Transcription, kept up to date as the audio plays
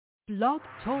Blog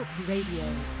Talk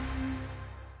Radio.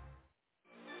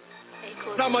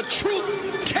 I'm a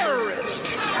truth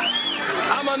terrorist.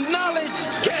 I'm a knowledge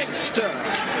gangster.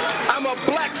 I'm a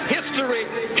black history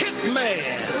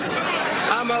hitman.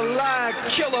 I'm a lie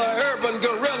killer, urban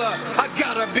gorilla. I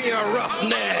gotta be a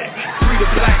roughneck. Free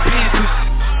the Black Panthers,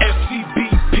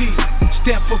 FCBP.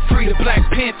 Stand for Free the Black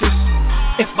Panthers.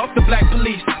 And fuck the black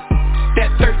police.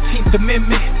 That 13th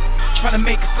Amendment, trying to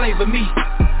make a slave of me.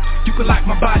 You can lock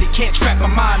my body, can't trap my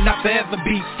mind, not forever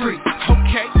be free.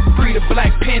 Okay, free the Black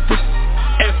Panthers,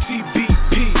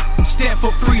 FCBP. Stand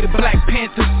for Free the Black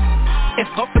Panthers. And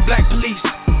fuck the black police.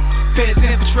 Feds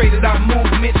infiltrated our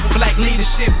movement for black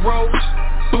leadership roles,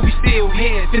 but we still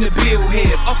heads in the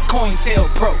billhead of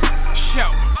COINTELPRO.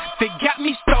 Show, they got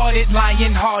me started,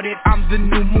 lion-hearted, I'm the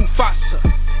new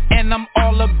Mufasa. And I'm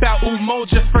all about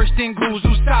Umoja, first in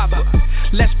Guzu Saba.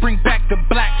 Let's bring back the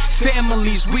black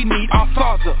families, we need our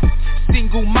father.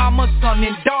 Single mama, son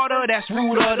and daughter, that's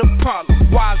root of the problem.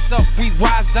 Wise up, we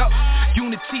wise up,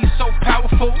 unity is so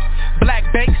powerful. Black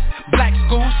banks, black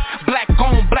schools, black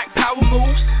on, black power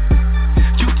moves.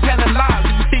 You telling lies,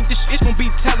 you think this shit gon' be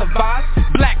televised.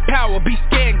 Black power, be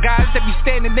scared guys that be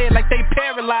standing there like they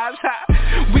paralyzed.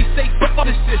 We say fuck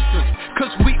the system,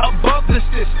 cause we above the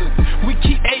system. We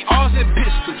keep ARs and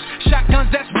pistols,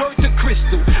 shotguns that's worth a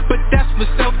crystal, but that's for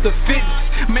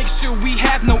self-defense. Make sure we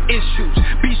have no issues,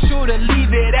 be sure to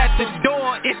leave it at the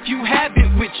door if you have it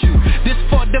with you. This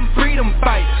for them freedom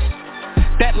fighters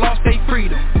that lost their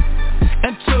freedom.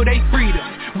 Until they freedom,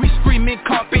 we screaming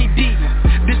carpe diem.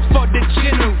 This for the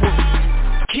general,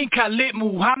 King Khalid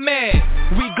Muhammad.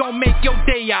 We gon' make your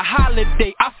day a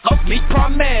holiday, I fuck me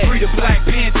promise. Free the Black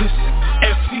Panthers,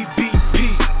 FCBP.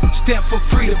 Stand for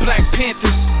Free the Black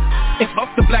Panthers. And fuck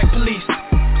the black police.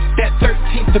 That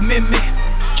 13th Amendment,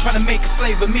 trying to make a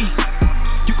slave of me.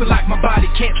 You can lock my body,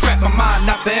 can't trap my mind,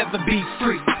 not forever be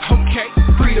free. Okay,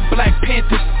 Free the Black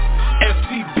Panthers,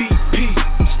 FCBP.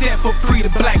 Stand for Free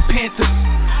the Black Panthers.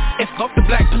 And fuck the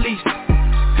black police.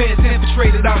 Feds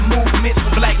infiltrated our movement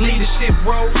for black leadership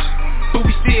roles, but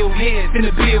we still heads in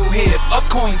the billhead of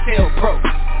COINTELPRO.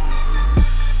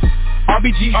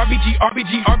 RBG, RBG,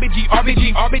 RBG, RBG,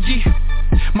 RBG,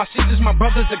 RBG. My sisters, my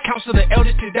brothers, the council, the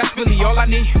elders, cause that's really all I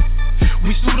need.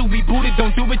 We suited, we booted,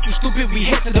 don't do it, you stupid, we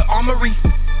head to the armory.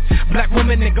 Black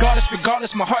woman that guard us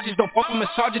regardless, my heart just don't fuck with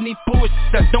misogyny, bullshit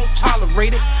that don't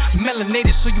tolerate it.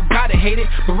 Melanated, so you gotta hate it.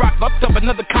 Barack locked up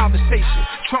another conversation.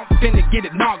 Trump finna get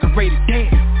inaugurated,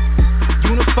 damn.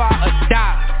 Unify or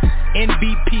die,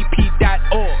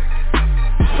 NBPP.org.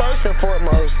 First and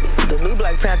foremost, the new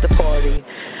Black Panther Party,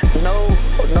 no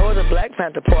other Black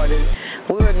Panther Party,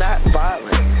 we are not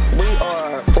violent. We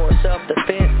are for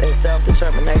self-defense and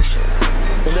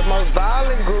self-determination. The most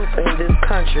violent group in this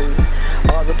country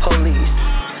are the police.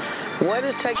 What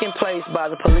is taking place by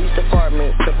the police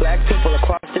department to black people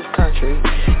across this country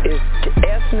is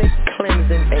ethnic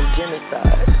cleansing and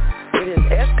genocide. It has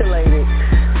escalated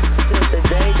since the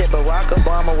day that Barack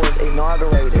Obama was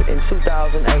inaugurated in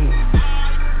 2008.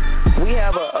 We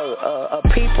have a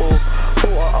people who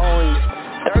are only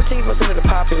 13% of the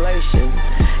population,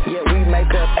 yet we make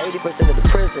up 80% of the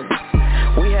prisons.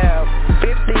 We have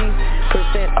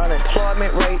 50%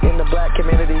 unemployment rate in the black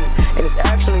community, and it's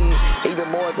actually even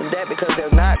more than that because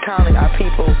they're not counting our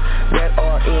people that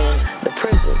are in the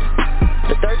prisons.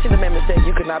 The 13th Amendment says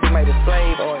you cannot be made a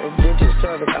slave or indentured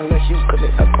servant unless you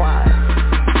commit a crime.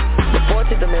 The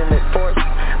 14th Amendment forced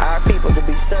our people to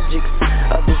be subjects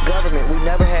of this government. We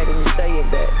never had any say in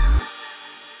that.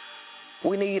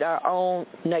 We need our own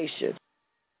nation.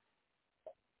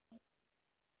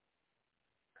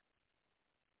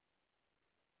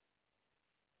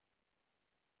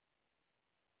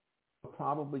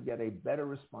 Probably get a better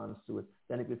response to it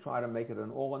than if you try to make it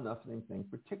an all or nothing thing,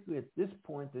 particularly at this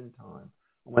point in time.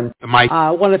 I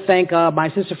want to thank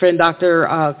my sister friend, Dr.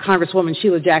 Congresswoman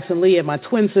Sheila Jackson-Lee, and my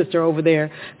twin sister over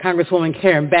there, Congresswoman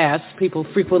Karen Bass. People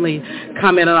frequently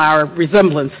comment on our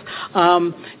resemblance.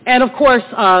 And, of course,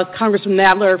 Congressman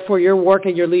Nadler, for your work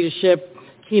and your leadership,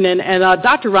 Keenan, and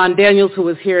Dr. Ron Daniels, who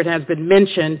is here and has been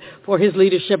mentioned for his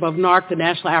leadership of NARC, the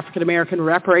National African American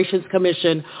Reparations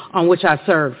Commission, on which I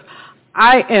serve.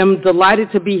 I am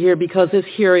delighted to be here because this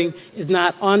hearing is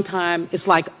not on time, it's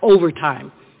like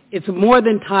overtime. It's more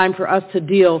than time for us to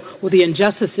deal with the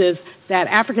injustices that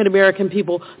African American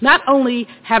people not only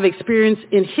have experienced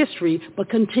in history, but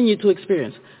continue to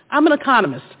experience. I'm an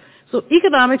economist, so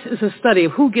economics is a study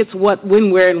of who gets what,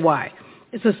 when, where, and why.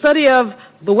 It's a study of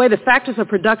the way the factors of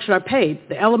production are paid.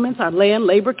 The elements are land,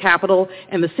 labor, capital,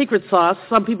 and the secret sauce.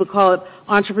 Some people call it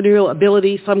entrepreneurial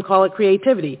ability, some call it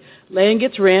creativity. Land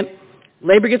gets rent,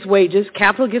 Labor gets wages,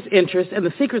 capital gets interest, and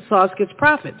the secret sauce gets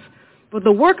profits. But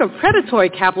the work of predatory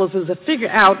capitalism is to figure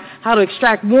out how to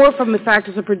extract more from the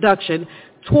factors of production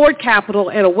toward capital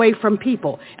and away from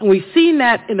people. And we've seen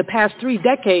that in the past 3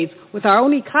 decades with our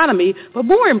own economy, but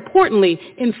more importantly,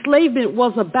 enslavement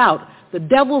was about the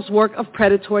devil's work of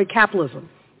predatory capitalism.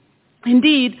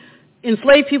 Indeed,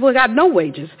 enslaved people got no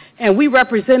wages, and we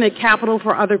represented capital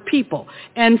for other people.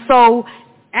 And so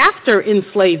after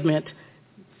enslavement,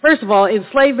 first of all,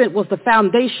 enslavement was the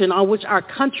foundation on which our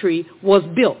country was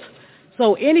built.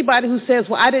 So anybody who says,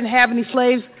 well, I didn't have any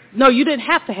slaves, no, you didn't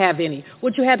have to have any.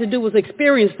 What you had to do was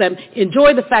experience them,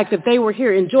 enjoy the fact that they were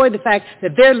here, enjoy the fact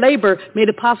that their labor made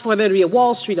it possible for there to be a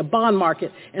Wall Street, a bond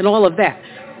market, and all of that.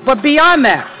 But beyond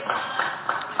that,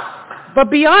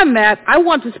 I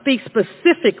want to speak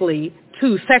specifically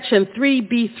to Section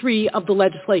 3B3 of the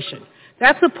legislation.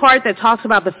 That's the part that talks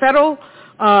about the federal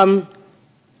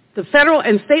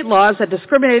and state laws that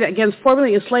discriminate against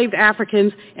formerly enslaved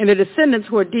Africans and their descendants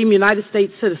who are deemed United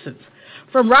States citizens.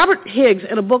 From Robert Higgs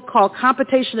in a book called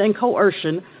Competition and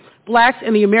Coercion, Blacks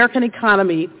in the American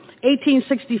Economy,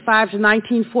 1865 to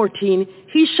 1914,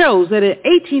 he shows that in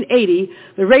 1880,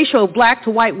 the ratio of black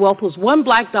to white wealth was 1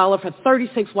 black dollar for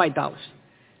 36 white dollars.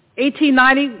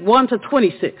 1890, 1 to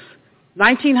 26.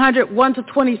 1900, 1 to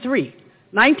 23.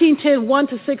 1910, 1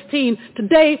 to 16.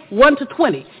 Today, 1 to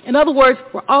 20. In other words,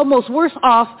 we're almost worse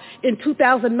off in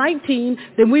 2019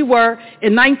 than we were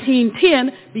in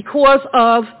 1910 because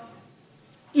of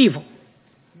evil.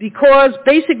 Because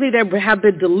basically there have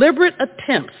been deliberate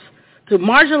attempts to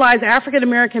marginalize African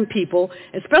American people,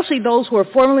 especially those who are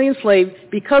formerly enslaved,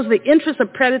 because of the interests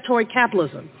of predatory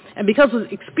capitalism and because it was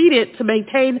expedient to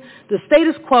maintain the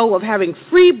status quo of having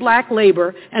free black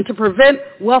labor and to prevent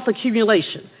wealth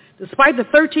accumulation. Despite the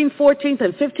 13th, 14th,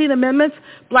 and 15th Amendments,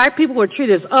 black people were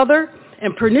treated as other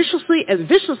and perniciously and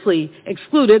viciously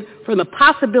excluded from the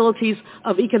possibilities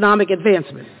of economic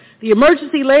advancement. The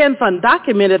Emergency Land Fund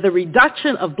documented the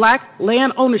reduction of black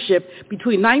land ownership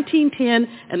between 1910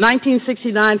 and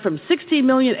 1969 from 16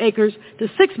 million acres to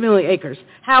 6 million acres.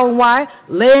 How and why?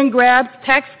 Land grabs,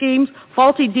 tax schemes,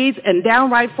 faulty deeds, and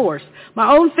downright force.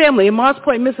 My own family in Moss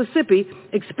Point, Mississippi,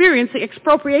 experienced the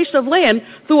expropriation of land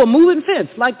through a moving fence,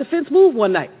 like the fence moved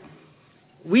one night.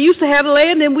 We used to have the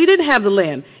land, and we didn't have the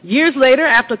land. Years later,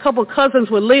 after a couple of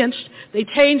cousins were lynched, they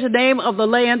changed the name of the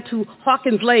land to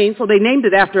Hawkins Lane, so they named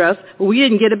it after us, but we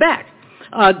didn't get it back.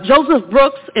 Joseph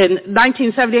Brooks in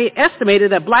 1978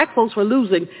 estimated that black folks were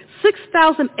losing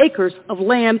 6,000 acres of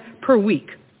land per week.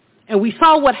 And we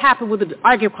saw what happened with the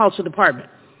Agriculture Department.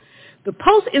 The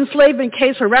post-enslavement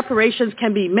case for reparations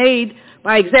can be made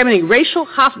by examining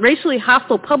racially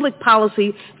hostile public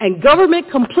policy and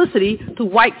government complicity to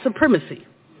white supremacy.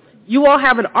 You all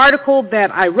have an article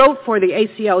that I wrote for the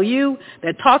ACLU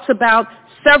that talks about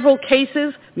several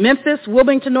cases, Memphis,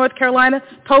 Wilmington, North Carolina,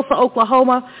 Tulsa,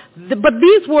 Oklahoma, but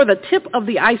these were the tip of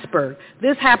the iceberg.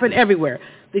 This happened everywhere.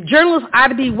 The journalist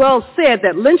Ida B. Wells said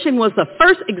that lynching was the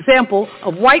first example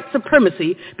of white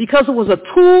supremacy because it was a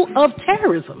tool of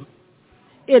terrorism.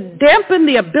 It dampened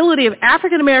the ability of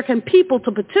African American people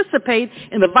to participate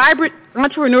in the vibrant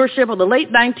entrepreneurship of the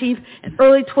late 19th and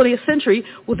early 20th century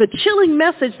with a chilling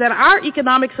message that our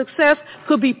economic success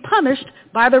could be punished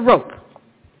by the rope.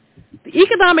 The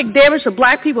economic damage to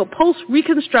black people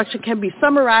post-Reconstruction can be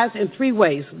summarized in 3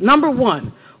 ways. Number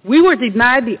 1, we were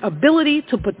denied the ability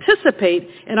to participate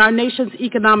in our nation's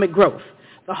economic growth.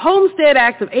 The Homestead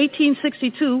Act of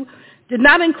 1862 did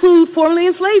not include formerly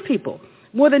enslaved people.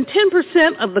 More than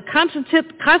 10% of the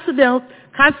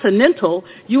continental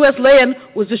U.S. land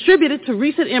was distributed to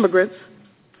recent immigrants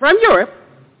from Europe,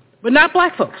 but not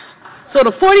black folks. So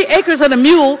the 40 acres and a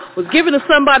mule was given to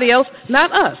somebody else,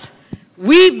 not us.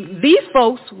 These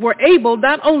folks were able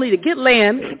not only to get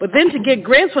land, but then to get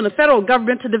grants from the federal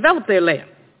government to develop their land.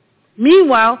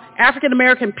 Meanwhile, African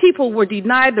American people were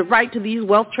denied the right to these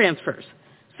wealth transfers.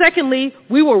 Secondly,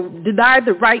 we were denied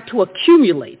the right to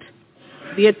accumulate.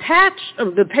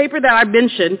 The paper that I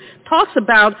mentioned talks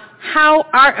about how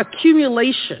our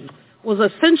accumulation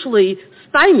was essentially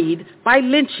stymied by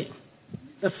lynching.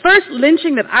 The first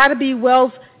lynching that Ida B.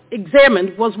 Wells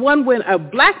examined was one when a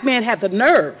black man had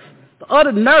the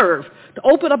utter nerve to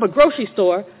open up a grocery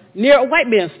store near a white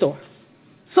man's store.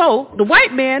 So the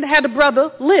white man had a brother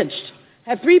lynched,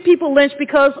 had 3 people lynched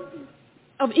because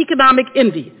of economic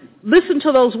envy. Listen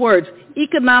to those words,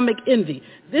 economic envy.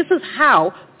 This is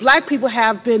how black people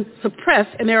have been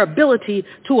suppressed in their ability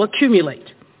to accumulate.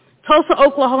 Tulsa,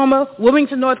 Oklahoma,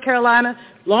 Wilmington, North Carolina,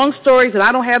 long stories, and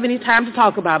I don't have any time to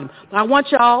talk about them. But I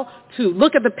want y'all to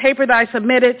look at the paper that I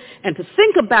submitted and to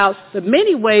think about the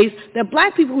many ways that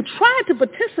black people who tried to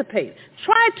participate,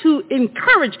 tried to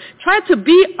encourage, tried to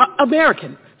be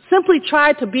American, simply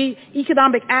tried to be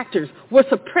economic actors, were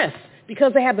suppressed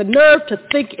because they had the nerve to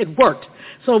think it worked.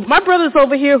 So my brothers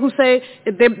over here who say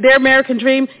their American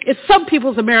dream is some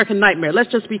people's American nightmare.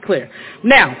 Let's just be clear.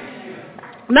 Now,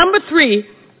 number 3 is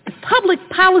public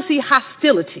policy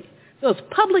hostility. There's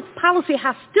public policy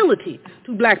hostility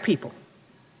to black people.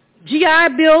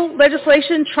 GI Bill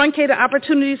legislation truncated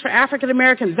opportunities for African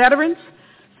American veterans.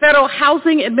 Federal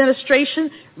Housing Administration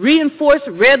reinforced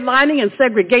redlining and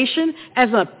segregation as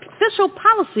an official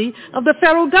policy of the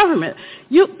federal government.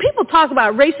 People talk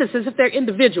about racists as if they're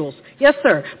individuals. Yes,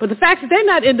 sir. But the fact that they're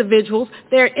not individuals,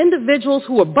 they're individuals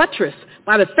who are buttressed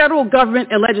by the federal government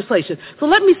and legislation. So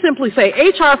let me simply say,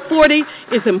 H.R. 40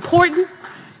 is important.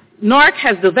 NARC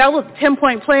has developed a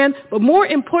 10-point plan, but more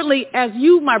importantly, as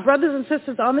you, my brothers and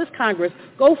sisters on this Congress,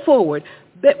 go forward,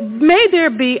 may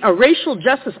there be a racial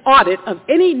justice audit of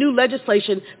any new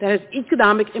legislation that has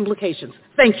economic implications.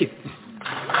 Thank you.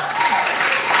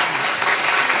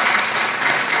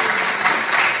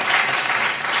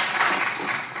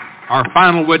 Our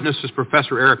final witness is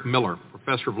Professor Eric Miller,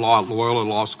 Professor of Law at Loyola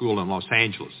Law School in Los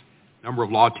Angeles. Number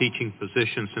of law teaching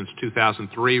positions since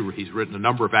 2003. He's written a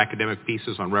number of academic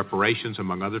pieces on reparations,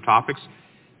 among other topics.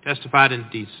 Testified in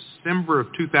December of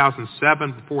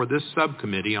 2007 before this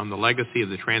subcommittee on the legacy of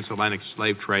the transatlantic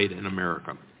slave trade in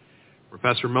America.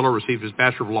 Professor Miller received his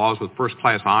Bachelor of Laws with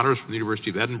first-class honors from the University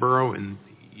of Edinburgh in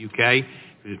the UK,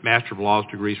 his Master of Laws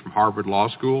degrees from Harvard Law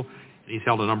School, and he's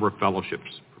held a number of fellowships.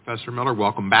 Professor Miller,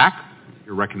 welcome back.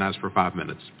 You're recognized for 5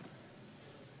 minutes.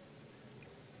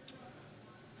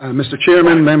 Mr.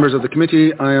 Chairman, members of the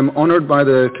committee, I am honored by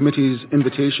the committee's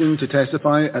invitation to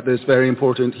testify at this very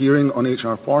important hearing on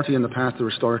H.R. 40 and the path to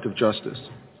restorative justice.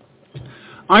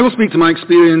 I will speak to my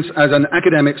experience as an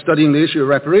academic studying the issue of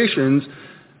reparations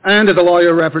and as a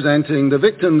lawyer representing the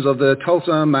victims of the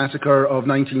Tulsa Massacre of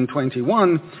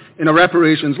 1921 in a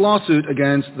reparations lawsuit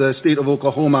against the state of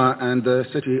Oklahoma and the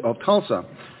city of Tulsa.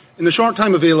 In the short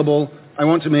time available, I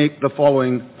want to make the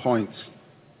following points.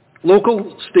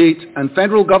 Local, state, and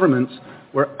federal governments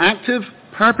were active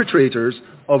perpetrators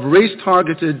of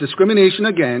race-targeted discrimination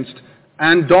against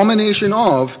and domination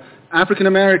of African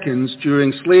Americans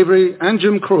during slavery and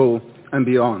Jim Crow and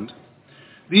beyond.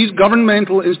 These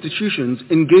governmental institutions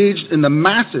engaged in the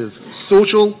massive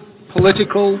social,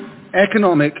 political,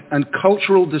 economic, and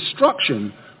cultural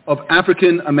destruction of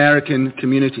African American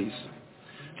communities.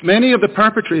 Many of the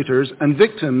perpetrators and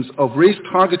victims of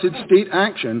race-targeted state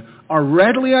action are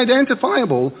readily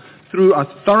identifiable through a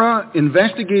thorough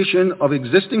investigation of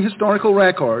existing historical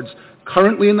records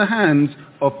currently in the hands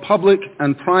of public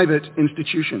and private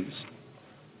institutions.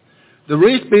 The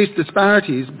race-based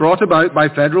disparities brought about by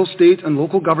federal, state, and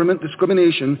local government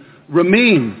discrimination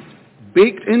remain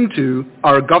baked into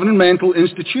our governmental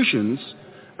institutions,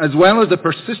 as well as the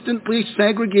persistently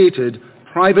segregated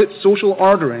private social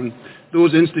ordering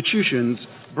those institutions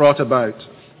brought about.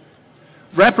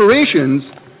 Reparations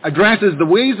addresses the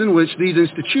ways in which these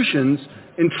institutions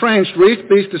entrenched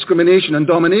race-based discrimination and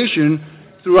domination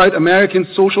throughout American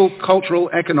social, cultural,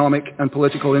 economic, and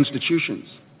political institutions.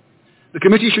 The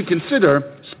committee should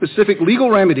consider specific legal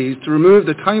remedies to remove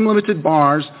the time-limited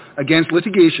bars against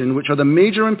litigation, which are the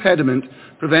major impediment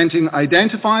preventing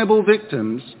identifiable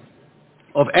victims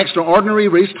of extraordinary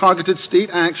race-targeted state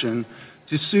action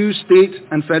to sue state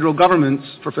and federal governments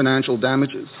for financial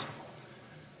damages.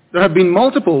 There have been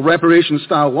multiple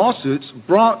reparation-style lawsuits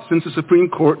brought since the Supreme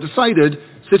Court decided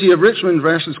City of Richmond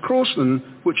versus Croston,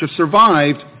 which have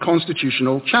survived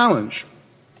constitutional challenge.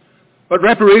 But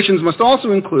reparations must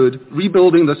also include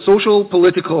rebuilding the social,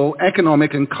 political,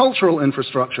 economic, and cultural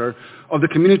infrastructure of the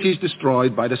communities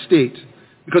destroyed by the state.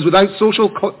 Because without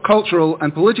social, cultural,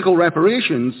 and political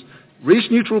reparations,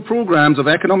 race-neutral programs of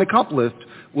economic uplift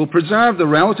will preserve the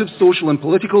relative social and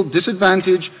political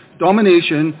disadvantage,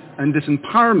 domination, and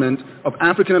disempowerment of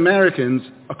African Americans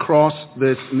across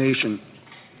this nation.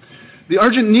 The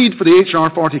urgent need for the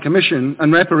H.R. 40 Commission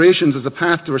and reparations as a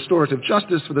path to restorative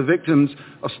justice for the victims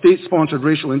of state-sponsored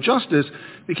racial injustice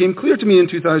became clear to me in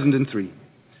 2003.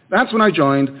 That's when I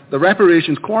joined the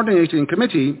Reparations Coordinating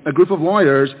Committee, a group of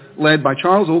lawyers led by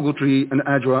Charles Ogletree and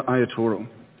Adjoa Ayatoro.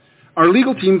 Our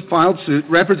legal team filed suit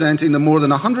representing the more than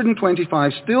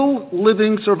 125 still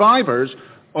living survivors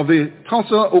of the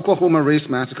Tulsa, Oklahoma race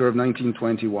massacre of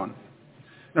 1921.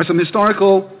 Now, some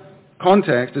historical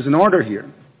context is in order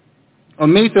here.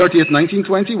 On May 30th,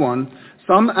 1921,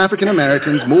 some African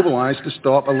Americans mobilized to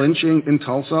stop a lynching in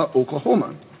Tulsa,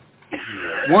 Oklahoma.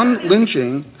 one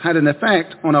lynching had an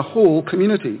effect on a whole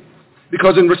community,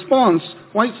 because in response,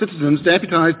 white citizens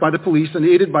deputized by the police and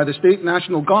aided by the State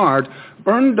National Guard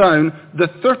burned down the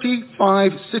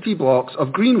 35 city blocks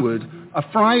of Greenwood, a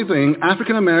thriving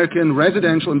African-American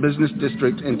residential and business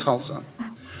district in Tulsa.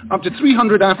 Up to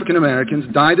 300 African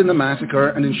Americans died in the massacre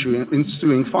and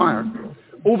ensuing fire.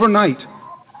 Overnight,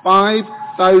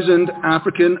 5,000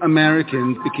 African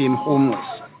Americans became homeless.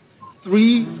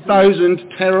 3,000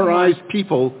 terrorized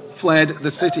people fled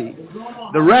the city.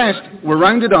 The rest were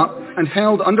rounded up and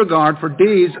held under guard for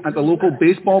days at the local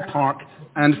baseball park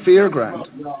and fairground.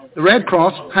 The Red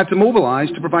Cross had to mobilize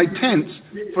to provide tents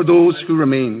for those who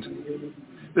remained.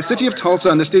 The city of Tulsa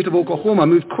and the state of Oklahoma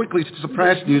moved quickly to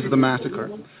suppress news of the massacre.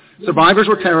 Survivors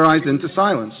were terrorized into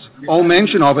silence. All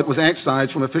mention of it was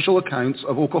excised from official accounts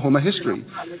of Oklahoma history.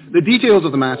 The details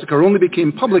of the massacre only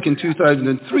became public in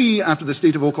 2003 after the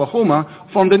state of Oklahoma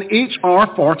formed an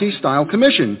H.R. 40-style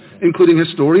commission, including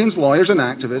historians, lawyers, and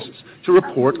activists, to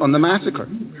report on the massacre.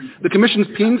 The commission's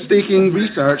painstaking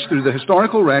research through the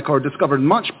historical record discovered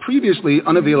much previously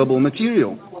unavailable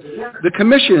material. The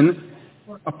commission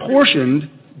apportioned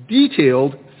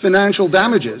detailed financial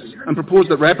damages and proposed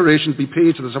that reparations be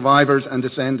paid to the survivors and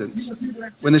descendants.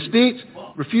 When the state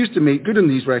refused to make good on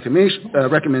these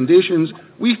recommendations,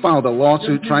 we filed a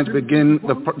lawsuit trying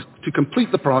to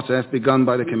complete the process begun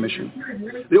by the Commission.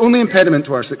 The only impediment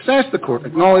to our success, the court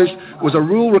acknowledged, was a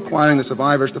rule requiring the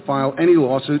survivors to file any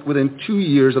lawsuit within 2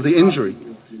 years of the injury.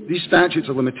 These statutes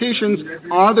of limitations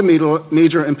are the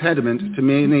major impediment to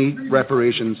many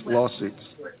reparations lawsuits.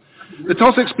 The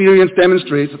Tulsa experience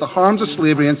demonstrates that the harms of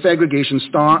slavery and segregation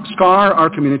scar our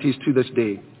communities to this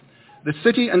day. The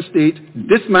city and state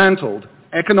dismantled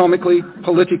economically,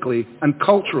 politically, and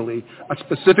culturally a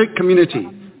specific community,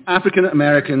 African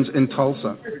Americans in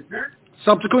Tulsa.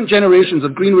 Subsequent generations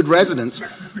of Greenwood residents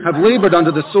have labored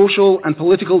under the social and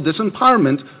political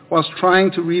disempowerment whilst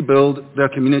trying to rebuild their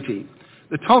community.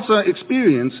 The Tulsa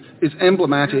experience is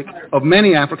emblematic of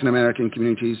many African American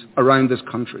communities around this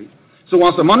country. So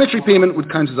whilst a monetary payment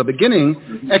would count as a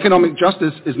beginning, economic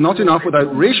justice is not enough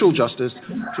without racial justice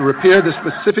to repair the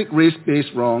specific race-based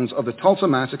wrongs of the Tulsa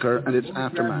massacre and its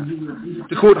aftermath.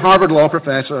 To quote Harvard law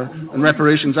professor and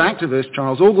reparations activist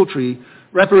Charles Ogletree,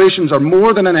 reparations are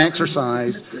more than an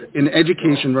exercise in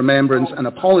education, remembrance, and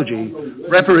apology.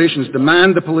 Reparations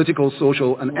demand the political,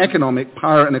 social, and economic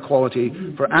power and equality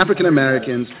for African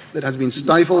Americans that has been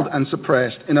stifled and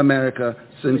suppressed in America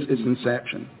since its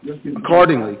inception.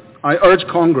 Accordingly, I urge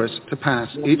Congress to pass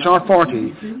H.R.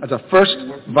 40 as a first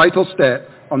vital step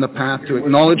on the path to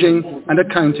acknowledging and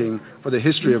accounting for the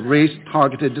history of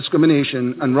race-targeted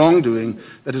discrimination and wrongdoing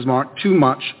that has marked too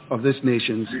much of this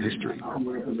nation's history.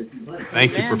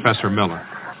 Thank you, Professor Miller.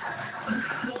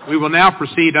 We will now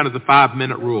proceed under the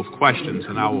 5-minute rule of questions,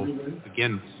 and I will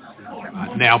begin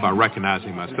now by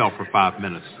recognizing myself for 5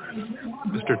 minutes.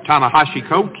 Mr. Tanahashi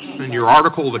Coates, in your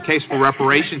article, The Case for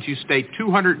Reparations, you state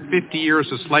 250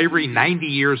 years of slavery, 90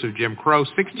 years of Jim Crow,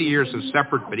 60 years of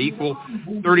separate but equal,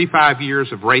 35 years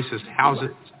of racist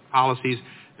housing policies.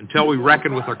 Until we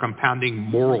reckon with our compounding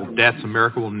moral debts,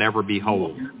 America will never be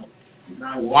whole.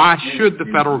 Why should the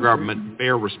federal government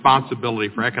bear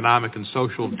responsibility for economic and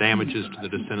social damages to the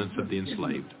descendants of the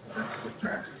enslaved?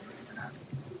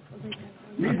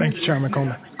 Thank you, Chairman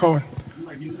Cohen.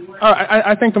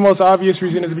 I think the most obvious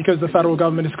reason is because the federal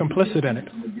government is complicit in it.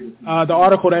 The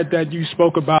article that you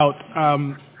spoke about,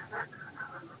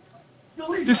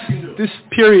 this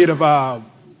period of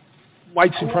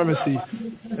white supremacy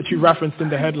that you referenced in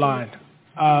the headline,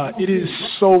 it is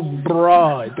so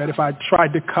broad that if I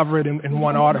tried to cover it in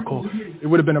one article, it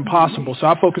would have been impossible. So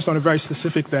I focused on a very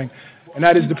specific thing, and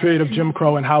that is the period of Jim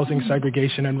Crow and housing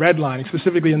segregation and redlining,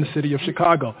 specifically in the city of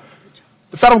Chicago.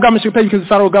 The federal government should pay because the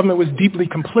federal government was deeply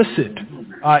complicit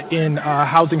in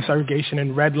housing segregation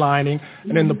and redlining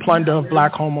and in the plunder of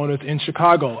black homeowners in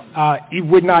Chicago. It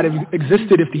would not have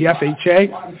existed if the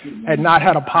FHA had not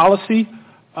had a policy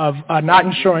of not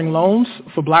insuring loans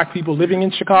for black people living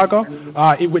in Chicago.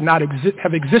 It would not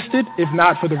have existed if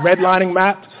not for the redlining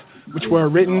maps, which were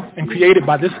written and created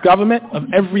by this government of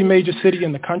every major city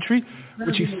in the country,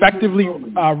 which effectively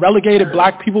relegated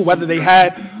black people, whether they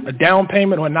had a down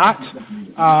payment or not,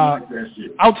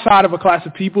 outside of a class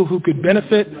of people who could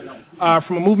benefit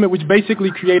from a movement which basically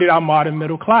created our modern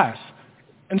middle class.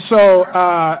 And so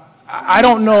I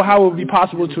don't know how it would be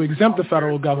possible to exempt the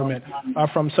federal government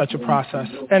from such a process.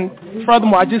 And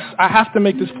furthermore, I have to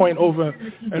make this point over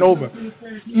and over.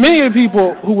 Many of the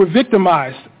people who were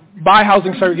victimized by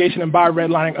housing segregation and by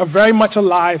redlining are very much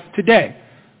alive today.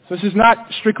 So this is not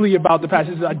strictly about the past.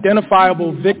 This is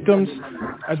identifiable victims,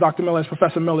 as Dr. Miller, as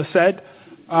Professor Miller said.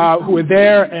 who are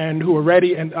there and who are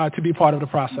ready and to be part of the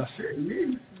process.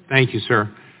 Thank you, sir.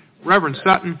 Reverend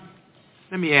Sutton,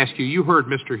 let me ask you, you heard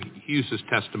Mr. Hughes'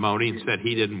 testimony and said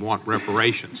he didn't want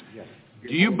reparations.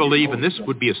 Do you believe, and this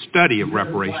would be a study of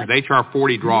reparations, H.R.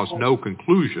 40 draws no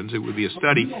conclusions, it would be a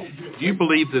study, do you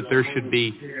believe that there should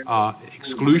be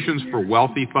exclusions for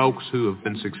wealthy folks who have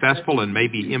been successful and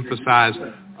maybe emphasize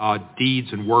deeds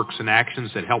and works and actions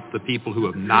that help the people who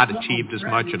have not achieved as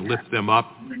much and lift them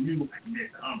up?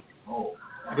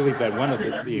 I believe that one of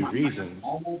the reasons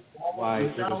why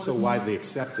it was so widely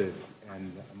accepted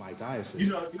in my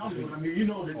diocese.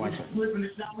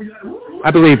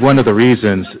 I believe one of the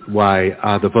reasons why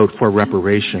the vote for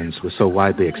reparations was so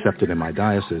widely accepted in my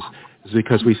diocese is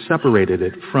because we separated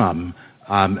it from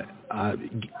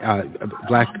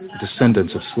black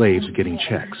descendants of slaves getting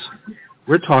checks.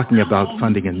 We're talking about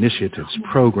funding initiatives,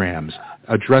 programs,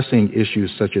 addressing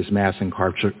issues such as mass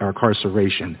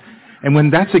incarceration. And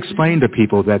when that's explained to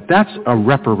people that that's a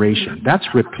reparation, that's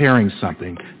repairing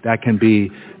something that can be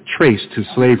traced to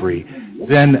slavery,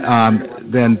 then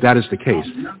that is the case.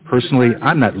 Personally,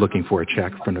 I'm not looking for a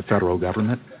check from the federal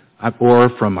government or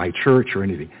from my church or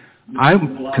anything.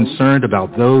 I'm concerned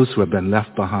about those who have been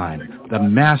left behind, the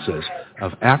masses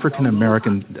of African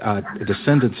American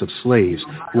descendants of slaves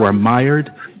who are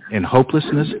mired in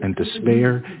hopelessness and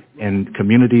despair in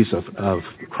communities of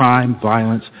crime,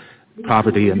 violence,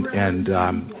 poverty, and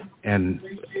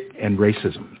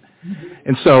racism.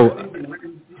 And so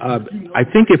I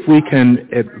think if we can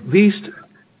at least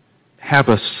have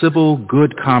a civil,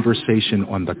 good conversation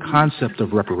on the concept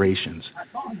of reparations,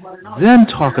 then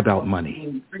talk about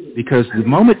money. Because the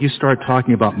moment you start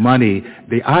talking about money,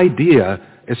 the idea,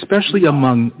 especially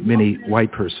among many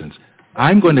white persons,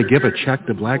 I'm going to give a check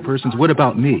to black persons, what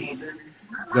about me?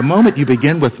 The moment you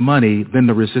begin with money, then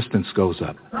the resistance goes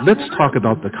up. Let's talk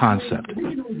about the concept.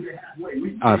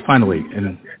 Finally,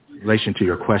 in relation to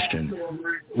your question,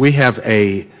 we have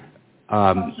a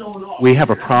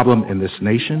problem in this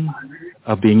nation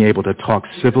of being able to talk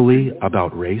civilly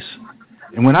about race.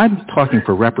 And when I'm talking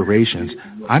for reparations,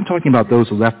 I'm talking about those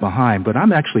left behind, but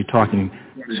I'm actually talking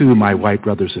to my white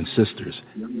brothers and sisters.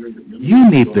 You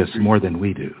need this more than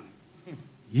we do.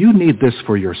 You need this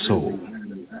for your soul.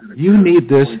 You need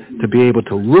this to be able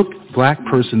to look black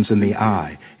persons in the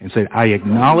eye and say, I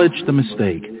acknowledge the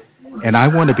mistake, and I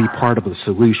want to be part of the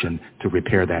solution to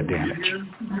repair that damage.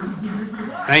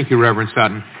 Thank you, Reverend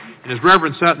Sutton. And as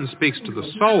Reverend Sutton speaks to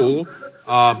the soul,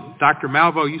 Dr.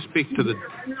 Malveaux, you speak to the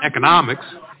economics,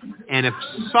 and if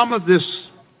some of this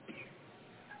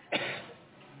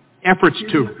efforts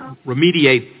to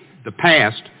remediate the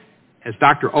past, as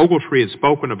Dr. Ogletree has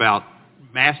spoken about,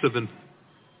 massive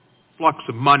influx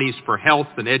of monies for health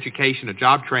and education and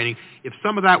job training, if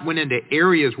some of that went into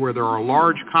areas where there are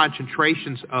large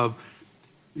concentrations of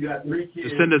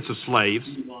descendants of slaves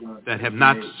that have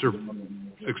not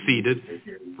succeeded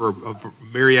for a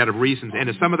myriad of reasons, and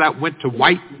if some of that went to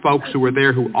white folks who are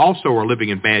there who also are living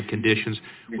in bad conditions,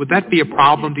 would that be a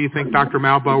problem, do you think, Dr.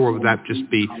 Malveaux, or would that just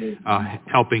be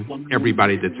helping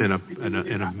everybody that's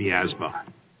in a miasma?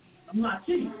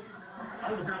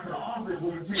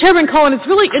 Chairman Cohen, it's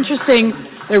really interesting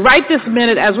that right this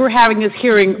minute, as we're having this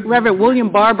hearing, Reverend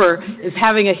William Barber is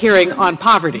having a hearing on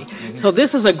poverty. So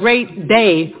this is a great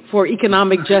day for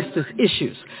economic justice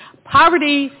issues.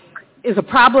 Poverty is a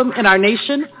problem in our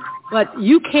nation, but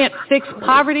you can't fix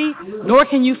poverty, nor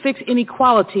can you fix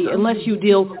inequality unless you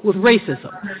deal with racism.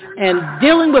 And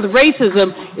dealing with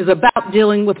racism is about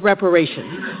dealing with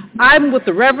reparations. I'm with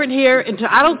the Reverend here, and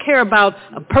I don't care about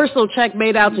a personal check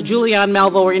made out to Julianne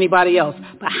Malveaux or anybody else,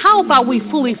 but how about we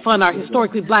fully fund our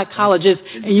historically black colleges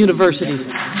and universities?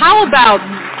 How about,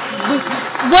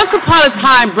 once upon a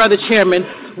time, Brother Chairman,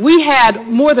 we had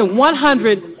more than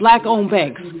 100 black-owned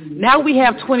banks. Now we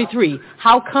have 23.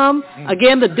 How come?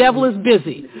 Again, the devil is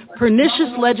busy.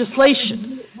 Pernicious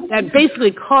legislation that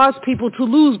basically caused people to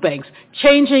lose banks,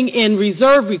 changing in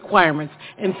reserve requirements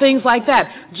and things like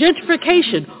that.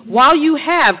 Gentrification. While you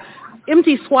have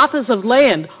empty swaths of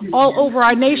land all over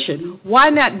our nation, why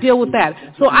not deal with that?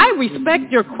 So I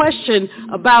respect your question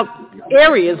about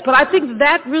areas, but I think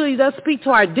that really does speak to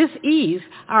our dis-ease,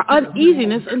 our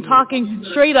uneasiness in talking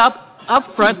straight up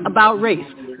front about race.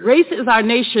 Race is our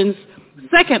nation's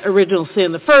second original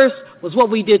sin. The first was what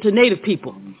we did to Native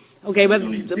people. Okay, but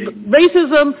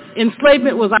racism,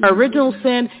 enslavement was our original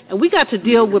sin, and we got to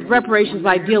deal with reparations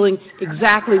by dealing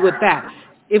exactly with that.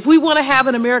 If we want to have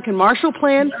an American Marshall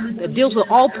Plan that deals with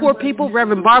all poor people,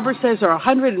 Reverend Barber says there are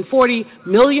 140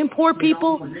 million poor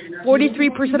people,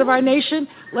 43% of our nation,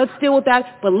 let's deal with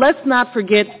that. But let's not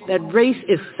forget that race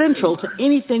is central to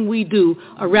anything we do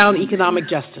around economic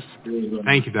justice.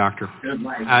 Thank you, Doctor.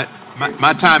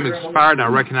 My time has expired, and I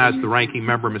recognize the ranking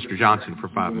member, Mr. Johnson, for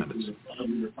 5 minutes.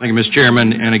 Thank you, Mr.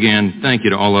 Chairman. And again, thank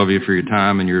you to all of you for your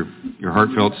time and your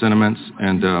heartfelt sentiments,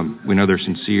 and we know they're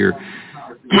sincere.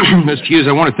 Mr. Hughes,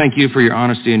 I want to thank you for your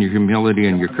honesty and your humility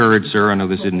and your courage, sir. I know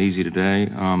this isn't easy today.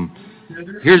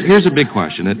 Here's a big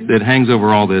question that hangs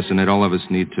over all this and that all of us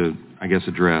need to, I guess,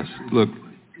 address. Look,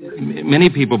 many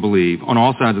people believe, on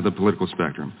all sides of the political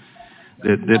spectrum,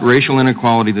 that racial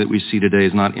inequality that we see today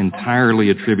is not entirely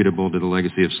attributable to the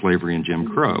legacy of slavery and Jim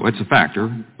Crow. It's a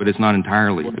factor, but it's not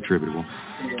entirely attributable.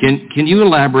 Can you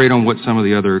elaborate on what some of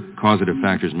the other causative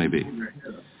factors may be?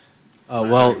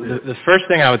 Well, the first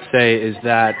thing I would say is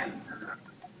that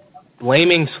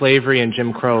blaming slavery and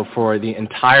Jim Crow for the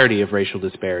entirety of racial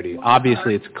disparity,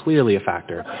 obviously it's clearly a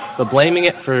factor, but blaming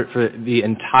it for the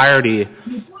entirety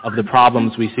of the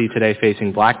problems we see today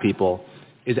facing black people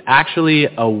is actually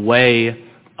a way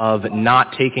of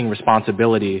not taking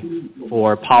responsibility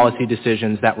for policy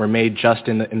decisions that were made just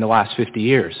in the last 50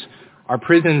 years. Our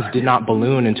prisons did not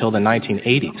balloon until the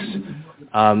 1980s.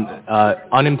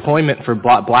 Unemployment for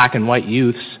black and white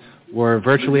youths were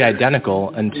virtually identical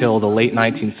until the late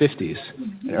 1950s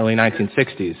and early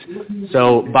 1960s.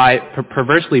 So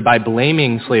perversely, by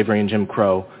blaming slavery and Jim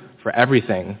Crow for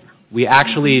everything, we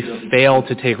actually fail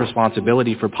to take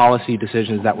responsibility for policy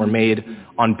decisions that were made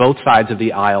on both sides of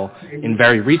the aisle in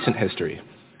very recent history.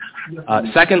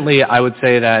 Secondly, I would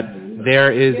say that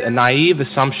there is a naive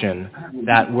assumption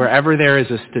that wherever there is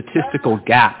a statistical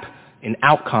gap in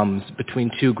outcomes between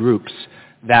two groups,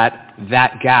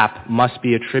 that gap must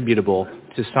be attributable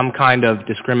to some kind of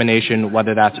discrimination,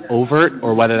 whether that's overt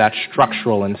or whether that's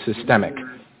structural and systemic.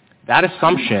 That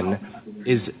assumption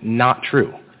is not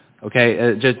true.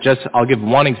 Okay, just I'll give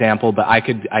one example, but I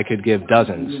could give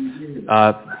dozens.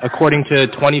 According to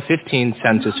 2015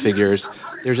 census figures,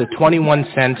 there's a 21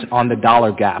 cent on the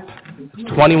dollar gap.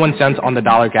 It's 21 cents on the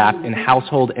dollar gap in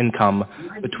household income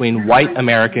between white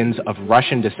Americans of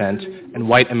Russian descent and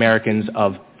white Americans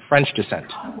of French descent,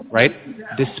 right?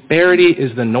 Disparity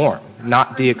is the norm,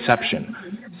 not the exception.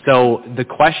 So the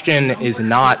question is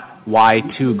not why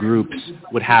two groups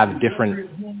would have different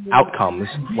outcomes,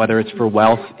 whether it's for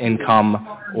wealth, income,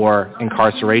 or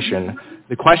incarceration.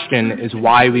 The question is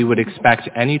why we would expect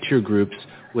any two groups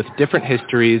with different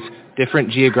histories, different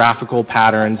geographical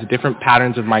patterns, different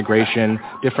patterns of migration,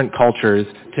 different cultures,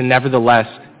 to nevertheless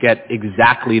get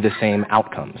exactly the same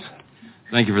outcomes.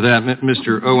 Thank you for that.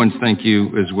 Mr. Owens, thank you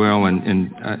as well.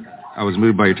 And I was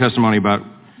moved by your testimony about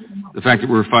the fact that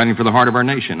we're fighting for the heart of our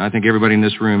nation. I think everybody in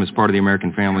this room, as part of the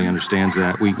American family, understands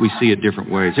that. We see it different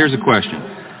ways. Here's a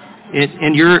question.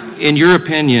 In your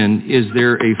opinion, is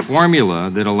there a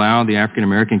formula that allowed the African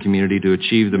American community to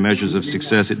achieve the measures of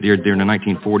success during the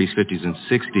 1940s, 50s, and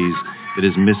 60s that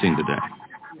is missing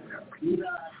today?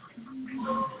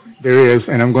 There is,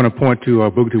 and I'm going to point to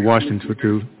Booker T. Washington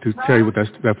to tell you what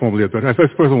that formula is. But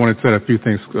first I want to set a few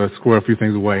things, square a few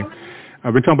things away.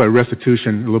 I've been talking about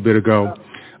restitution a little bit ago,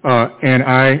 and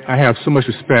I have so much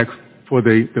respect for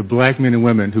the black men and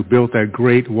women who built that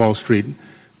great Wall Street,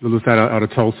 out of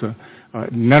Tulsa.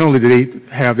 Not only did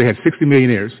they had 60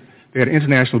 millionaires, they had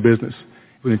international business.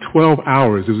 Within 12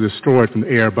 hours, it was destroyed from the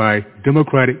air by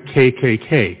Democratic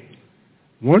KKK.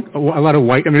 Weren't a lot of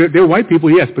white, they were white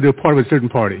people, yes, but they were part of a certain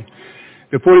party.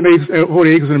 The 40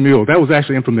 acres and a mule, that was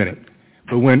actually implemented.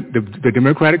 But when the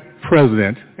Democratic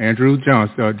president, Andrew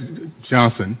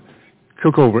Johnson,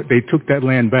 took over, they took that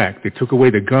land back. They took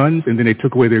away the guns, and then they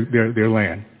took away their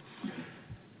land.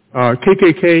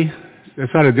 KKK,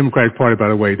 that's not a Democratic Party, by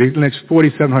the way. They lynched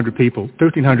 4,700 people.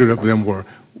 1,300 of them were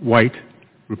white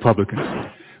Republicans.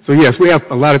 So, yes, we have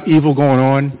a lot of evil going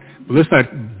on, but let's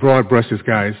not broad brush this,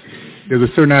 guys. There's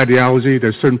a certain ideology.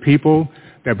 There's certain people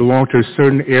that belong to a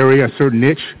certain area, a certain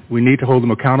niche. We need to hold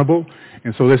them accountable.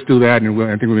 And so let's do that, and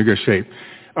I think we're in good shape.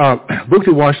 Booker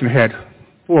T. Washington had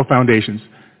 4 foundations.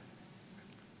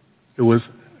 It was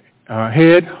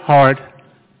head, heart,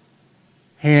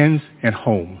 hands, and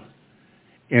home.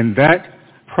 In that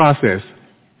process,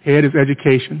 head is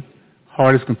education,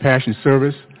 heart is compassion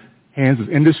service, hands is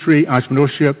industry,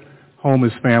 entrepreneurship, home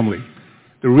is family.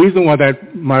 The reason why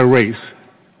my race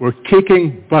were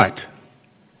kicking butt,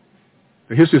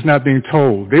 the history is not being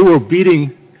told. They were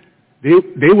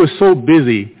they were so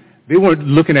busy, they weren't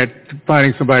looking at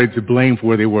finding somebody to blame for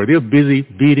where they were. They were busy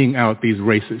beating out these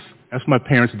racists. That's what my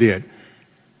parents did.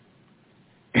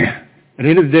 At the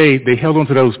end of the day, they held on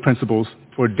to those principles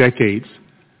for decades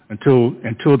until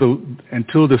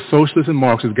the socialists and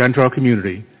Marxists got into our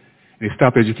community and they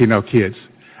stopped educating our kids.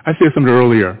 I said something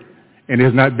earlier, and there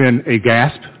has not been a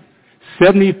gasp.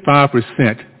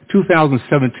 75%,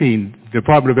 2017,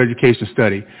 Department of Education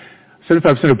study,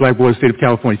 75% of black boys in the state of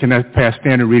California cannot pass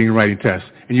standard reading and writing tests.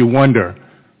 And you wonder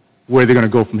where they're going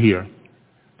to go from here.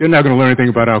 They're not going to learn anything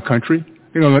about our country.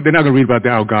 They're not going to read about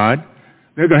our God.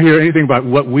 They're going to hear anything about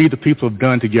what we, the people, have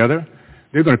done together.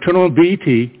 They're going to turn on BET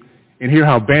and hear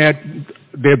how bad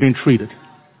they're being treated.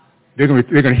 They're going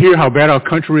to hear how bad our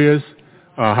country is,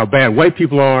 how bad white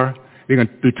people are. They're going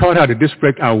to be taught how to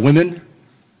disrespect our women,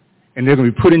 and they're going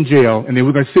to be put in jail, and then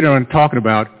we're going to sit around talking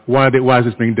about why is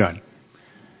this being done.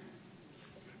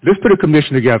 Let's put a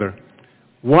commission together.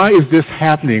 Why is this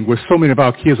happening where so many of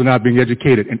our kids are not being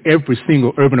educated in every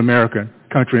single urban American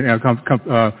country and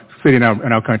city in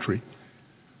our country?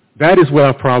 That is what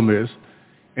our problem is.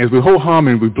 As we hold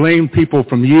harmony, we blame people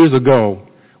from years ago.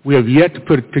 We have yet to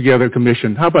put together a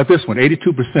commission. How about this one?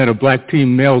 82% of black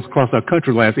teen males across our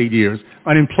country the last 8 years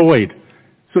unemployed,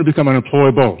 soon to become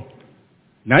unemployable.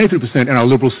 93% in our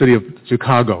liberal city of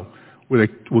Chicago, where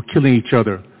we're killing each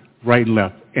other right and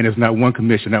left, and there's not one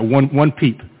commission, not one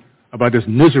peep about this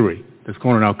misery that's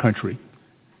going on in our country.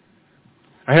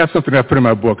 I have something I put in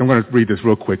my book. I'm going to read this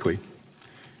real quickly.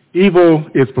 Evil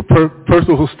is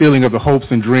personal stealing of the hopes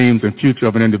and dreams and future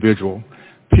of an individual.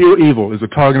 Pure evil is the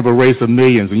target of a race of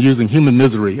millions and using human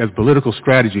misery as political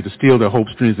strategy to steal their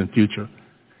hopes, dreams, and future.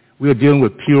 We are dealing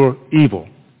with pure evil.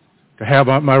 To have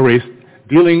my race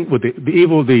dealing with the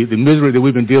evil, the misery that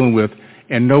we've been dealing with,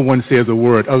 and no one says a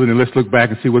word other than let's look back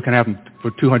and see what can happen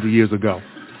for 200 years ago.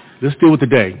 Let's deal with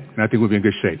today, and I think we'll be in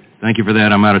good shape. Thank you for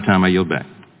that. I'm out of time. I yield back.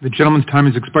 The gentleman's time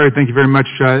has expired. Thank you very much.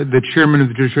 The chairman of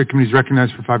the Judiciary Committee is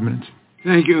recognized for 5 minutes.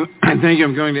 Thank you. Thank you.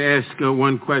 I'm going to ask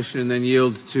one question and then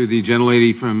yield to the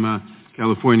gentlelady from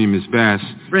California, Ms. Bass.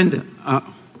 Brenda.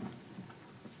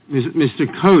 Mr.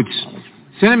 Coates,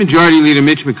 Senate Majority Leader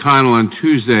Mitch McConnell on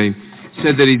Tuesday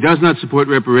said that he does not support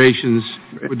reparations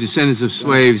for descendants of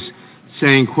slaves,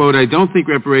 saying, quote, I don't think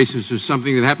reparations for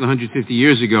something that happened 150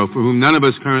 years ago, for whom none of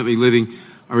us currently living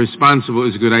are responsible,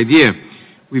 is a good idea.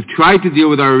 We've tried to deal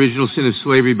with our original sin of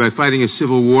slavery by fighting a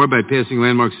civil war, by passing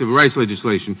landmark civil rights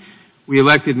legislation. We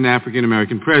elected an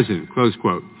African-American president, close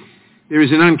quote. There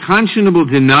is an unconscionable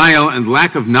denial and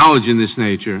lack of knowledge in this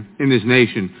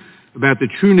nation about the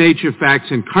true nature,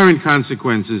 facts, and current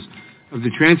consequences of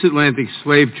the transatlantic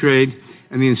slave trade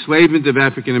and the enslavement of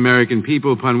African-American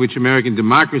people upon which American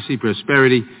democracy,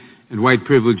 prosperity, and white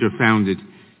privilege are founded.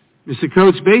 Mr.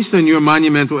 Coates, based on your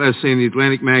monumental essay in the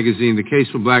Atlantic magazine, The Case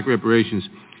for Black Reparations,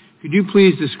 could you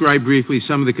please describe briefly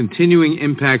some of the continuing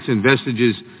impacts and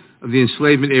vestiges of the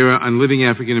enslavement era on living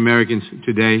African Americans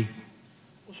today?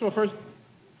 Well, sure. First,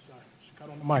 just cut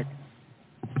on the mic.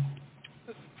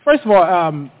 First of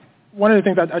all, one of the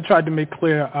things I tried to make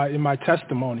clear in my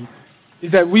testimony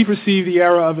is that we've received the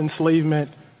era of enslavement,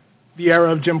 the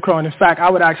era of Jim Crow, and in fact, I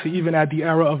would actually even add the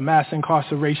era of mass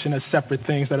incarceration as separate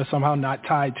things that are somehow not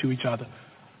tied to each other.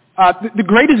 The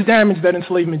greatest damage that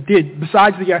enslavement did,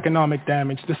 besides the economic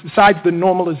damage, besides the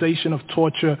normalization of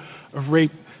torture, of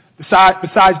rape, besides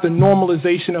the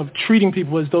normalization of treating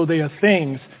people as though they are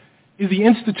things, is the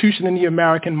institution in the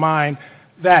American mind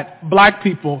that black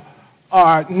people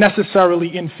are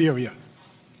necessarily inferior.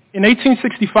 In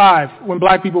 1865, when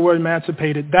black people were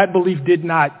emancipated, that belief did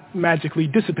not magically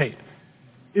dissipate.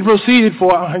 It proceeded for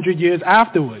 100 years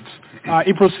afterwards.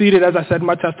 It proceeded, as I said in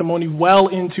my testimony, well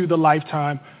into the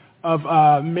lifetime of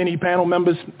many panel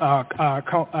members,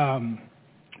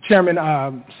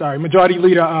 Majority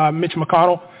Leader Mitch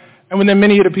McConnell, and then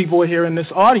many of the people here in this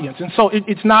audience. And so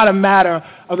it's not a matter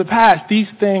of the past. These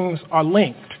things are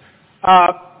linked.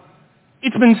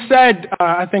 It's been said,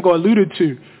 I think, or alluded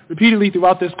to repeatedly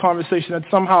throughout this conversation that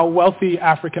somehow wealthy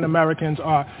African Americans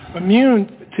are immune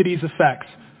to these effects.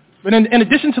 But in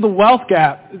addition to the wealth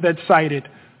gap that's cited,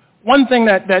 one thing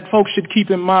that folks should keep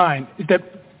in mind is that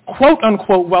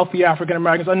quote-unquote wealthy African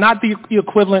Americans are not the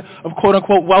equivalent of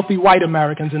quote-unquote wealthy white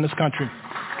Americans in this country.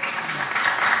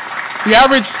 The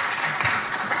average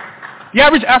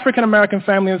African American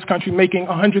family in this country making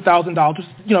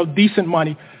 $100,000, decent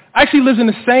money, actually lives in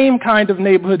the same kind of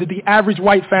neighborhood that the average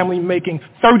white family making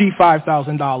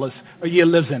 $35,000 a year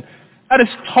lives in. That is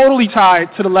totally tied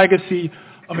to the legacy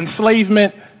of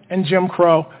enslavement and Jim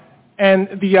Crow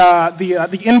and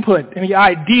the input and the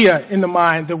idea in the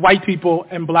mind that white people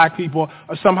and black people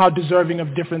are somehow deserving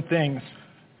of different things.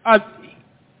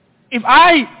 If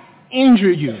I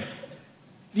injure you,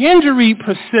 the injury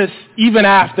persists even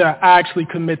after I actually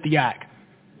commit the act.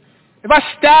 If I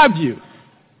stab you,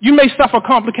 you may suffer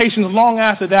complications long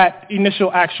after that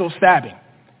initial actual stabbing.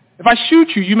 If I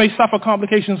shoot you, you may suffer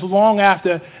complications long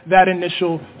after that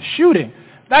initial shooting.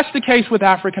 That's the case with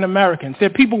African Americans. There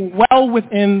are people well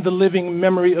within the living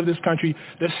memory of this country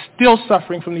that are still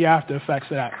suffering from the after effects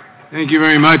of that. Thank you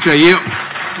very much. I yield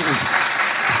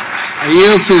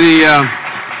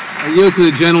to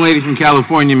the gentlelady from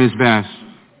California, Ms. Bass.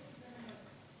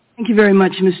 Thank you very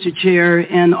much, Mr. Chair,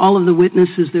 and all of the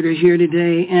witnesses that are here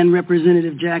today, and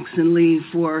Representative Jackson Lee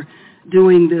for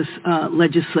doing this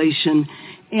legislation.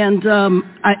 And,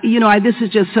 this is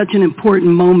just such an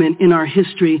important moment in our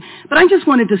history. But I just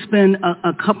wanted to spend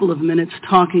a couple of minutes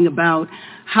talking about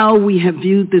how we have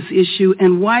viewed this issue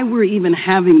and why we're even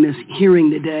having this hearing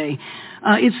today.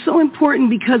 It's so important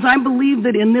because I believe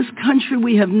that in this country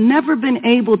we have never been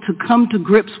able to come to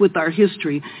grips with our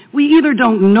history. We either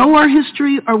don't know our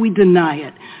history or we deny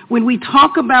it. When we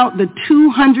talk about the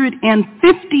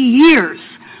 250 years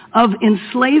of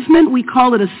enslavement, we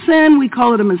call it a sin, we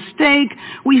call it a mistake.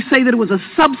 We say that it was a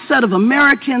subset of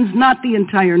Americans, not the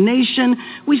entire nation.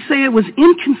 We say it was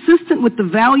inconsistent with the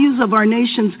values of our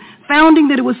nation's founding,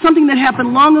 that it was something that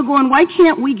happened long ago, and why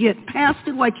can't we get past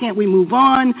it? Why can't we move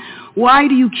on? Why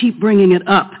do you keep bringing it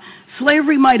up?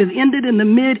 Slavery might have ended in the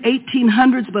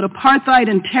mid-1800s, but apartheid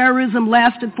and terrorism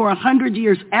lasted for 100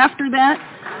 years after that.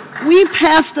 We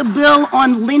passed a bill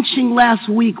on lynching last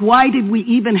week. Why did we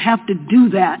even have to do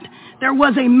that? There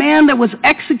was a man that was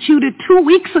executed 2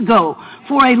 weeks ago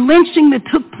for a lynching that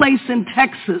took place in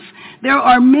Texas. There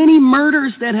are many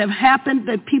murders that have happened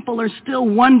that people are still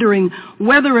wondering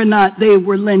whether or not they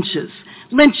were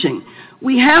lynching.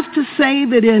 We have to say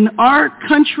that in our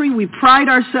country we pride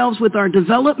ourselves with our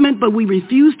development, but we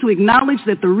refuse to acknowledge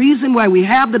that the reason why we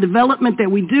have the development that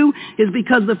we do is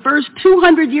because the first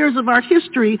 200 years of our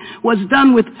history was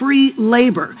done with free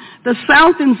labor. The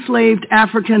South enslaved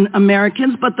African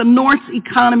Americans, but the North's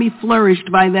economy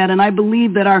flourished by that, and I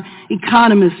believe that our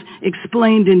economists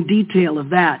explained in detail of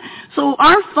that. So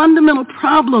our fundamental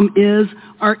problem is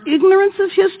our ignorance of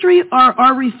history or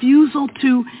our refusal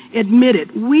to admit it.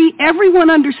 Everyone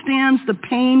understands the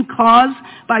pain caused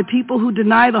by people who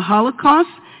deny the Holocaust.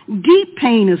 Deep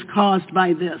pain is caused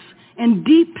by this, and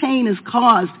deep pain is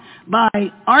caused by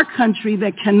our country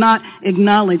that cannot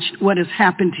acknowledge what has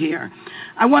happened here.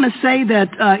 I want to say that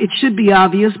it should be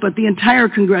obvious, but the entire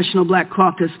Congressional Black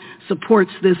Caucus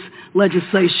supports this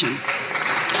legislation.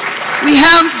 We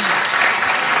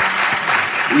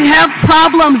have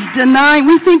problems denying.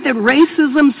 We think that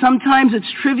racism, sometimes it's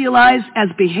trivialized as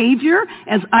behavior,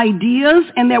 as ideas,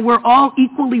 and that we're all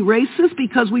equally racist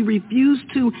because we refuse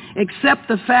to accept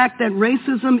the fact that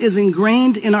racism is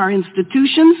ingrained in our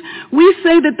institutions. We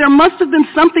say that there must have been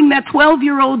something that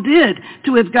 12-year-old did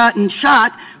to have gotten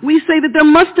shot. We say that there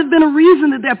must have been a reason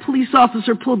that that police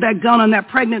officer pulled that gun on that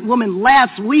pregnant woman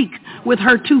last week with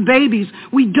her 2 babies.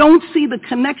 We don't see the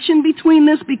connection between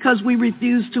this because we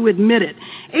refuse to admit it.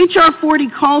 H.R. 40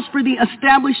 calls for the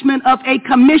establishment of a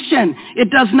commission.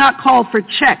 It does not call for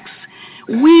checks.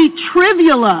 We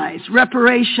trivialize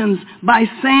reparations by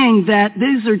saying that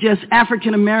these are just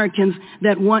African Americans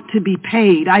that want to be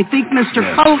paid. I think Mr.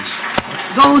 Coates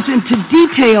goes into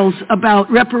details about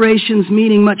reparations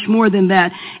meaning much more than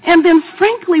that. And then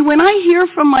frankly, when I hear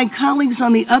from my colleagues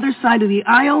on the other side of the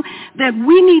aisle that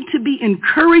we need to be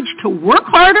encouraged to work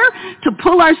harder, to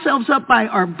pull ourselves up by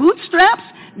our bootstraps,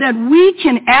 that we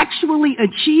can actually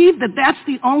achieve, that that's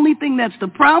the only thing that's the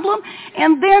problem.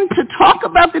 And then to talk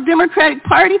about the Democratic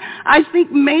Party, I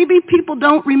think maybe people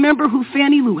don't remember who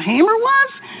Fannie Lou Hamer was.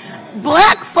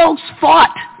 Black folks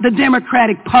fought the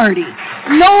Democratic Party.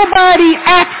 Nobody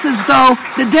acts as though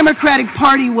the Democratic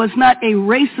Party was not a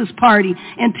racist party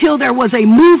until there was a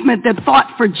movement that fought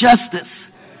for justice.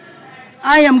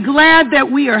 I am glad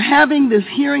that we are having this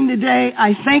hearing today.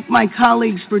 I thank my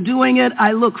colleagues for doing it.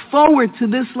 I look forward to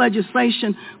this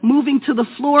legislation moving to the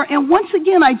floor. And once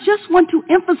again, I just want to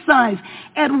emphasize,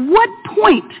 at what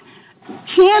point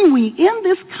can we in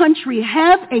this country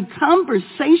have a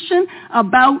conversation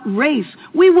about race?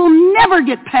 We will never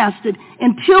get past it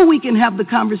until we can have the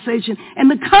conversation. And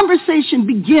the conversation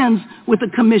begins with a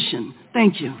commission.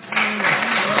 Thank you.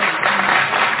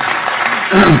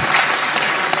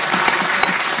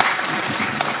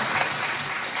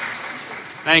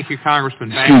 Thank you, Congressman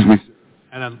Banks. Excuse me.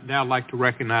 And I'd now like to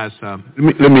recognize... Let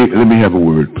me have a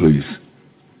word, please.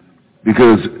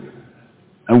 Because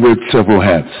I wear several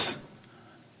hats.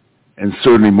 And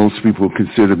certainly most people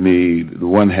consider me the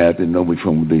one hat and know me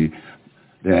from the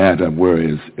hat I wear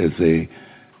as an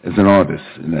artist,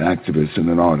 an activist and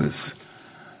an artist.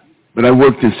 But I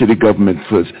worked in city government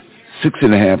for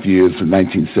 6.5 years from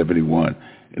 1971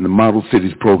 in the Model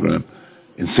Cities program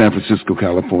in San Francisco,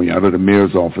 California, out of the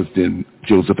mayor's office, then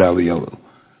Joseph Aliello.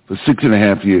 For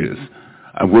 6.5 years,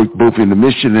 I worked both in the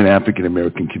mission and African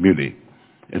American community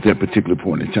at that particular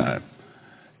point in time.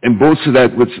 And most of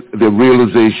that was the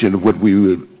realization of what we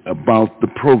were about, the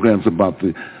programs about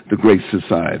the Great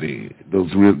Society,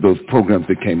 those programs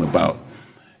that came about.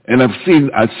 And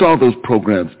I saw those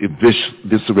programs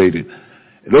eviscerated.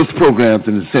 Those programs,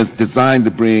 in a sense, designed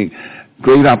to bring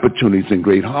great opportunities and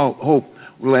great hope,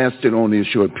 lasted only a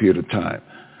short period of time.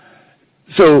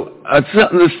 So I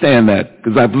understand that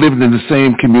because I've lived in the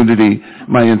same community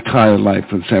my entire life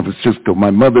in San Francisco.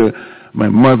 My mother,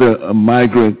 a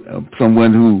migrant,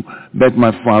 someone who met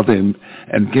my father and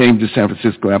came to San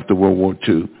Francisco after World War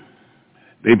II.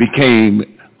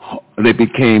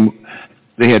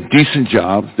 They had decent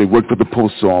jobs. They worked for the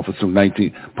post office in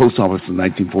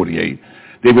 1948.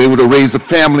 They were able to raise a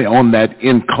family on that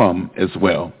income as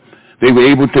well. They were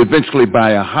able to eventually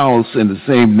buy a house in the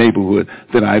same neighborhood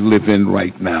that I live in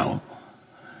right now.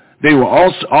 They were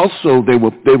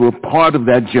they were part of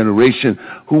that generation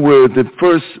who were the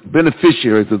first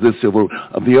beneficiaries of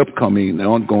the upcoming and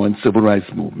ongoing civil rights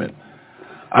movement.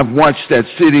 I've watched that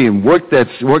city and worked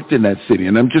in that city,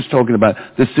 and I'm just talking about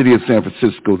the city of San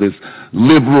Francisco, this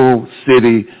liberal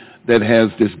city that has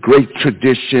this great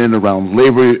tradition around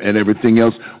labor and everything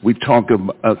else. We talk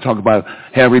about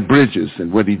Harry Bridges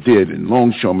and what he did in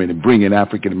longshoremen and bringing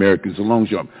African Americans to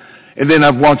longshoremen. And then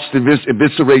I've watched the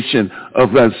evisceration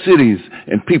of cities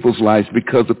and people's lives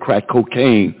because of crack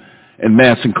cocaine and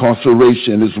mass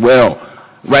incarceration as well,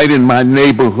 right in my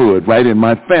neighborhood, right in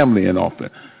my family and often.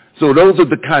 So those are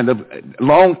the kind of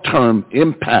long-term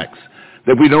impacts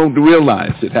that we don't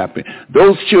realize that happen.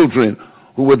 Those children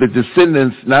who were the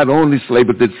descendants, not only slaves,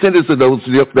 but the descendants of those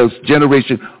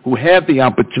generations who had the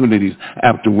opportunities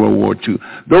after World War II.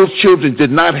 Those children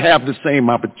did not have the same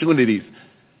opportunities.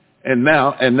 And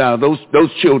now those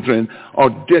children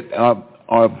are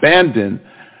abandoned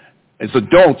as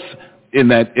adults in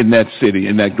that city,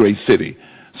 in that great city.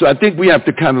 So I think we have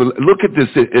to kind of look at this,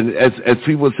 as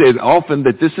people said often,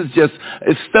 that this is just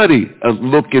a study, a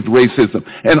look at racism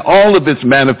and all of its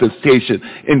manifestation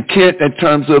in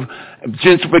terms of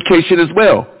gentrification as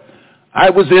well. I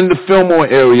was in the Fillmore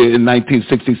area in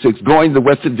 1966, going to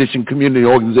West Addition Community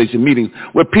Organization meetings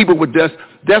where people were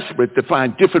desperate to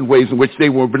find different ways in which they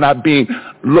were not being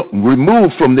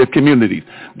removed from their communities.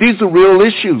 These are real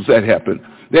issues that happen.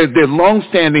 They're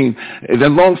long-standing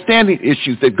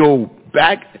issues that go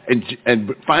back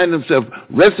and find themselves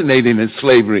resonating in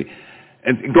slavery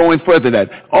and going further than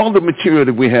that. All the material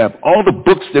that we have, all the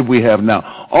books that we have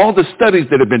now, all the studies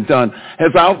that have been done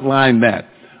has outlined that.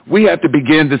 We have to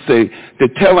begin to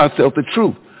tell ourselves the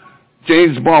truth.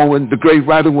 James Baldwin, the great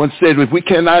writer, once said, if we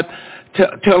cannot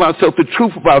tell ourselves the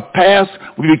truth about past,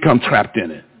 we become trapped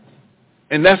in it.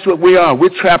 And that's what we are. We're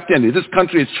trapped in it. This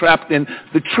country is trapped in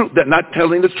the truth, not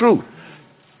telling the truth.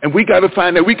 And we got to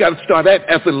find that. We got to start that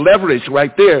as a leverage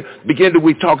right there.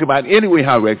 We talk about anyway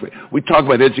how we talk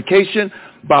about education.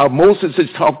 Bob Moses has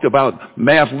talked about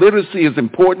math literacy is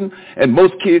important, and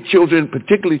most children,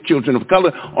 particularly children of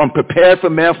color, aren't prepared for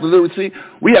math literacy.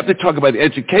 We have to talk about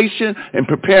education and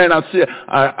preparing our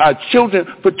children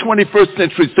for 21st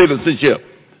century citizenship.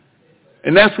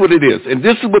 And that's what it is. And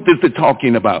this is what this is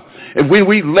talking about. And when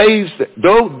we raise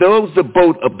the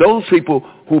boat of those people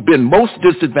who've been most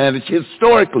disadvantaged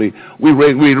historically, we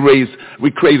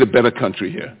create a better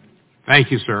country here. Thank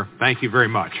you, sir. Thank you very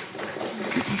much.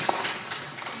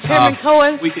 Chairman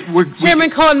Cohen.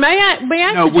 Chairman Cohen, may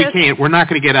I? No, we can't. We're not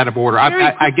going to get out of order.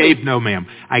 No, ma'am.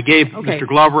 I gave Mr.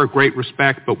 Glover great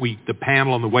respect, but the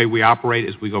panel and the way we operate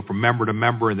is we go from member to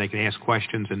member, and they can ask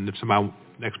questions. And if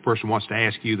next person wants to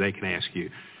ask you, they can ask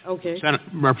you. Okay.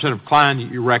 Representative Klein,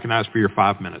 you're recognized for your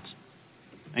 5 minutes.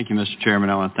 Thank you, Mr. Chairman.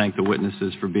 I want to thank the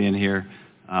witnesses for being here.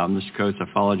 Mr. Coates, I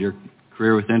followed your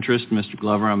career with interest. Mr.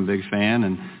 Glover, I'm a big fan,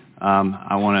 and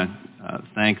I want to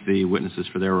thank the witnesses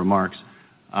for their remarks.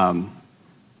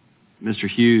 Mr.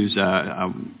 Hughes,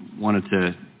 I wanted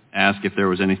to ask if there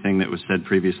was anything that was said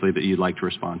previously that you'd like to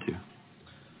respond to.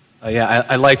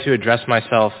 I'd like to address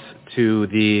myself to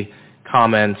the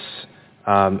comments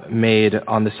made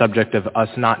on the subject of us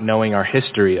not knowing our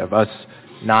history, of us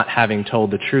not having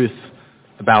told the truth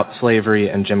about slavery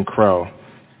and Jim Crow.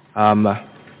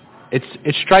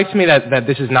 It strikes me that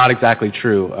this is not exactly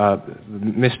true.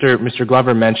 Mr.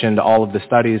 Glover mentioned all of the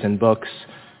studies and books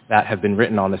that have been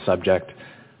written on the subject.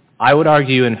 I would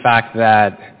argue, in fact,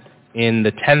 that in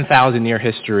the 10,000-year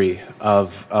history of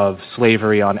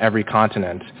slavery on every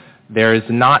continent, there is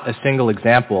not a single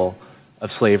example of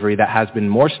slavery that has been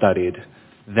more studied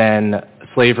than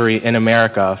slavery in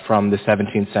America from the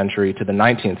 17th century to the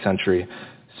 19th century.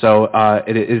 So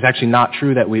it is actually not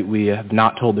true that we have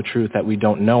not told the truth, that we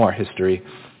don't know our history.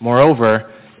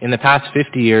 Moreover, in the past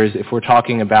 50 years, if we're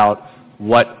talking about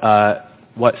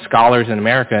what scholars in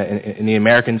America, in the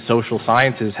American social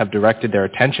sciences, have directed their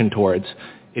attention towards,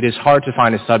 it is hard to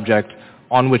find a subject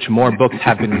on which more books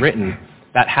have been written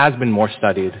that has been more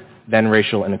studied than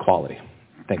racial inequality.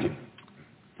 Thank you.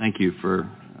 Thank you for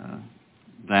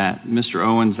that. Mr.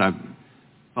 Owens, I've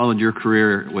followed your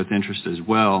career with interest as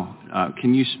well.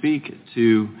 Can you speak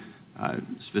to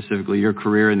specifically your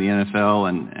career in the NFL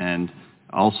and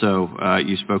also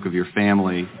you spoke of your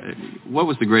family. What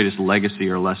was the greatest legacy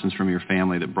or lessons from your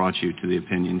family that brought you to the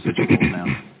opinions that you hold now?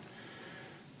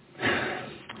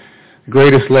 The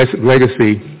greatest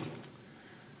legacy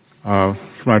from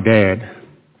my dad,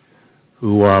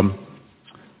 who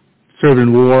served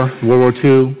in World War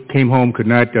II, came home, could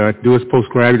not do his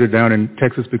postgraduate down in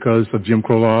Texas because of Jim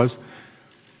Crow laws.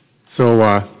 So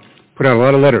put out a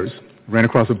lot of letters, ran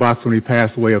across a box when he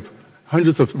passed away of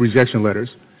hundreds of rejection letters.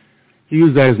 He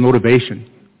used that as motivation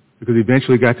because he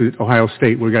eventually got to Ohio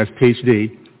State where he got his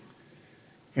PhD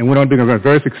and went on being a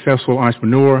very successful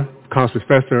entrepreneur, college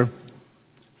professor,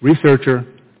 researcher,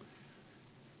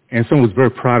 and someone was very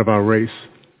proud of our race.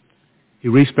 He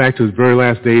reached back to his very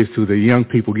last days to the young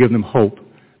people, giving them hope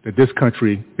that this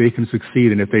country, they can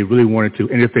succeed, and if they really wanted to,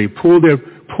 and if they pull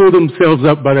themselves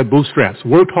up by their bootstraps,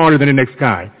 worked harder than the next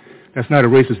guy. That's not a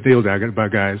racist deal, by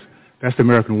guys. That's the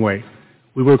American way.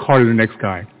 We work harder than the next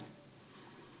guy.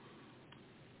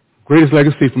 Greatest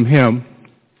legacy from him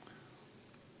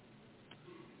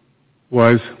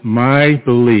was my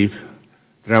belief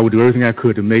that I would do everything I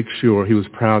could to make sure he was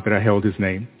proud that I held his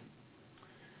name.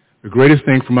 The greatest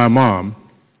thing for my mom,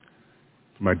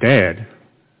 for my dad,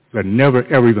 is I never,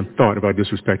 ever even thought about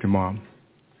disrespecting mom.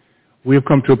 We have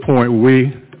come to a point where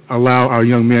we allow our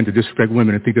young men to disrespect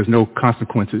women and think there's no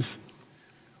consequences.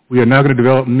 We are not going to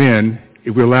develop men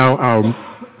if we allow our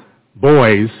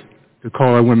boys to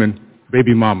call our women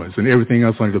baby mamas and everything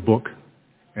else under the book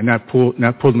and not pull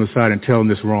them aside and tell them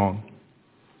this wrong.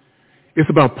 It's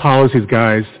about policies,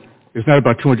 guys. It's not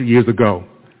about 200 years ago.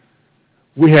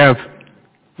 We have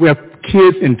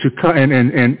kids in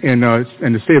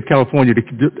the state of California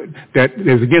that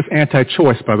is against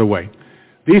anti-choice, by the way.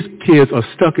 These kids are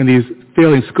stuck in these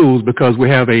failing schools because we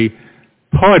have a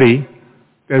party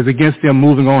that is against them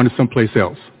moving on to someplace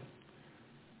else.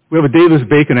 We have a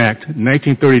Davis-Bacon Act in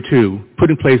 1932 put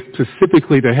in place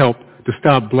specifically to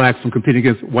stop blacks from competing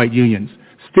against white unions.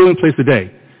 Still in place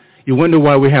today. You wonder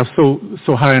why we have so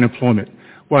high unemployment,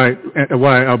 why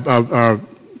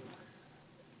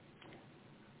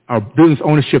our business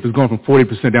ownership has gone from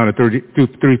 40% down to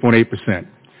 3.8%.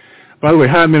 By the way,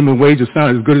 high minimum wage is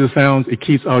as good as it sounds. It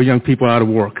keeps our young people out of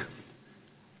work.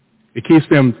 It keeps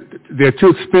them, they're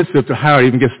too expensive to hire to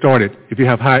even get started if you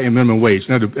have high minimum wage.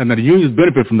 Now the unions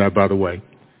benefit from that, by the way.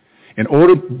 And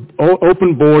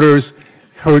open borders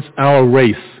hurts our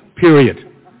race, period.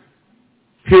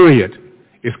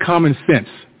 It's common sense.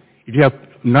 If you have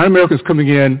non-Americans coming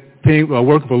in,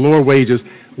 working for lower wages,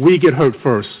 we get hurt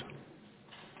first.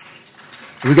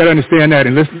 We got to understand that,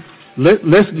 and let's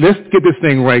get this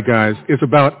thing right, guys. It's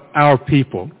about our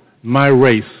people, my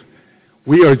race.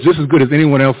 We are just as good as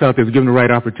anyone else out there that's given the right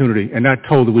opportunity and not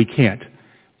told that we can't.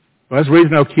 But us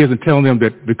raising our kids and telling them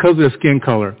that because of their skin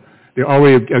color, they're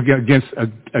already against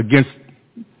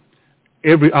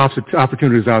every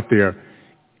opportunities out there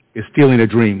is stealing their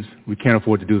dreams. We can't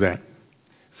afford to do that.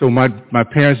 So my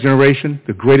parents' generation,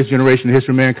 the greatest generation in the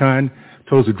history of mankind,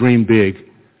 told us to dream big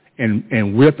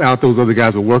and whip out those other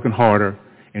guys who are working harder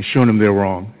and showing them they're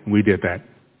wrong. And we did that.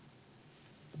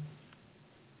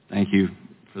 Thank you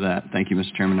for that. Thank you,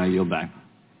 Mr. Chairman. I yield back.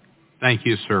 Thank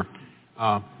you, sir.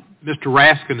 Mr.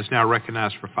 Raskin is now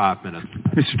recognized for 5 minutes.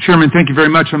 Mr. Chairman, thank you very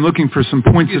much. I'm looking for some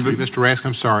points of... Mr. Raskin,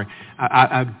 I'm sorry.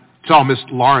 I saw Ms.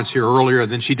 Lawrence here earlier,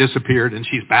 then she disappeared, and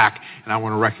she's back, and I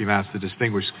want to recognize the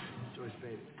distinguished...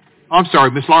 Oh, I'm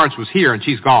sorry, Ms. Lawrence was here, and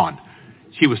she's gone.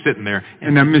 She was sitting there.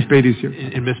 And now Ms. Beatty's here.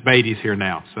 And Ms. Beatty's here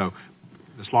now. So,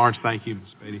 Ms. Lawrence, thank you. Ms.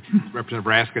 Beatty. Representative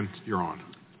Raskin, you're on.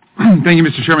 Thank you,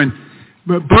 Mr. Chairman.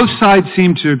 But both sides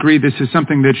seem to agree this is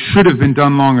something that should have been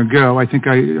done long ago. I think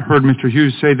I heard Mr.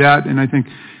 Hughes say that, and I think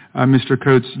Mr.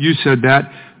 Coates, you said that.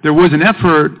 There was an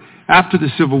effort after the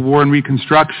Civil War and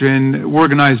Reconstruction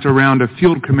organized around a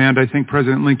field command I think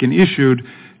President Lincoln issued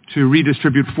to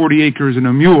redistribute 40 acres and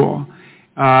a mule.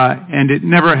 And it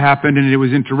never happened, and it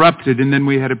was interrupted. And then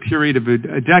we had a period of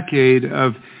a decade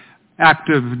of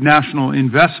active national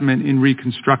investment in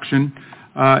Reconstruction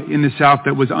in the South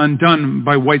that was undone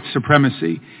by white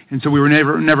supremacy. And so we were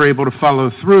never able to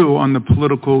follow through on the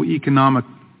political, economic,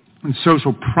 and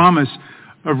social promise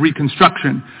of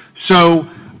Reconstruction. So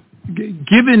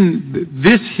given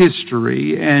this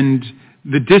history and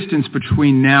the distance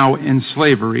between now and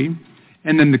slavery,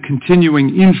 and then the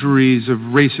continuing injuries of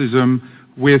racism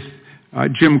with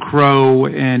Jim Crow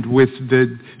and with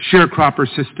the sharecropper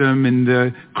system and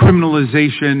the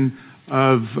criminalization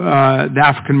of the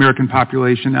African American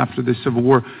population after the Civil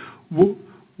War,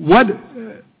 what,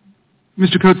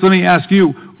 Mr. Coates, let me ask you,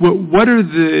 what are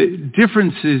the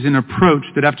differences in approach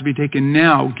that have to be taken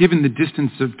now, given the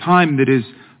distance of time that is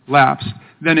lapsed,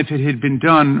 than if it had been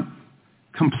done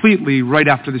completely right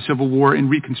after the Civil War and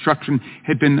Reconstruction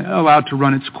had been allowed to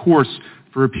run its course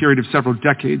for a period of several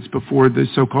decades before the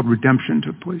so-called redemption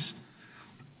took place?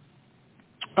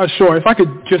 Sure. If I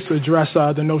could just address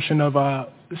the notion of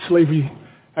slavery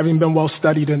having been well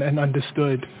studied and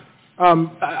understood.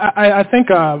 I think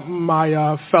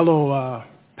my fellow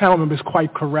panel member is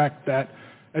quite correct that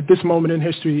at this moment in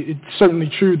history, it's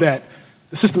certainly true that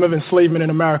the system of enslavement in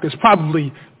America has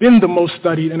probably been the most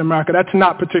studied in America. That's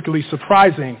not particularly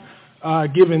surprising,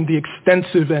 given the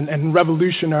extensive and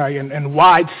revolutionary and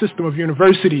wide system of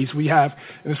universities we have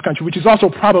in this country, which is also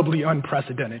probably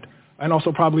unprecedented and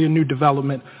also probably a new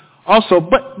development. Also,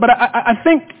 but I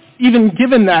think even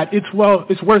given that, it's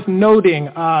worth noting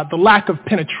the lack of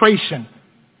penetration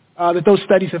that those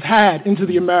studies have had into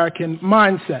the American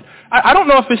mindset. I don't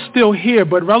know if it's still here,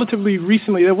 but relatively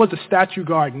recently there was a statue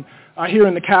garden here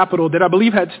in the Capitol that I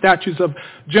believe had statues of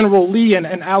General Lee and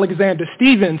Alexander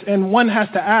Stephens, and one has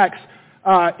to ask,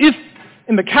 if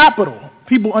in the Capitol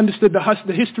people understood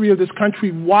the history of this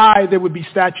country, why there would be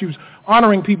statues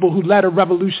honoring people who led a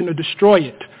revolution to destroy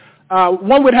it.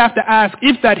 One would have to ask,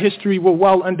 if that history were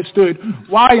well understood,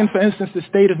 why in, for instance, the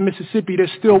state of Mississippi there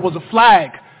still was a flag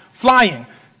flying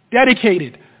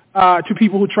dedicated to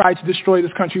people who tried to destroy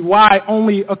this country. Why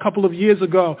only a couple of years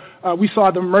ago we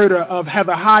saw the murder of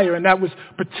Heather Heyer, and that was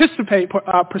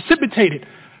precipitated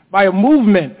by a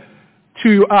movement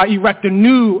to erect a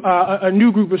new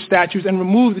group of statues and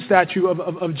remove the statue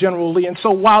of General Lee. And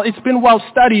so while it's been well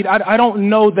studied, I don't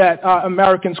know that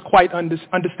Americans quite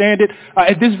understand it.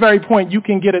 At this very point, you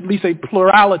can get at least a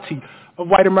plurality of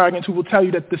white Americans who will tell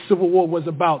you that the Civil War was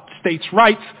about states'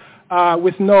 rights,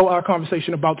 with no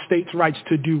conversation about states' rights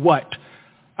to do what.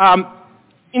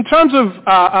 In terms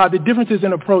of the differences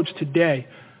in approach today,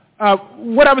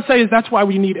 what I would say is that's why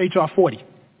we need H.R. 40.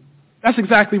 That's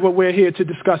exactly what we're here to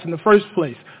discuss in the first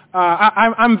place.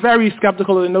 I'm very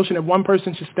skeptical of the notion that one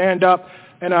person should stand up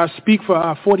and speak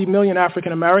for 40 million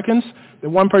African Americans, that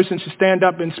one person should stand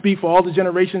up and speak for all the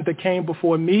generations that came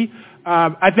before me.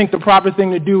 I think the proper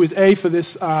thing to do is, A, for this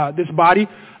body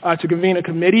to convene a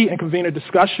committee and convene a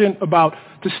discussion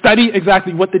to study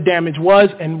exactly what the damage was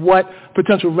and what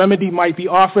potential remedy might be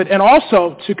offered, and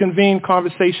also to convene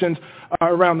conversations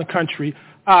around the country.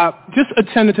 Just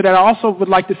attendant to that, I also would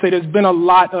like to say there's been a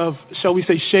lot of, shall we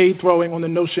say, shade throwing on the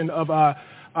notion of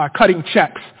cutting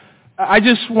checks. I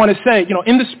just want to say,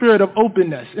 in the spirit of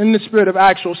openness, in the spirit of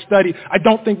actual study, I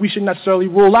don't think we should necessarily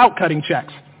rule out cutting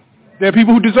checks. There are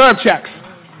people who deserve checks.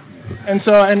 And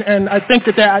so, and I think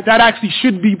that actually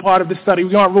should be part of the study.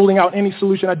 We aren't ruling out any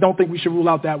solution. I don't think we should rule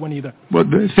out that one either. Well,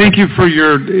 thank you for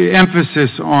your emphasis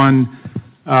on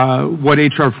what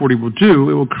H.R. 40 will do.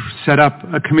 It will set up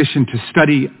a commission to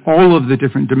study all of the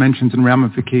different dimensions and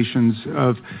ramifications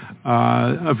of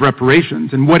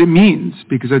reparations and what it means,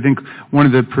 because I think one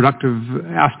of the productive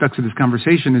aspects of this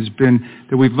conversation has been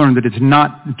that we've learned that it's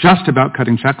not just about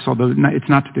cutting checks, although it's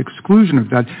not to the exclusion of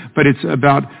that, but it's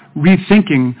about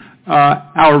rethinking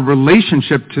our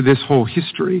relationship to this whole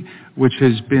history, which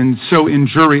has been so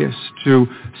injurious to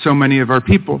so many of our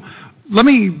people. Let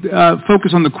me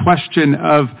focus on the question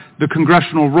of the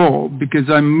congressional role, because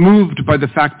I'm moved by the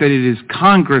fact that it is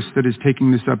Congress that is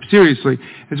taking this up seriously.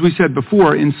 As we said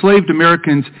before, enslaved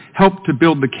Americans helped to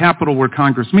build the Capitol where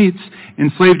Congress meets.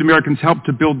 Enslaved Americans helped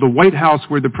to build the White House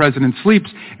where the president sleeps.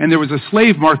 And there was a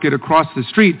slave market across the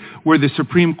street where the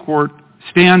Supreme Court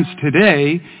stands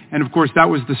today. And of course, that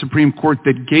was the Supreme Court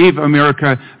that gave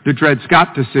America the Dred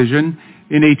Scott decision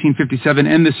in 1857,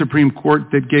 and the Supreme Court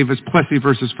that gave us Plessy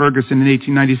versus Ferguson in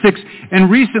 1896, and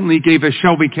recently gave us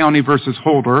Shelby County versus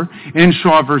Holder, and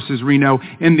Shaw versus Reno,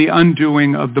 and the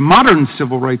undoing of the modern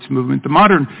civil rights movement, the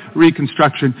modern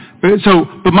Reconstruction.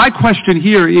 But my question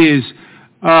here is,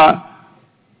 why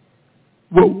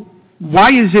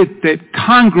is it that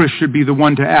Congress should be the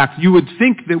one to act? You would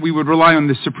think that we would rely on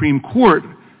the Supreme Court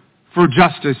for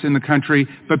justice in the country,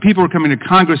 but people are coming to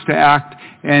Congress to act,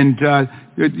 and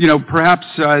perhaps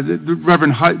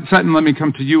Reverend Sutton, let me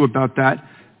come to you about that.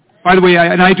 By the way,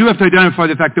 I do have to identify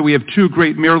the fact that we have two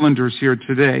great Marylanders here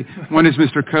today. One is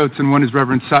Mr. Coates and one is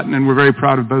Reverend Sutton, and we're very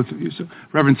proud of both of you. So,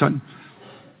 Reverend Sutton.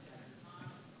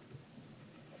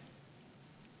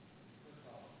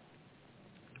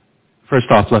 First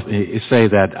off, let me say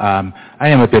that I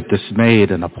am a bit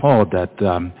dismayed and appalled that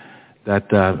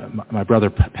my brother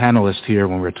panelist here,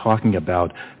 when we're talking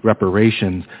about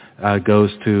reparations, goes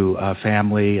to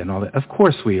family and all that. Of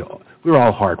course, we're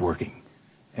all hardworking.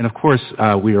 And of course,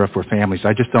 we are for families.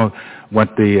 I just don't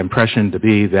want the impression to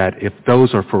be that if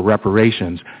those are for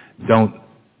reparations, don't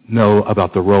know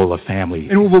about the role of family.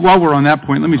 And while we're on that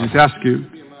point, let me just ask you.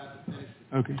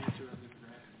 Okay.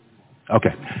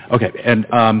 And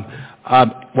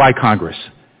why Congress?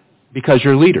 Because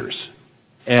you're leaders.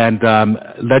 And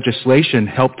legislation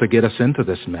helped to get us into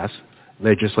this mess.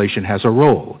 Legislation has a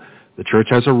role. The church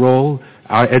has a role.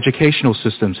 Our educational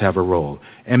systems have a role.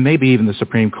 And maybe even the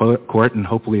Supreme Court and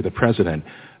hopefully the President.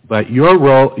 But your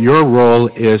role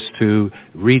is to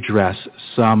redress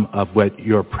some of what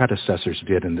your predecessors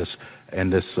did in this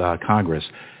Congress.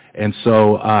 And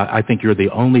so I think you're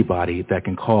the only body that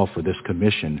can call for this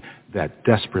commission that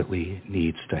desperately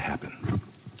needs to happen.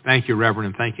 Thank you, Reverend,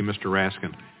 and thank you, Mr.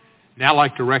 Raskin. Now I'd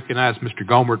like to recognize Mr.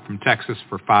 Gohmert from Texas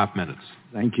for 5 minutes.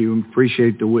 Thank you.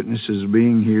 Appreciate the witnesses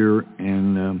being here.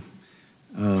 And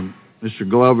Mr.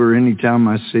 Glover, anytime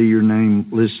I see your name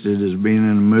listed as being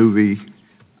in a movie,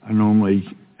 I normally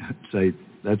say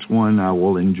that's one I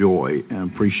will enjoy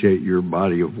and appreciate your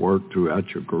body of work throughout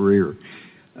your career.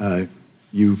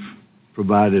 You've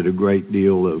provided a great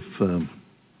deal of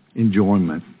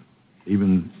enjoyment,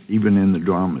 even in the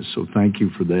dramas, so thank you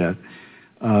for that.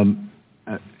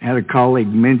 I had a colleague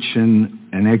mention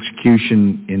an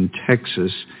execution in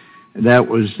Texas. That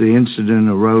was the incident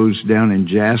arose down in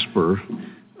Jasper,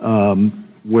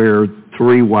 where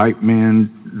 3 white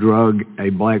men drug a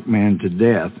black man to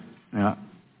death. Now,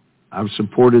 I've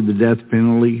supported the death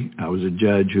penalty. I was a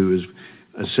judge who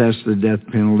has assessed the death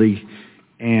penalty,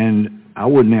 and I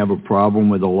wouldn't have a problem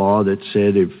with a law that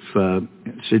said if a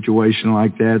situation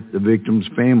like that, the victim's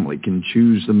family can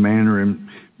choose the manner and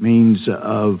means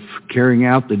of carrying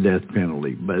out the death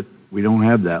penalty, but we don't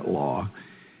have that law.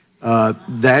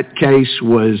 That case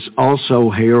was also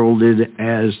heralded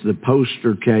as the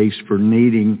poster case for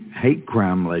needing hate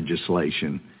crime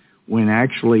legislation, when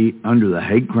actually under the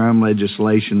hate crime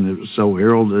legislation that was so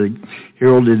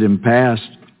heralded and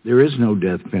passed, there is no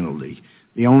death penalty.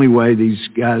 The only way these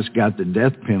guys got the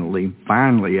death penalty,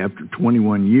 finally, after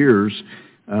 21 years,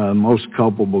 most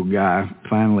culpable guy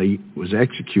finally was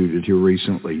executed here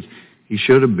recently. He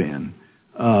should have been.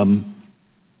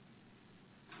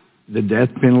 The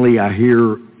death penalty I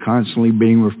hear constantly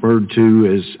being referred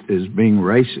to as being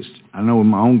racist. I know in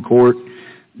my own court,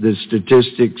 the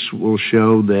statistics will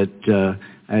show that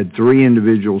I had 3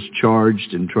 individuals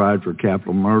charged and tried for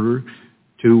capital murder.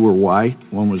 2 were white,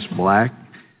 1 was black.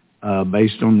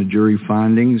 Based on the jury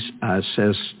findings, I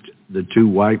assessed the 2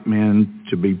 white men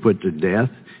to be put to death,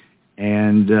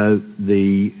 and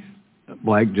the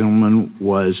black gentleman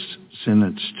was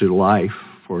sentenced to life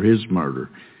for his murder.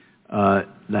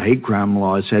 The hate crime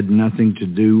laws had nothing to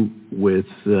do with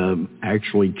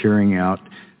actually carrying out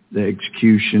the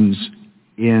executions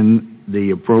in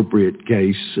the appropriate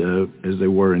case as they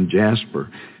were in Jasper.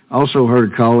 I also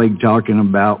heard a colleague talking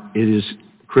about it is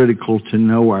critical to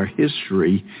know our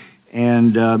history.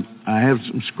 And I have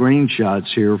some screenshots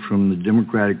here from the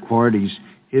Democratic Party's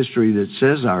history that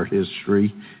says our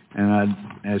history, and I'd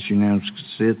ask you now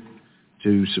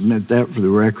to submit that for the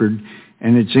record.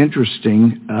 And it's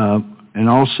interesting, and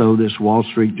also this Wall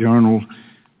Street Journal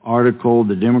article,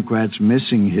 The Democrats'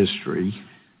 Missing History,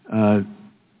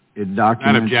 it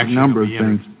documents a number of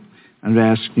things. I'd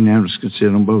ask unanimous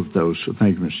consent on both of those, so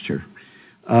thank you, Mr. Chair.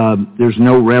 There's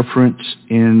no reference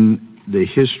in the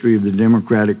history of the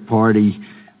Democratic Party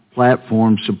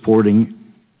platform supporting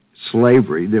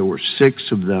slavery. There were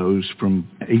 6 of those from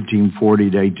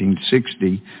 1840 to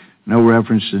 1860. No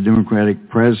reference to Democratic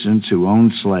presidents who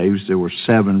owned slaves. There were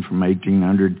 7 from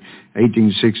 1800 to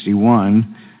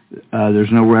 1861.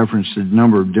 There's no reference to the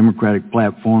number of Democratic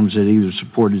platforms that either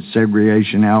supported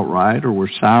segregation outright or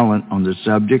were silent on the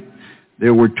subject.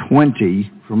 There were 20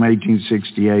 from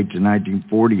 1868 to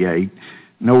 1948.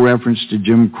 No reference to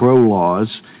Jim Crow laws,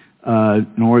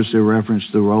 nor is there reference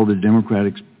to the role the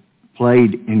Democrats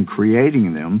played in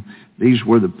creating them. These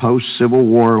were the post-Civil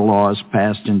War laws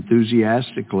passed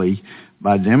enthusiastically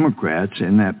by Democrats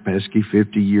in that pesky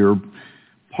 50-year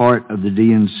part of the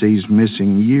DNC's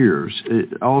missing years.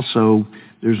 Also,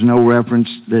 there's no reference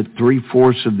that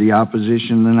 3/4 of the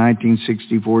opposition to the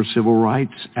 1964 Civil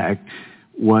Rights Act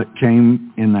what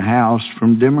came in the House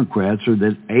from Democrats, or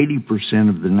that 80%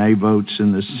 of the nay votes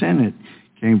in the Senate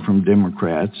came from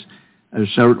Democrats. There's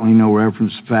certainly no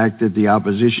reference to the fact that the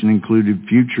opposition included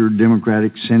future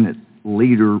Democratic Senate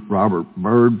leader Robert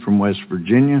Byrd from West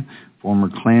Virginia, former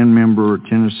Klan member,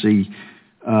 Tennessee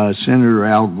Senator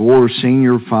Al Gore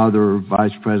Sr., father of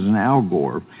Vice President Al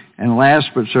Gore. And last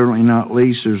but certainly not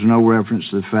least, there's no reference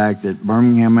to the fact that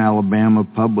Birmingham, Alabama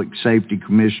Public Safety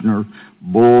Commissioner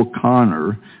Bull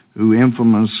Connor, who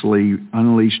infamously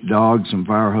unleashed dogs and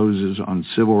fire hoses on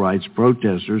civil rights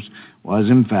protesters, was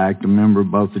in fact a member of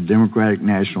both the Democratic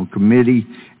National Committee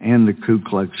and the Ku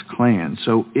Klux Klan.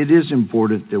 So it is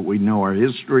important that we know our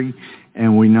history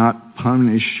and we not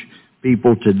punish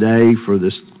people today for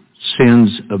the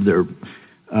sins of their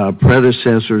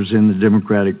predecessors in the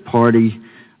Democratic Party.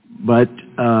 But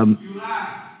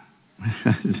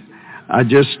I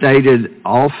just stated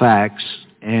all facts,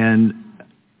 and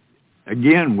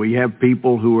again, we have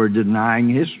people who are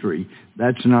denying history.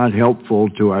 That's not helpful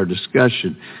to our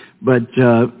discussion. But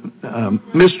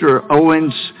Mr.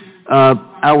 Owens,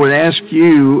 I would ask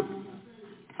you,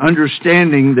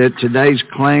 understanding that today's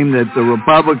claim that the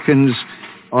Republicans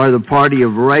are the party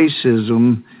of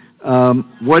racism,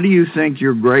 what do you think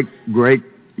your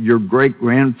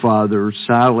great-grandfather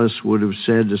Silas would have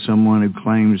said to someone who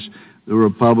claims the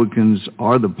Republicans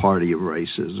are the party of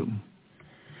racism?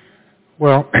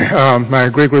 Well, my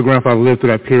great-great-grandfather lived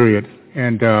through that period,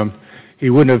 and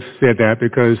he wouldn't have said that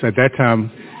because at that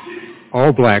time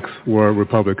all blacks were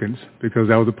Republicans because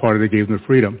that was the party that gave them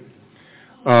freedom.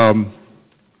 Let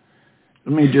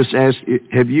me just ask,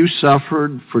 have you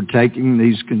suffered for taking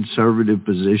these conservative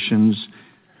positions?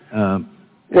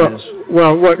 What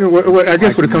I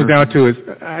guess what it comes down to is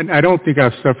I don't think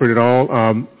I've suffered at all.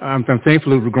 I'm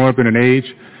thankful to grow up in an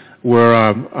age where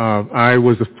I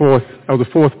was the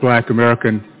fourth black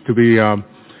American to be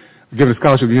given a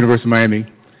scholarship at the University of Miami.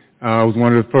 I was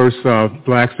one of the first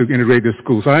blacks to integrate this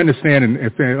school. So I understand and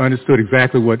understood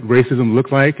exactly what racism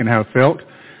looked like and how it felt.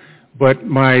 But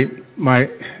my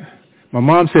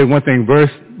mom said one thing,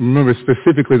 remember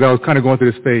specifically as I was kind of going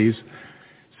through this phase,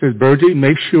 says, Burgess,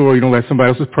 make sure you don't let somebody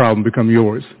else's problem become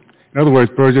yours. In other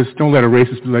words, Burgess, don't let a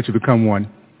racist let you become one.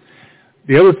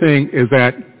 The other thing is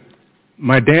that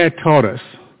my dad taught us,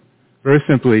 very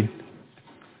simply,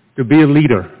 to be a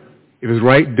leader. If it's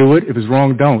right, do it. If it's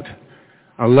wrong, don't.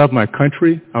 I love my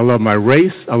country. I love my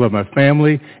race. I love my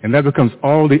family. And that becomes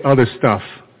all the other stuff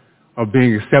of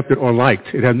being accepted or liked.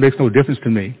 It makes no difference to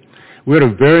me. We're at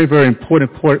a very, very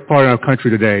important part of our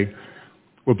country today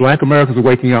where black Americans are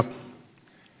waking up.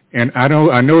 And I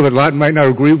know that a lot might not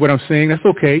agree with what I'm saying. That's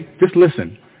okay. Just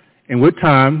listen. And with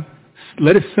time,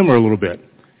 let it simmer a little bit.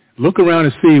 Look around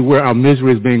and see where our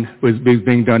misery is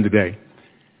being done today.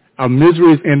 Our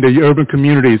misery is in the urban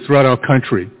communities throughout our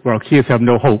country where our kids have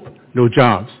no hope, no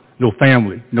jobs, no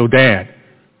family, no dad.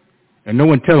 And no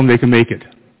one tells them they can make it.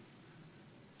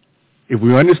 If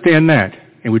we understand that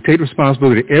and we take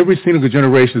responsibility every single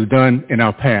generation has done in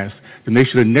our past to make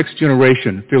sure the next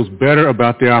generation feels better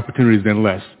about their opportunities than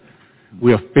less,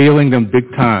 we are failing them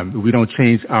big time if we don't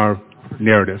change our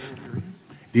narrative.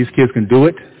 These kids can do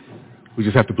it. We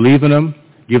just have to believe in them,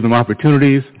 give them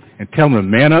opportunities, and tell them to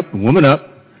man up and woman up.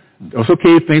 It's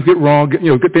okay if things get wrong.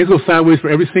 Things go sideways for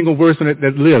every single person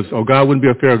that lives, or God wouldn't be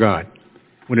a fair God.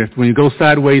 When you go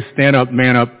sideways, stand up,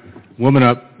 man up, woman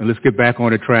up, and let's get back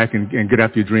on the track and get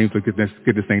after your dreams and get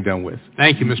this thing done with.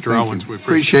 Thank you, Mr. Owens. We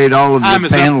appreciate all of the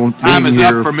panel. Time is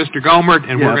up for Mr. Gomert,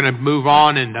 and we're going to move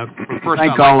on. And first,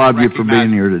 thank all of you for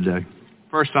being here today.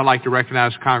 First, I'd like to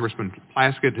recognize Congressman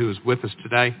Plaskett, who is with us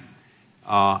today.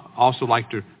 Also like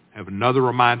to have another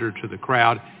reminder to the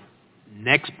crowd.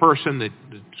 Next person that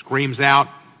screams out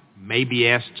may be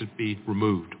asked to be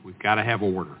removed. We've got to have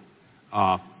order.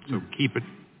 So keep it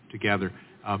together.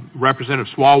 Representative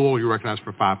Swalwell, you're recognized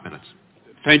for 5 minutes.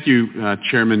 Thank you,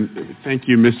 Chairman. Thank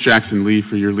you, Ms. Jackson-Lee,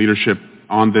 for your leadership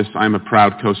on this. I'm a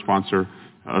proud co-sponsor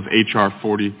of H.R.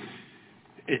 40.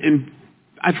 And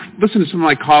I've listened to some of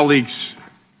my colleagues,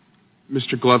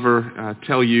 Mr. Glover,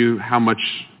 tell you how much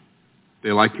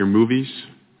they like your movies.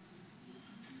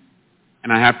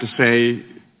 And I have to say,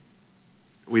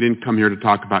 we didn't come here to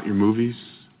talk about your movies.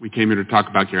 We came here to talk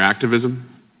about your activism.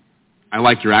 I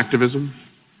like your activism.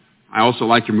 I also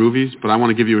like your movies, but I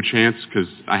want to give you a chance because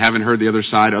I haven't heard the other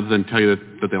side other than tell you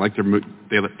that they like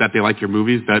they like your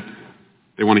movies, that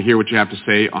they want to hear what you have to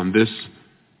say on this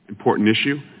important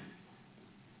issue.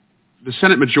 The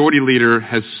Senate Majority Leader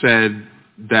has said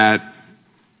that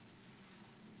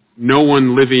no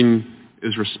one living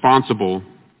is responsible,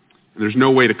 and there's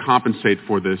no way to compensate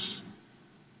for this.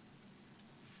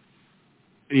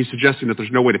 and he's suggesting that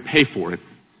there's no way to pay for it.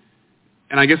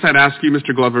 And I guess I'd ask you,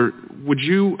 Mr. Glover, would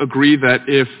you agree that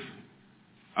if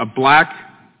a black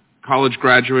college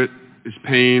graduate is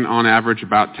paying on average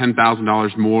about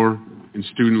 $10,000 more in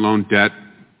student loan debt,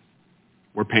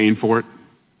 we're paying for it?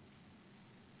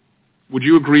 Would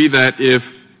you agree that if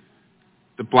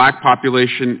the black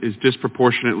population is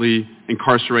disproportionately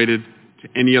incarcerated to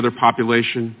any other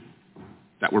population,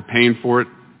 that we're paying for it?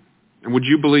 And would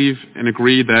you believe and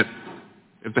agree that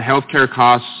if the health care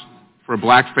costs for a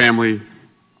black family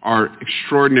are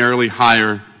extraordinarily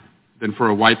higher than for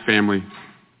a white family,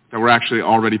 that we're actually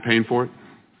already paying for it?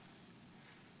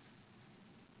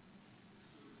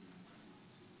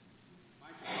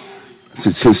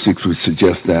 Statistics would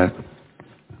suggest that.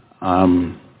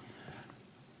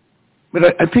 But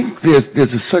I think there's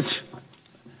such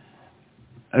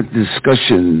a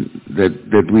discussion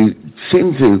that we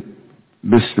seem to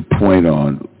miss the point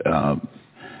on,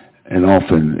 and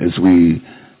often as we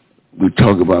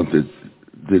talk about the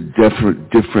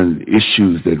different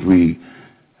issues that we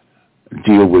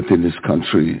deal with in this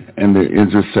country, and the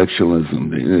intersectionalism,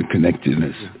 the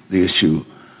interconnectedness, the issue,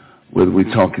 whether we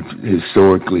talk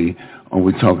historically or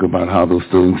we talk about how those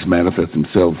things manifest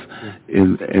themselves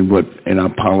in our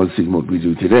policy and what we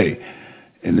do today,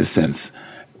 in a sense.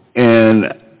 And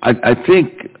I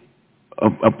think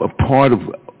a part of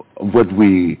what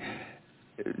we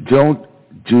don't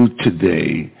do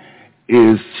today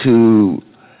is to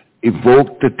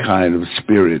evoke the kind of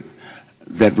spirit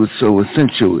that was so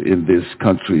essential in this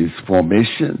country's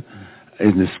formation,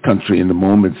 in this country, in the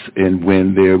moments and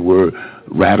when there were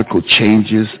radical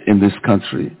changes in this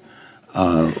country.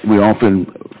 We often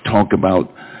talk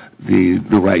about the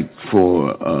right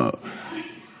for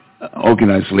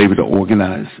organized labor to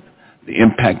organize, the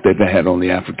impact that they had on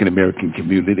the African American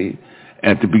community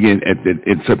at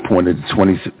some point in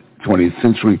the 20th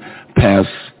century, past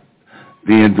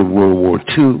the end of World War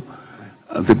II,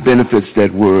 the benefits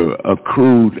that were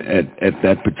accrued at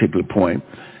that particular point.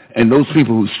 And those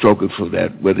people who struggled for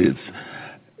that, whether it's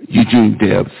Eugene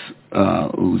Debs,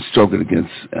 who struggled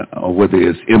against, or whether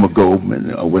it's Emma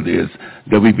Goldman, or whether it's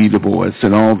W.B. Du Bois,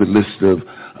 and all the list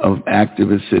of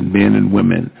activists and men and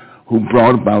women who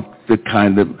brought about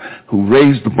who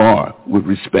raised the bar with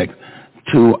respect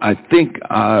to, I think,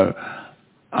 a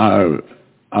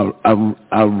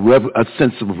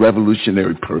sense of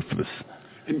revolutionary purpose.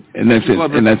 In that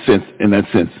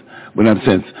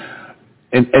sense.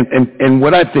 And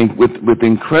what I think with the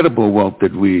incredible wealth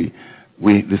that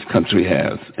this country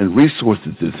has, and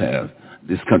resources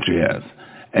this country has,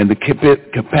 and the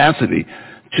capacity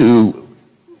to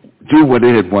do what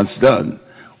it had once done.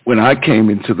 When I came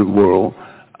into the world,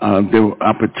 there were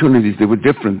opportunities that were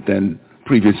different than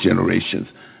previous generations.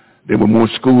 There were more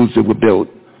schools that were built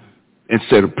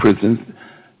instead of prisons.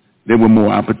 There were more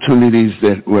opportunities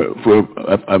that were for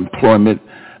employment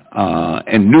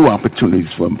and new opportunities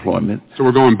for employment. So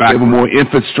we're going back. There were more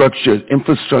infrastructure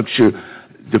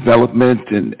development,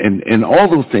 and all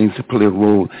those things that play a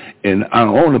role in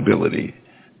our own ability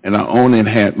and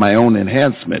my own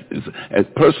enhancement as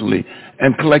personally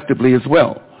and collectively as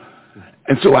well.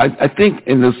 And so I think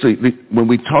when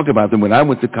we talk about them, when I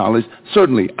went to college,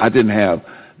 certainly I didn't have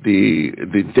the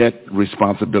debt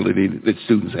responsibility that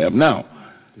students have now.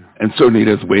 And certainly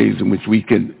there's ways in which we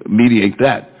can mediate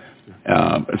that.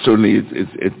 Certainly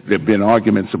there have been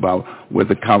arguments about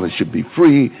whether college should be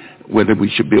free, whether we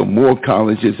should build more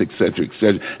colleges, et cetera,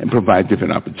 and provide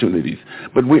different opportunities.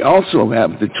 But we also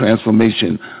have the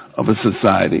transformation of a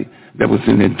society that was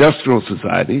an industrial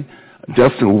society,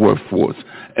 industrial workforce,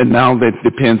 and now that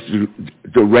depends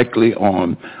directly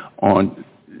on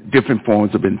different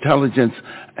forms of intelligence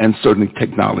and certainly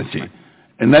technology.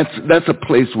 And that's a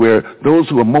place where those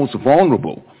who are most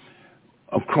vulnerable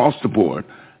across the board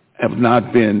have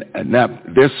not been,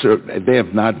 they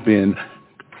have not been,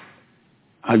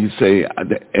 how you say,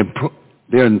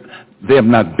 they have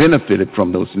not benefited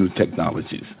from those new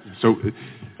technologies. So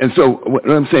what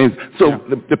I'm saying,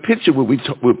 the picture we're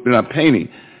not painting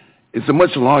is a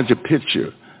much larger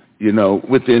picture,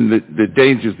 within the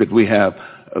dangers that we have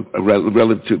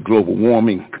relative to global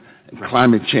warming,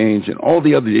 climate change, and all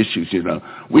the other issues.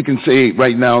 We can say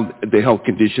right now the health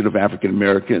condition of African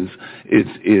Americans is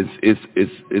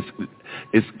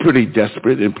pretty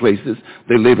desperate in places.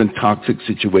 They live in toxic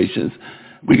situations.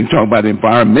 We can talk about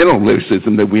environmental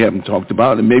racism that we haven't talked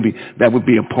about, and maybe that would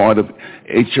be a part of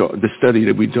the study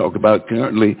that we talk about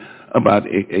currently about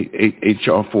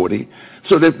HR 40.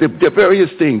 So there are various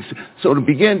things. So to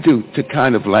begin to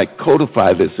kind of like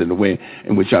codify this in a way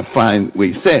in which I find what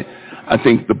you said, I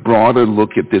think the broader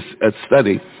look at this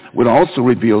study would also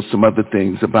reveal some other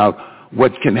things about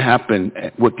what can happen,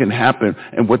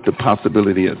 and what the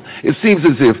possibility is. It seems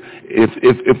as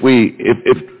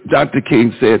if Dr.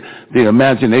 King said the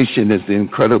imagination is the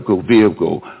incredible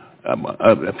vehicle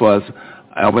for us,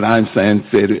 Albert Einstein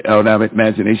said our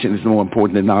imagination is more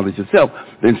important than knowledge itself,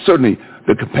 then certainly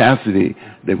the capacity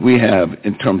that we have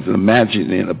in terms of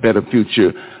imagining a better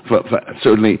future for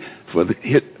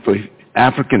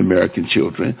African American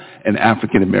children and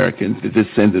African Americans, the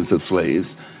descendants of slaves,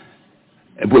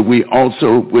 but we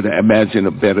also would imagine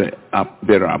a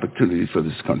better opportunity for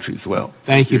this country as well.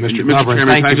 Thank you, Mr. Chairman.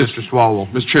 Thank you, Mr.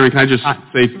 Swalwell. Mr. Chairman, can I just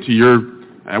say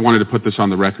I wanted to put this on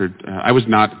the record. I was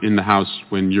not in the House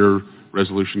when your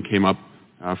resolution came up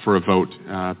for a vote,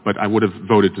 but I would have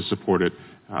voted to support it.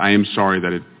 I am sorry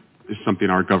that it is something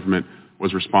our government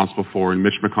was responsible for, and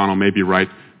Mitch McConnell may be right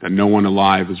that no one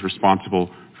alive is responsible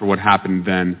for what happened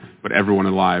then, but everyone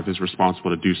alive is responsible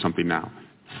to do something now.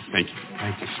 Thank you.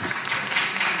 Thank you, sir.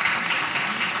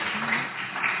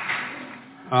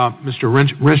 Mr.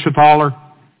 Rentschler.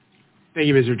 Thank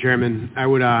you, Mr. Chairman. I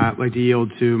would like to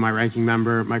yield to my ranking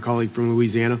member, my colleague from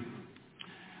Louisiana.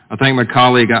 I thank my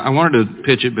colleague. I wanted to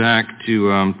pitch it back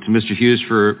to Mr. Hughes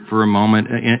for a moment.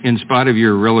 In spite of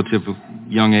your relative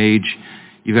young age,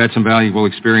 you've had some valuable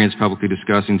experience publicly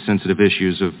discussing sensitive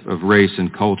issues of race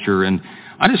and culture. And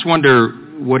I just wonder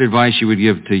what advice you would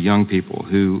give to young people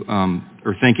who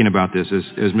are thinking about this.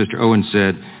 As Mr. Owens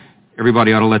said,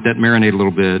 everybody ought to let that marinate a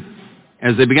little bit.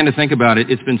 As they begin to think about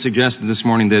it, it's been suggested this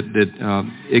morning that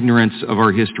ignorance of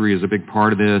our history is a big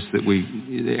part of this, that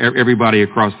everybody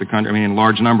across the country, in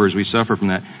large numbers, we suffer from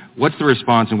that. What's the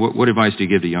response, and what advice do you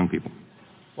give to young people?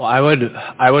 Well,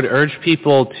 I would urge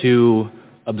people to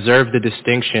observe the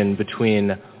distinction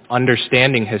between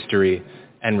understanding history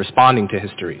and responding to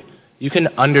history. You can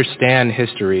understand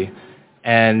history,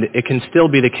 and it can still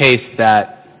be the case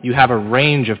that you have a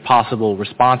range of possible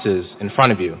responses in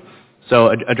front of you.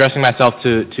 So addressing myself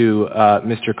to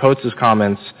Mr. Coates'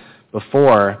 comments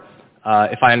before,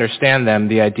 if I understand them,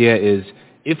 the idea is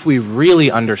if we really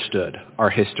understood our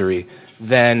history,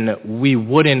 then we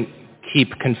wouldn't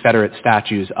keep Confederate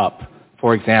statues up,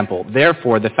 for example.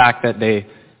 Therefore, the fact that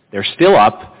they're still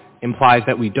up implies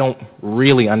that we don't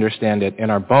really understand it in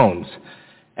our bones.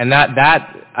 And that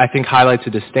I think highlights a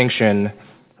distinction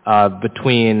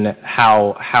between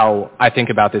how I think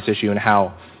about this issue and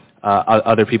how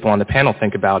other people on the panel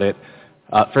think about it.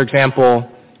 For example,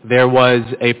 there was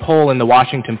a poll in the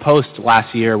Washington Post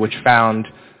last year which found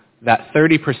that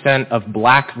 30% of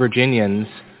black Virginians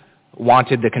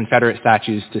wanted the Confederate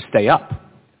statues to stay up.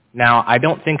 Now, I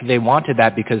don't think they wanted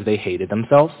that because they hated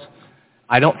themselves.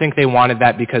 I don't think they wanted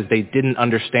that because they didn't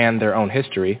understand their own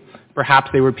history.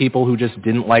 Perhaps they were people who just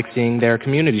didn't like seeing their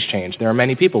communities change. There are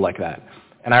many people like that.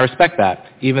 And I respect that,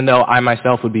 even though I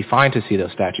myself would be fine to see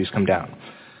those statues come down.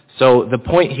 So the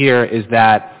point here is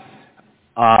that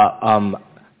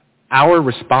our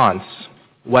response,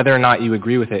 whether or not you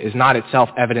agree with it, is not itself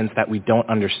evidence that we don't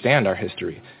understand our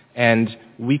history. And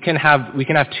we can have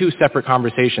two separate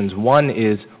conversations. One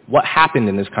is what happened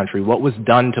in this country, what was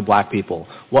done to black people,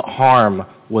 what harm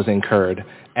was incurred.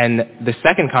 And the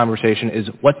second conversation is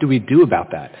what do we do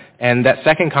about that? And that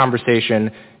second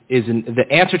conversation is, the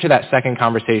answer to that second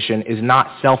conversation is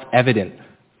not self-evident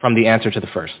from the answer to the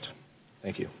first.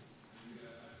 Thank you.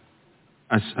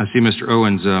 I see Mr.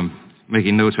 Owens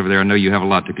making notes over there. I know you have a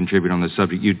lot to contribute on this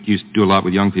subject. You do a lot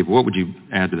with young people. What would you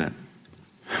add to that?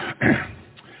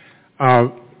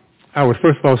 I would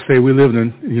first of all say we live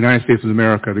in the United States of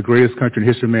America, the greatest country in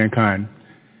the history of mankind,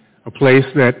 a place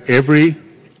that every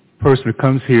person who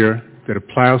comes here, that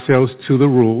apply ourselves to the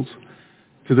rules,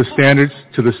 to the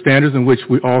standards in which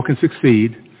we all can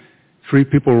succeed,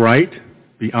 treat people right,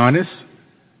 be honest,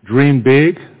 dream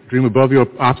big, dream above your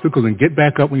obstacles, and get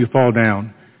back up when you fall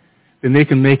down, then they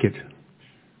can make it.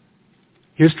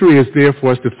 History is there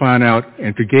for us to find out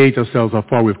and to gauge ourselves how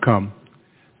far we've come.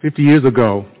 50 years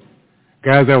ago,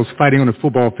 guys that was fighting on the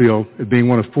football field as being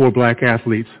one of 4 black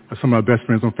athletes are some of our best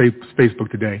friends on Facebook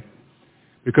today,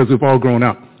 because we've all grown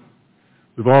up.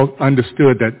 We've all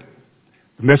understood that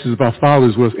the message of our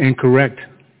fathers was incorrect,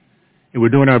 and we're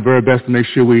doing our very best to make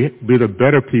sure we be the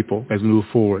better people as we move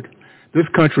forward. This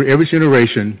country, every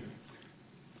generation,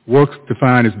 works to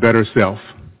find its better self.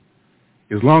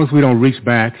 As long as we don't reach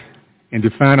back and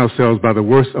define ourselves by the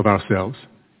worst of ourselves,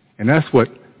 and that's what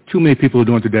too many people are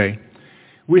doing today.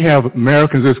 We have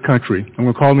Americans in this country, I'm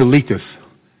going to call them elitists,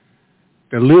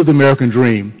 that live the American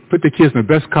dream, put their kids in the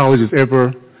best colleges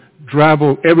ever,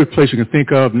 travel every place you can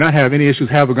think of, not have any issues,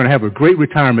 are going to have a great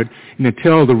retirement, and then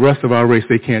tell the rest of our race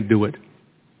they can't do it.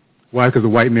 Why? Because the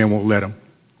white man won't let them.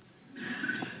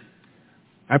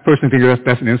 I personally think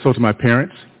that's an insult to my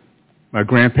parents, my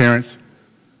grandparents.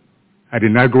 I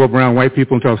did not grow up around white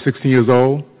people until I was 16 years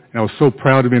old, and I was so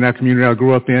proud to be in that community I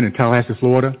grew up in Tallahassee,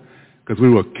 Florida, because we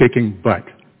were kicking butt.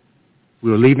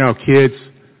 We were leading our kids.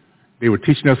 They were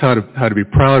teaching us how to be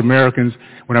proud Americans.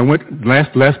 When I went,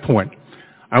 last point,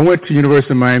 I went to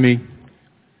University of Miami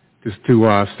to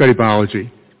study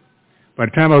biology. By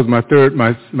the time I was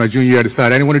my junior year, I decided I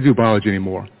didn't want to do biology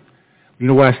anymore. You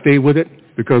know why I stayed with it?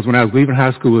 Because when I was leaving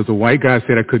high school, there was a white guy who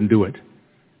said I couldn't do it.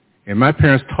 And my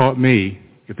parents taught me,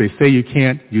 if they say you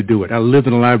can't, you do it. I lived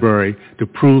in the library to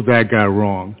prove that guy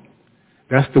wrong.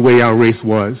 That's the way our race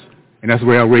was, and that's the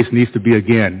way our race needs to be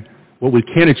again. What we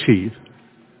can achieve,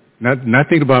 not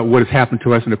think about what has happened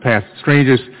to us in the past.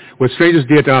 What strangers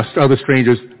did to us, other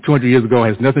strangers 200 years ago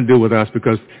has nothing to do with us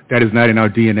because that is not in our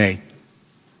DNA.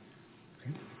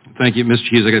 Thank you, Mr.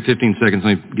 Hughes. I got 15 seconds.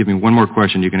 Let me give me one more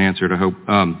question. You can answer it, I hope.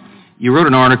 You wrote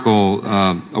an article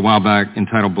a while back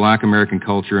entitled Black American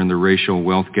Culture and the Racial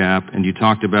Wealth Gap, and you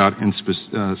talked about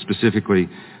specifically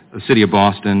the city of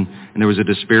Boston, and there was a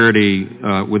disparity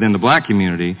within the black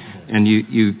community, and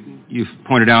you've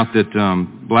pointed out that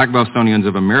black Bostonians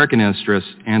of American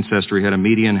ancestry had a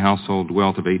median household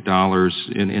wealth of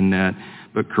 $8 in that,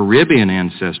 but Caribbean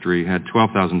ancestry had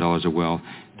 $12,000 of wealth.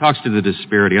 Talks to the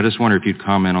disparity. I just wonder if you'd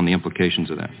comment on the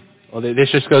implications of that. Well, this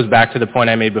just goes back to the point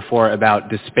I made before about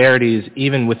disparities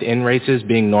even within races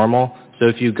being normal. So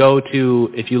if you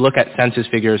look at census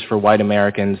figures for white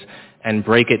Americans and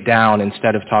break it down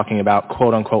instead of talking about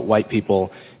quote-unquote white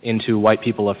people into white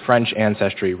people of French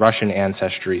ancestry, Russian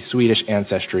ancestry, Swedish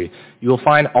ancestry, you will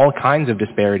find all kinds of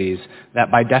disparities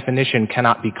that by definition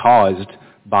cannot be caused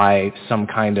by some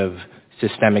kind of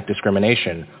systemic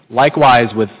discrimination.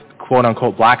 Likewise with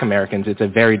quote-unquote black Americans, it's a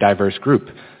very diverse group.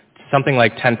 Something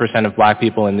like 10% of black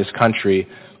people in this country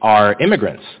are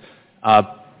immigrants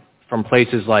from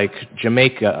places like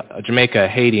Jamaica,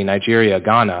 Haiti, Nigeria,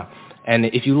 Ghana. And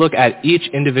if you look at each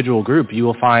individual group, you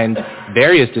will find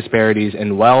various disparities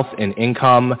in wealth, in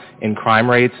income, in crime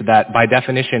rates that by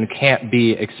definition can't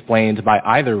be explained by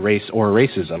either race or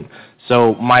racism.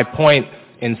 So my point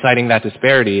in citing that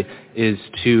disparity is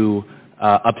to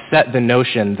upset the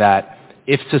notion that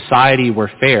if society were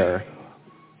fair,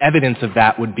 evidence of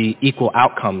that would be equal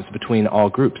outcomes between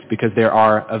all groups, because there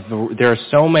are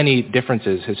so many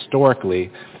differences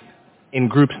historically in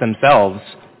groups themselves,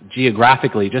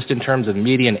 geographically, just in terms of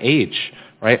median age,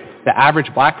 right? The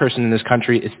average black person in this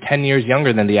country is 10 years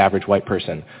younger than the average white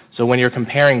person. So when you're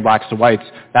comparing blacks to whites,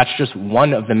 that's just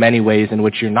one of the many ways in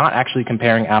which you're not actually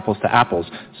comparing apples to apples.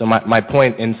 So my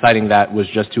point in citing that was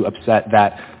just to upset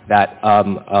that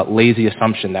lazy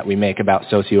assumption that we make about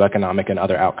socioeconomic and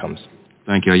other outcomes.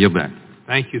 Thank you. I yield back.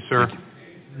 Thank you, sir.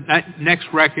 Next,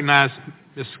 recognize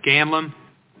Ms. Scanlon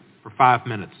for 5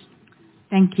 minutes.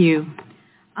 Thank you.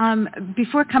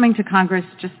 Before coming to Congress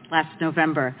just last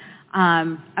November,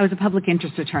 I was a public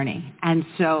interest attorney, and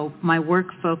so my work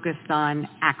focused on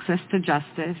access to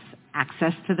justice,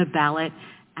 access to the ballot,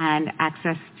 and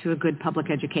access to a good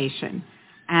public education.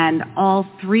 And all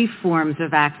three forms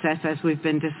of access, as we've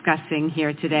been discussing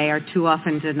here today, are too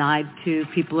often denied to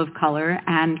people of color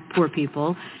and poor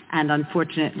people. And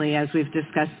unfortunately, as we've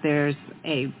discussed, there's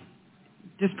a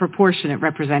disproportionate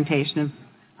representation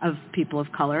of people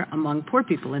of color among poor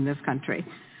people in this country.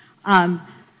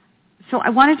 So I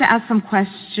wanted to ask some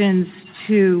questions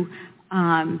to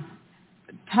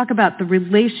talk about the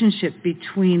relationship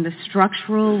between the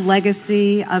structural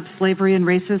legacy of slavery and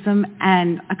racism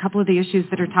and a couple of the issues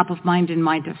that are top of mind in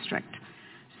my district.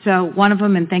 So one of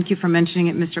them, and thank you for mentioning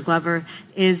it, Mr. Glover,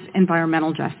 is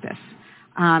environmental justice.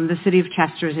 The city of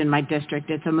Chester is in my district.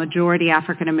 It's a majority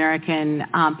African-American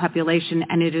population,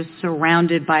 and it is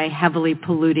surrounded by heavily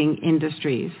polluting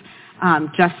industries.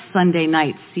 Just Sunday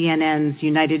night, CNN's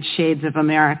United Shades of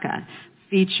America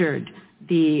featured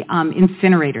the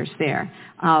incinerators there.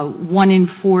 1 in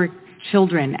 4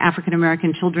 children,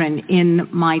 African-American children in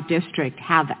my district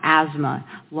have asthma,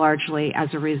 largely as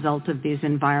a result of these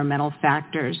environmental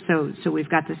factors. So we've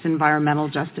got this environmental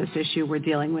justice issue we're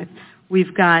dealing with.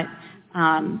 We've got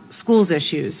schools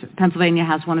issues. Pennsylvania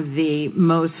has one of the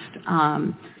most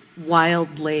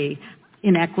wildly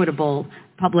inequitable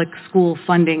public school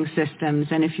funding systems,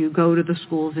 and if you go to the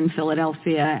schools in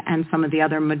Philadelphia and some of the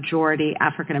other majority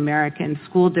African-American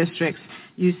school districts,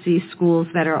 you see schools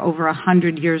that are over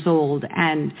 100 years old,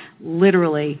 and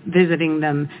literally visiting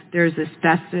them, there's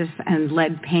asbestos and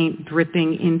lead paint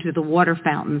dripping into the water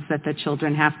fountains that the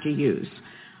children have to use.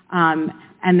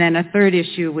 And then a third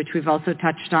issue, which we've also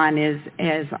touched on,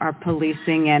 is our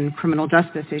policing and criminal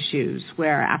justice issues,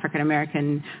 where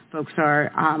African-American folks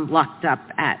are locked up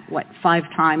at, 5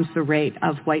 times the rate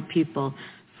of white people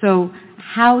So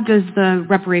how does the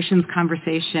reparations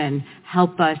conversation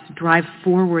help us drive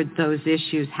forward those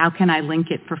issues? How can I link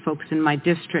it for folks in my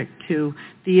district to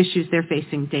the issues they're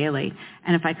facing daily?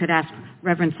 And if I could ask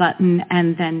Reverend Sutton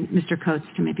and then Mr. Coates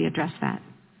to maybe address that.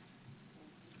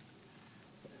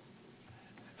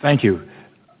 Thank you.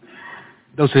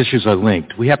 Those issues are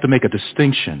linked. We have to make a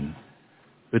distinction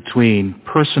between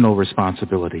personal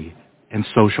responsibility and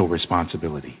social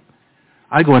responsibility.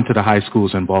 I go into the high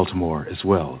schools in Baltimore as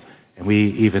well, and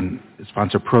we even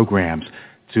sponsor programs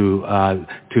to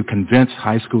convince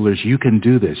high schoolers, you can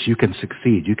do this, you can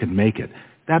succeed, you can make it.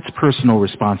 That's personal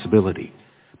responsibility.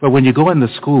 But when you go in the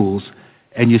schools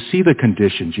and you see the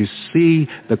conditions, you see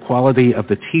the quality of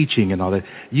the teaching and all that,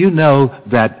 you know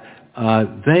that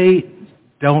they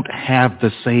don't have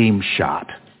the same shot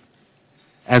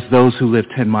as those who live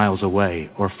 10 miles away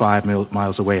or 5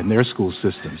 miles away in their school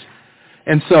systems.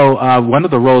 And so one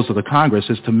of the roles of the Congress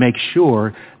is to make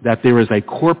sure that there is a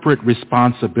corporate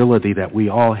responsibility that we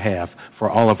all have for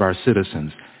all of our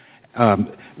citizens.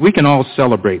 We can all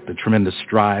celebrate the tremendous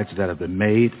strides that have been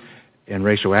made in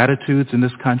racial attitudes in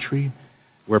this country.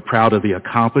 We're proud of the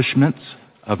accomplishments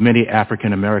of many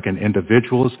African American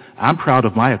individuals. I'm proud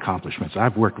of my accomplishments.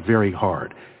 I've worked very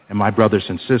hard, and my brothers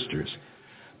and sisters.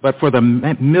 But for the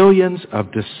millions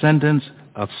of descendants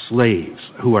of slaves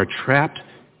who are trapped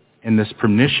in this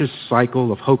pernicious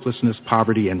cycle of hopelessness,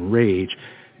 poverty, and rage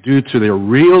due to their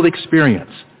real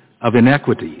experience of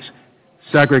inequities,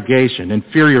 segregation,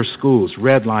 inferior schools,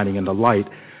 redlining, and the like,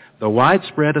 the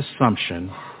widespread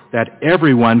assumption that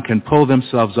everyone can pull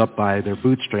themselves up by their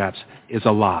bootstraps is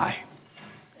a lie.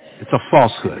 It's a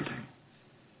falsehood.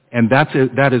 And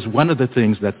that is one of the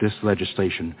things that this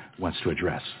legislation wants to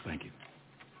address. Thank you.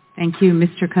 Thank you.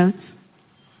 Mr. Coates?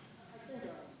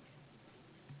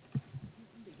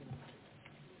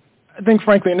 I think,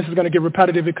 frankly, and this is going to get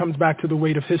repetitive, it comes back to the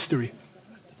weight of history.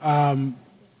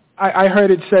 I heard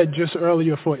it said just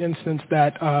earlier, for instance,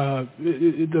 that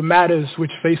the matters which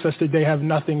face us today have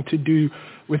nothing to do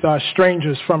with our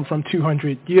strangers from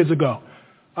 200 years ago.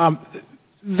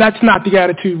 That's not the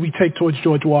attitude we take towards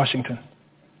George Washington.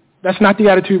 That's not the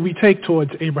attitude we take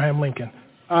towards Abraham Lincoln.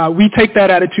 We take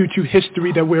that attitude to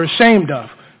history that we're ashamed of.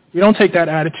 We don't take that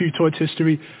attitude towards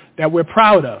history that we're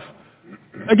proud of.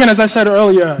 Again, as I said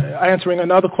earlier, answering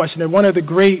another question, that one of the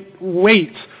great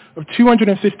weights of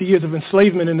 250 years of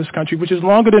enslavement in this country, which is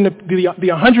longer than the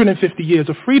 150 years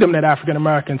of freedom that African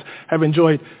Americans have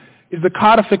enjoyed, is the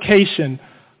codification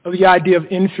of the idea of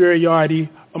inferiority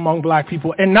among black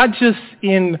people, and not just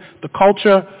in the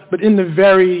culture, but in the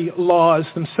very laws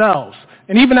themselves.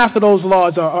 And even after those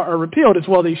laws are repealed, as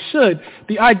well they should,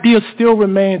 the idea still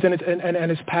remains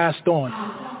and is passed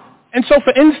on. And so,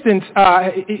 for instance,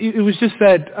 it was just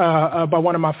said by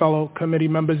one of my fellow committee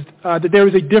members that there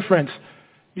is a difference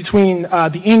between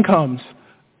the incomes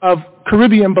of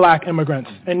Caribbean black immigrants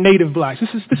and native blacks.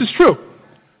 This is true.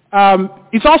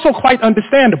 It's also quite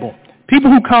understandable. People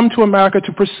who come to America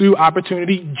to pursue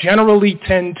opportunity generally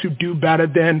tend to do better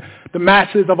than the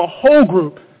masses of a whole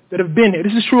group that have been here.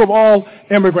 This is true of all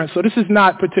immigrants, so this is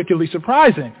not particularly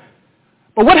surprising.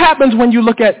 But what happens when you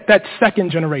look at that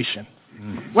second generation?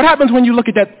 What happens when you look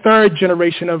at that third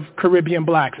generation of Caribbean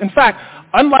blacks? In fact,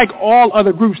 unlike all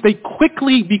other groups, they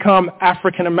quickly become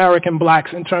African American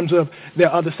blacks in terms of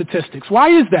their other statistics. Why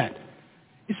is that?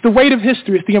 It's the weight of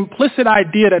history. It's the implicit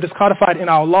idea that is codified in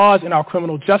our laws, in our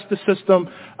criminal justice system,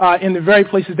 in the very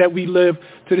places that we live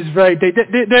to this very day.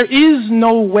 There is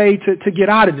no way to get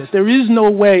out of this. There is no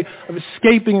way of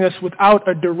escaping this without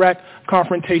a direct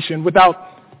confrontation, without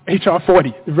H.R.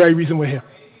 40, the very reason we're here.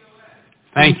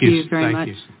 Thank you very much.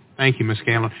 Thank you, Ms.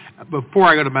 Scanlon. Before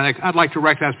I go to my next, I'd like to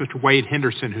recognize Mr. Wade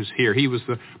Henderson, who's here. He was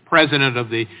the president of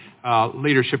the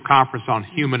Leadership Conference on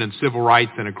Human and Civil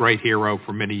Rights and a great hero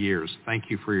for many years. Thank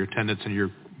you for your attendance and your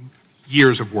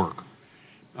years of work.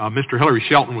 Mr. Hillary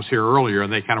Shelton was here earlier,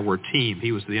 and they kind of were a team.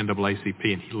 He was the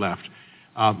NAACP, and he left.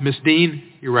 Ms. Dean,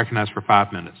 you're recognized for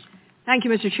 5 minutes. Thank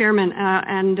you, Mr. Chairman,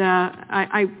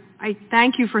 I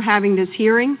thank you for having this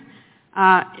hearing.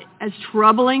 As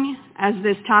troubling as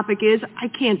this topic is, I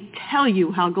can't tell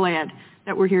you how glad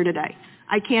that we're here today.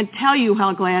 I can't tell you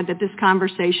how glad that this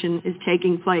conversation is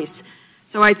taking place.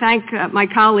 So I thank my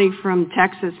colleague from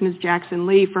Texas, Ms. Jackson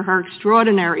Lee, for her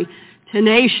extraordinary,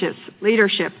 tenacious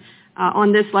leadership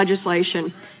on this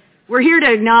legislation. We're here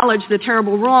to acknowledge the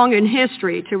terrible wrong in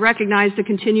history, to recognize the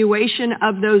continuation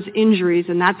of those injuries,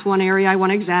 and that's one area I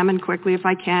want to examine quickly if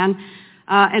I can,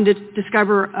 and to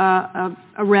discover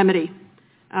a remedy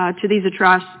to these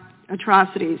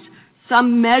atrocities,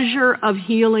 some measure of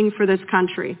healing for this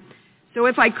country. So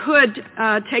if I could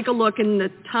take a look in the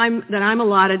time that I'm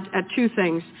allotted at two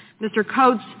things. Mr.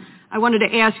 Coates, I wanted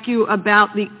to ask you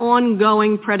about the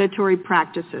ongoing predatory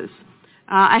practices.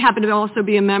 I happen to also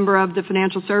be a member of the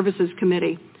Financial Services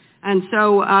Committee. And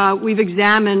so we've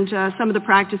examined some of the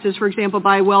practices, for example,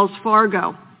 by Wells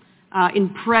Fargo in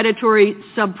predatory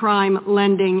subprime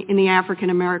lending in the African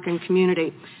American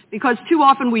community. Because too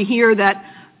often we hear that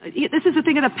this is a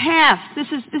thing of the past. This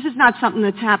is not something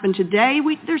that's happened today.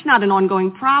 There's not an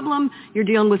ongoing problem. You're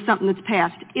dealing with something that's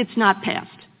past. It's not past.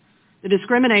 The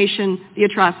discrimination, the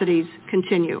atrocities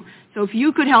continue. So if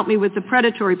you could help me with the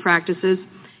predatory practices,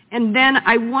 and then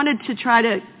I wanted to try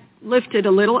to lift it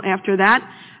a little after that,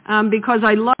 because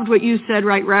I loved what you said,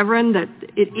 Right Reverend, that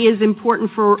it is important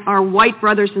for our white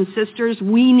brothers and sisters.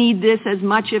 We need this as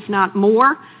much, if not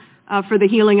more, for the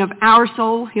healing of our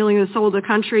soul, healing of the soul of the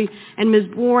country. And Ms.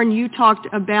 Brown, you talked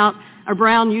about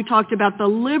the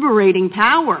liberating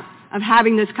power of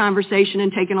having this conversation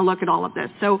and taking a look at all of this.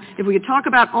 So if we could talk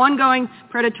about ongoing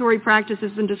predatory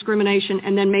practices and discrimination,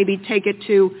 and then maybe take it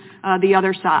to the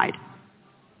other side.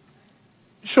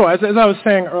 Sure. As I was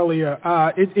saying earlier,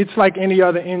 it's like any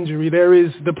other injury. There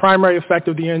is the primary effect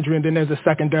of the injury, and then there's the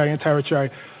secondary and tertiary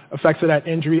effects of that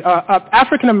injury.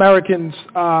 African Americans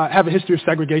have a history of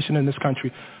segregation in this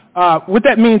country. What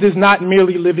that means is not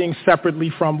merely living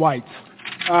separately from whites.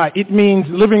 It means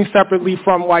living separately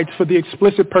from whites for the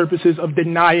explicit purposes of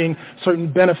denying certain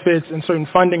benefits and certain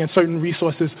funding and certain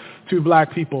resources to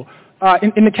black people.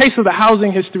 In the case of the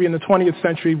housing history in the 20th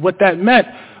century, what that meant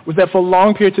was that for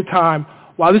long periods of time,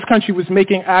 while this country was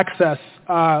making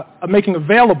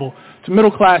available to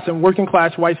middle-class and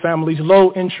working-class white families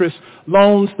low-interest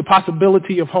loans, the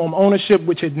possibility of home ownership,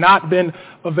 which had not been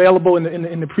available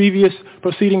in the previous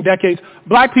preceding decades,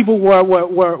 black people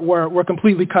were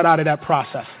completely cut out of that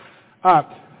process.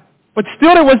 But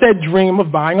still there was that dream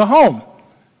of buying a home.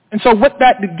 And so what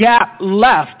the gap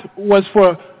left was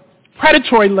for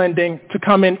predatory lending to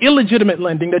come in, illegitimate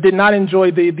lending that did not enjoy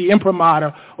the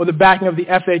imprimatur or the backing of the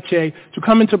FHA, to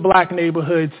come into black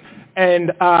neighborhoods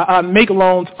and make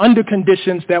loans under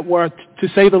conditions that were, to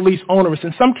say the least, onerous.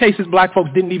 In some cases, black folks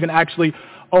didn't even actually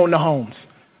own the homes.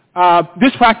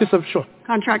 This practice of, sure.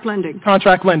 Contract lending.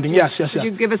 Contract lending, yes. Could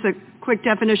you give us a quick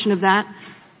definition of that?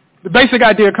 The basic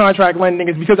idea of contract lending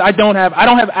is because I don't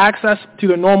have access to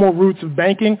the normal routes of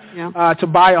banking to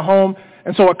buy a home.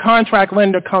 And so a contract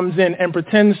lender comes in and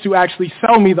pretends to actually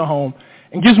sell me the home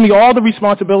and gives me all the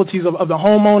responsibilities of the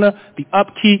homeowner, the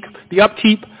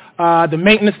upkeep, the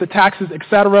maintenance, the taxes,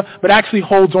 etc., but actually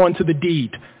holds on to the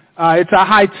deed. It's a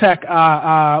high-tech,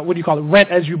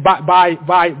 rent as you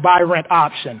buy rent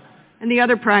option. And the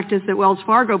other practice that Wells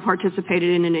Fargo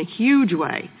participated in a huge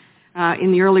way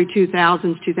in the early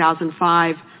 2000s,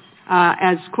 2005,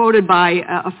 as quoted by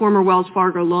a former Wells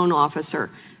Fargo loan officer.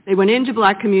 They went into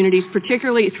black communities,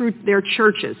 particularly through their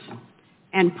churches,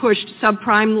 and pushed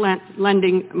subprime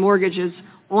lending mortgages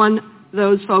on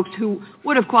those folks who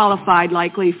would have qualified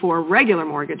likely for regular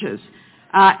mortgages.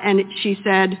 And she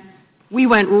said, we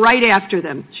went right after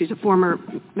them. She's a former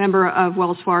member of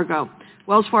Wells Fargo.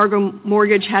 Wells Fargo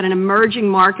Mortgage had an emerging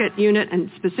market unit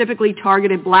and specifically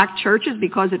targeted black churches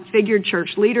because it figured church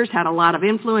leaders had a lot of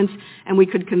influence and we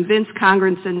could convince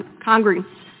Congress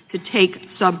to take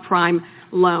subprime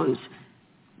loans.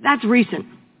 That's recent.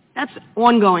 That's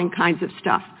ongoing kinds of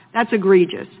stuff. That's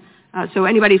egregious. So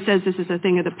anybody says this is a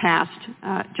thing of the past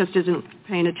just isn't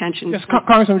paying attention. Yes,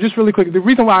 Congressman, just really quick. The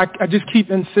reason why I just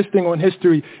keep insisting on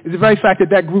history is the very fact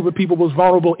that group of people was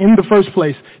vulnerable in the first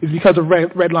place is because of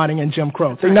redlining and Jim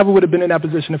Crow. They never would have been in that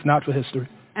position if not for history.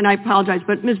 And I apologize,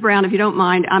 but Ms. Brown, if you don't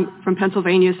mind, I'm from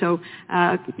Pennsylvania, so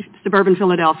suburban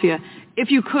Philadelphia.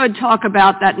 If you could talk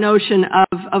about that notion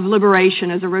of liberation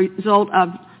as a result of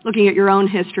looking at your own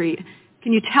history.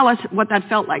 Can you tell us what that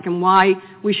felt like and why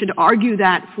we should argue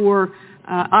that for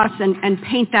us and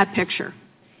paint that picture?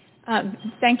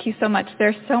 Thank you so much.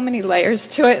 There's so many layers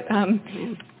to it.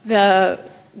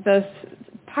 The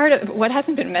part of what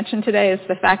hasn't been mentioned today is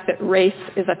the fact that race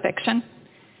is a fiction.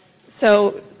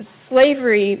 So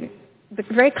slavery, the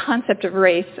very concept of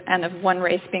race and of one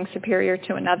race being superior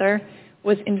to another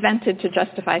was invented to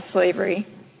justify slavery.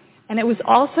 And it was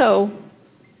also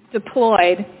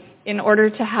deployed in order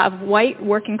to have white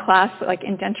working class, like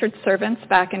indentured servants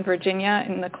back in Virginia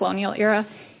in the colonial era,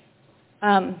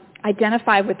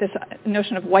 identify with this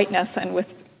notion of whiteness and with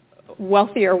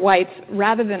wealthier whites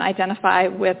rather than identify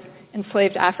with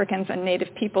enslaved Africans and Native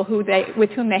people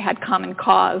with whom they had common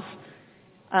cause.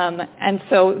 And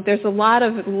so there's a lot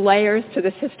of layers to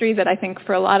this history that I think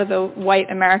for a lot of the white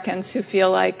Americans who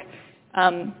feel like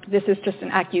This is just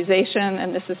an accusation,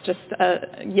 and this is just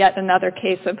yet another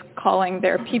case of calling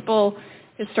their people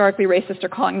historically racist or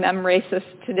calling them racist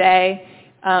today.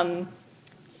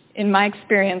 In my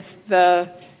experience, the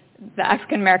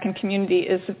African American community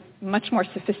is much more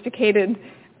sophisticated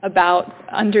about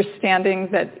understanding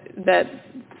that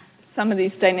some of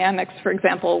these dynamics, for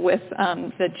example, with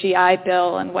the GI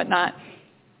Bill and whatnot,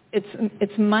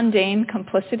 it's mundane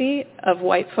complicity of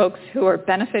white folks who are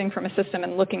benefiting from a system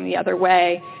and looking the other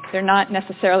way. They're not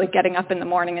necessarily getting up in the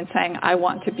morning and saying, I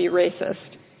want to be racist.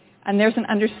 And there's an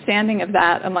understanding of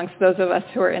that amongst those of us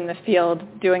who are in the field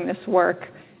doing this work.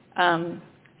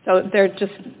 So they're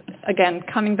just, again,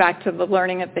 coming back to the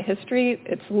learning of the history.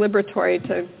 It's liberatory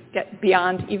to get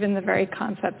beyond even the very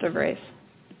concept of race.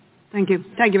 Thank you.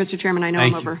 Thank you, Mr. Chairman. I know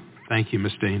I'm over. Thank you,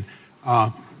 Ms. Dean.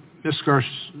 Ms.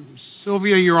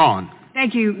 Sylvia, you're on.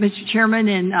 Thank you, Mr. Chairman.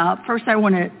 And first I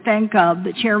want to thank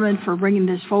the chairman for bringing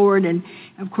this forward. And,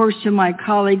 of course, to my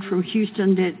colleague from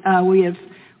Houston that we have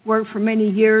worked for many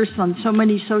years on so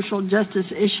many social justice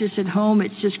issues at home.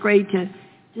 It's just great to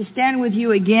stand with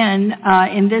you again,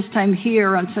 and this time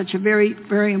here on such a very,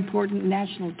 very important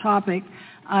national topic.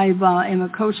 I am a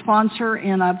co-sponsor,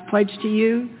 and I've pledged to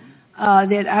you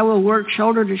that I will work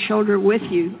shoulder to shoulder with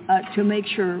you to make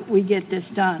sure we get this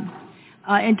done.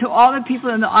 And to all the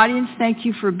people in the audience, thank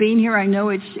you for being here. I know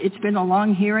it's been a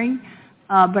long hearing,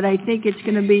 but I think it's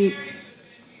going to be,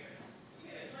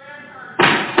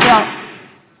 well,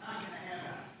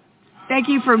 thank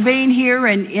you for being here,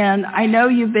 and I know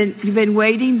you've been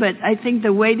waiting, but I think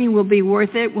the waiting will be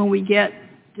worth it when we get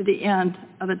to the end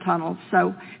of the tunnel.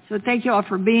 So thank you all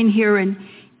for being here. And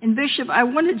Bishop, I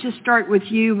wanted to start with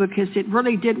you because it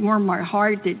really did warm my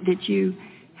heart that you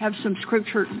have some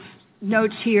scripture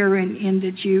notes here and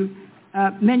that you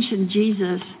mentioned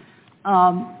Jesus.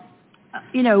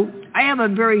 You know, I have a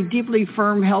very deeply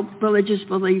firm held religious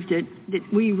belief that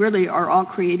we really are all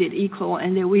created equal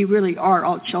and that we really are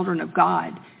all children of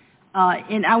God.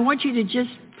 And I want you to just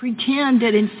pretend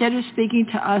that instead of speaking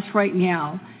to us right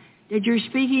now, that you're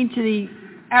speaking to the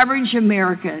average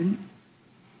American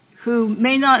who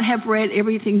may not have read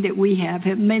everything that we have,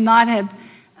 may not have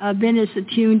been as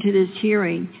attuned to this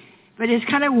hearing, but is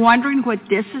kind of wondering what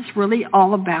this is really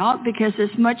all about, because as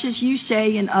much as you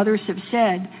say and others have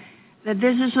said that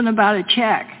this isn't about a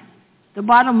check, the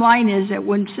bottom line is that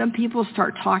when some people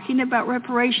start talking about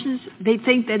reparations, they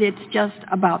think that it's just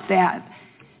about that.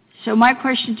 So my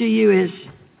question to you is,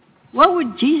 what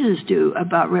would Jesus do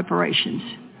about reparations?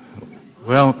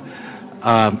 Well,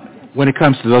 when it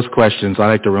comes to those questions, I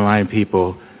like to remind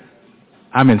people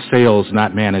I'm in sales,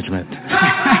 not management.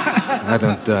 I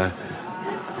don't,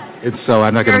 and so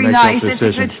I'm not going to make those decisions. Very nice.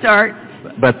 It's a good start.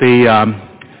 But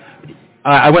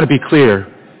I want to be clear.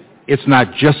 It's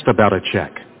not just about a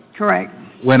check. Correct.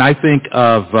 When I think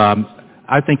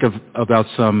about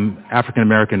some African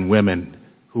American women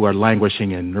who are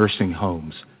languishing in nursing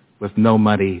homes with no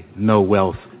money, no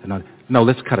wealth. No,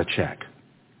 let's cut a check.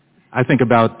 I think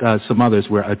about some others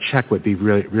where a check would be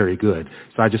really, really good.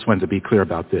 So I just wanted to be clear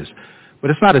about this.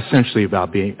 But it's not essentially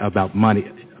about money.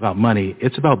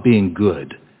 It's about being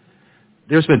good.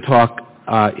 There's been talk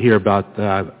here about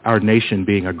our nation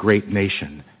being a great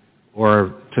nation,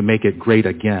 or to make it great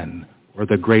again, or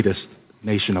the greatest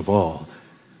nation of all.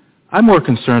 I'm more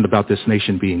concerned about this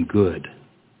nation being good.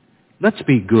 Let's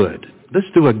be good.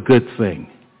 Let's do a good thing.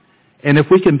 And if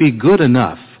we can be good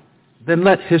enough, then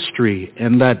let history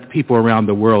and let people around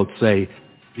the world say,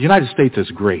 the United States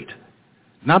is great.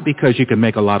 Not because you can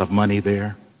make a lot of money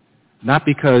there, not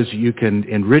because you can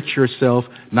enrich yourself,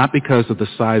 not because of the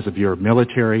size of your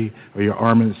military or your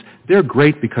armaments. They're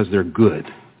great because they're good.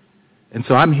 And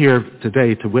so I'm here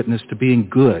today to witness to being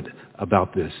good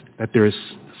about this, that there is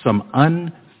some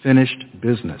unfinished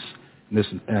business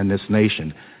in this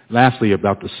nation. Lastly,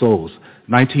 about the souls.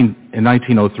 In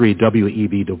 1903,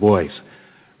 W.E.B. Du Bois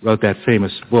wrote that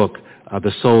famous book,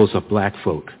 The Souls of Black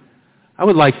Folk. I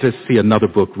would like to see another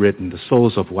book written, The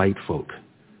Souls of White Folk.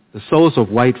 The souls of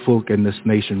white folk in this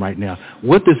nation right now.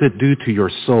 What does it do to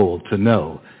your soul to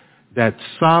know that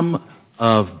some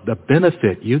of the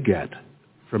benefit you get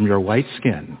from your white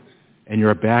skin and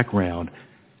your background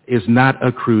is not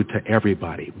accrued to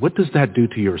everybody? What does that do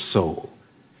to your soul?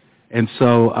 And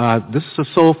so this is a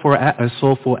soulful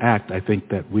act, I think,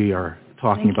 that we are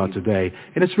talking about today.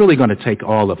 And it's really going to take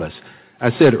all of us.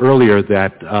 I said earlier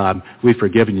that we've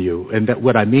forgiven you. And that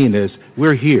what I mean is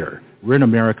we're here. We're in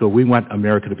America. We want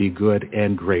America to be good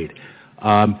and great.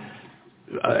 Desmond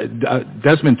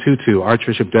Tutu,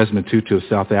 Archbishop Desmond Tutu of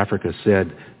South Africa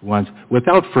said once,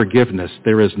 without forgiveness,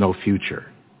 there is no future.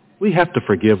 We have to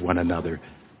forgive one another.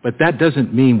 But that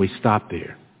doesn't mean we stop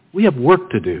there. We have work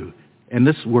to do, and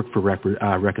this is work for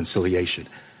reconciliation.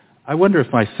 I wonder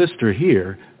if my sister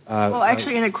here... well,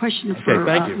 actually, I had a question for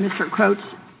Mr. Coates.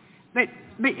 But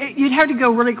you'd have to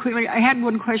go really quickly. I had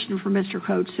one question for Mr.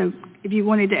 Coates, so if you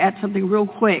wanted to add something real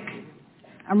quick.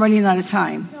 I'm running out of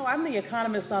time. No, I'm the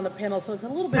economist on the panel, so it's a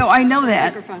little bit... No, I know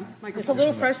that. It's a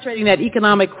little frustrating that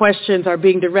economic questions are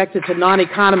being directed to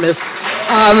non-economists.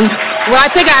 Well, I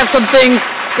think I have some things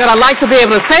that I'd like to be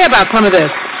able to say about some of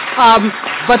this.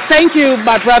 But thank you,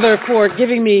 my brother, for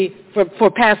giving me,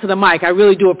 for passing the mic. I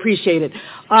really do appreciate it.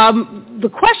 The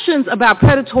questions about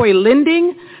predatory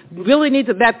lending really need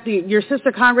to, your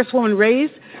sister Congresswoman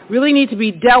raised, really need to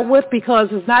be dealt with, because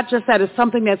it's not just that it's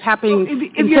something that's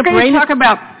happening if you're going to talk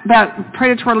about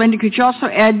predatory lending, could you also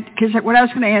add, because what I was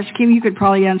going to ask Kim, you could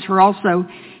probably answer also,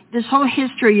 this whole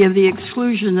history of the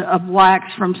exclusion of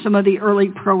blacks from some of the early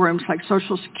programs like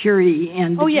Social Security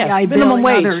and the GI Bill and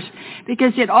others,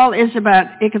 because it all is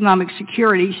about economic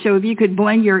security. So if you could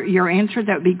blend your answer,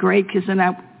 that would be great, because then I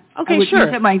would use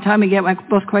up my time and get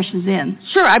both questions in.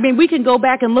 Sure. I mean, we can go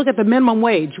back and look at the minimum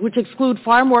wage, which exclude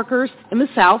farm workers in the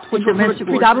South, which were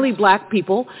predominantly black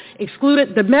people,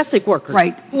 excluded domestic workers,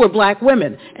 who were black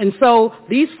women. And so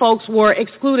these folks were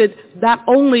excluded not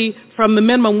only from the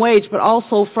minimum wage, but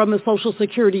also from the Social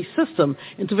Security system.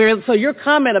 And so your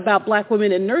comment about black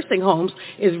women in nursing homes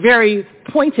is very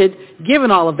pointed,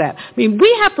 given all of that. I mean,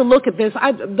 we have to look at this.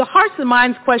 The hearts and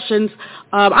minds questions,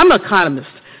 I'm an economist.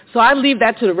 So I leave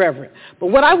that to the Reverend. But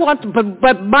what I want,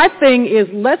 but my thing is,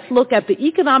 let's look at the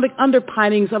economic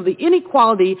underpinnings of the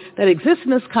inequality that exists in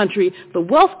this country, the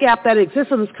wealth gap that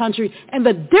exists in this country, and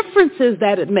the differences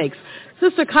that it makes.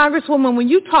 Sister Congresswoman, when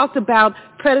you talked about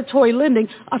predatory lending,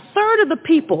 a third of the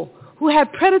people who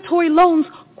had predatory loans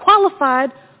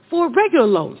qualified for regular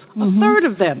loans, a third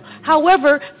of them.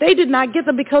 However, they did not get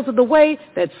them because of the way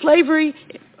that slavery,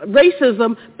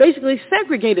 racism basically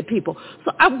segregated people.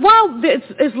 So while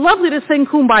it's lovely to sing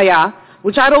Kumbaya,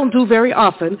 which I don't do very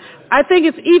often, I think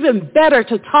it's even better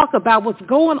to talk about what's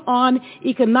going on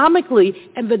economically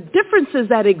and the differences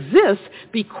that exist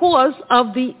because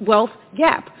of the wealth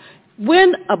gap.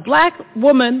 When a black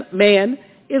man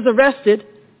is arrested,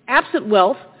 absent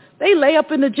wealth, they lay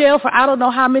up in the jail for I don't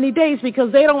know how many days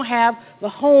because they don't have the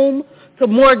home to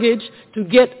mortgage to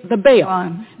get the bail.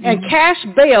 And cash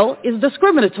bail is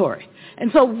discriminatory.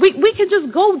 And so we can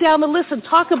just go down the list and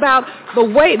talk about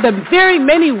the very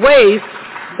many ways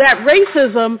that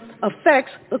racism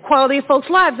affects the quality of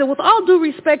folks' lives. And with all due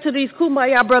respect to these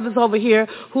Kumbaya brothers over here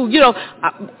who,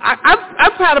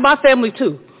 I'm proud of my family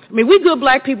too. I mean, we good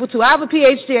black people too. I have a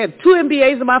PhD, I have 2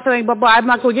 MBAs in my family, but I'm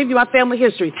not going to give you my family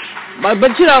history. But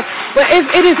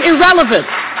it is irrelevant.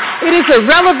 It is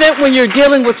irrelevant when you're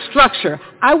dealing with structure.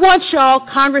 I want y'all,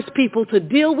 Congress people, to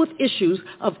deal with issues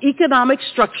of economic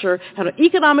structure, and an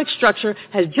economic structure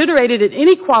has generated an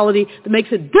inequality that makes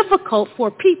it difficult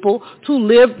for people to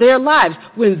live their lives.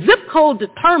 When zip code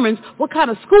determines what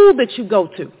kind of school that you go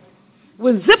to,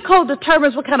 when zip code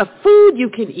determines what kind of food you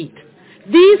can eat,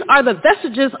 these are the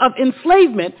vestiges of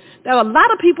enslavement that a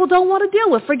lot of people don't want to deal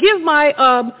with. Forgive my,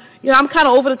 I'm kind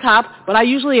of over the top, but I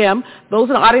usually am. Those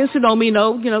in the audience who know me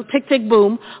know, tick, tick,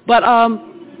 boom. But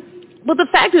the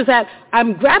fact is that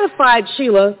I'm gratified,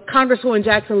 Sheila, Congresswoman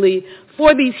Jackson Lee,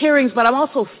 for these hearings, but I'm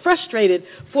also frustrated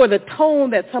for the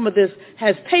tone that some of this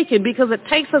has taken because it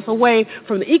takes us away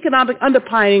from the economic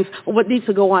underpinnings of what needs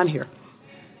to go on here.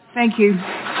 Thank you.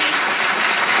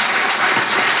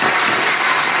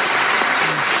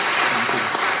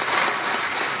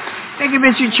 Thank you,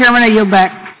 Mr. Chairman. I yield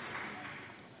back.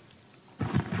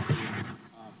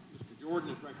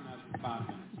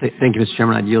 Thank you, Mr.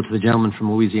 Chairman. I yield to the gentleman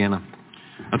from Louisiana.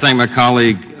 I thank my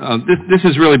colleague. This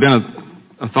has really been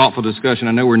a thoughtful discussion.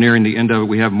 I know we're nearing the end of it.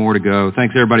 We have more to go.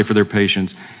 Thanks, everybody, for their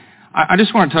patience. I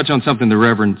just want to touch on something the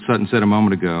Reverend Sutton said a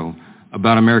moment ago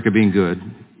about America being good.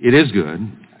 It is good.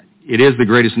 It is the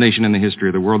greatest nation in the history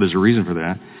of the world. There's a reason for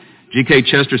that. G.K.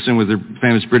 Chesterton was a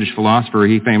famous British philosopher.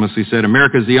 He famously said,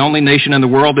 America is the only nation in the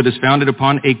world that is founded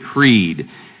upon a creed.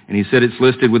 And he said it's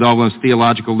listed with almost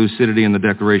theological lucidity in the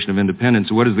Declaration of Independence.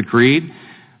 So what is the creed?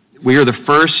 We are the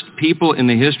first people in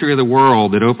the history of the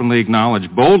world that openly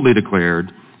acknowledged, boldly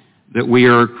declared, that we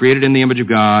are created in the image of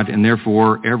God, and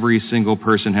therefore every single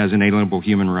person has inalienable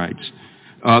human rights.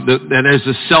 That is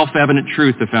a self-evident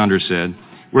truth, the founder said.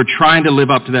 We're trying to live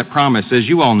up to that promise. As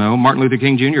you all know, Martin Luther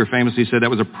King Jr. famously said that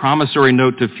was a promissory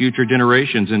note to future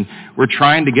generations, and we're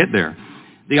trying to get there.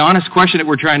 The honest question that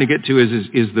we're trying to get to is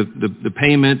the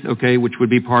payment, okay, which would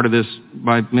be part of this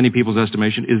by many people's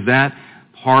estimation. Is that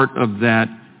part of that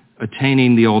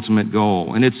attaining the ultimate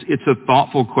goal? And it's a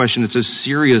thoughtful question. It's a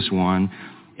serious one.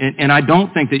 And I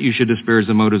don't think that you should disparage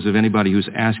the motives of anybody who's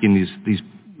asking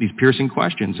these piercing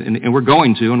questions. And we're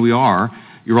going to, and we are.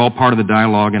 You're all part of the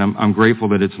dialogue, and I'm grateful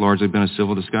that it's largely been a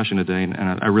civil discussion today, and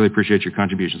I really appreciate your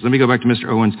contributions. Let me go back to Mr.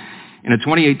 Owens. In a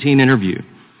 2018 interview,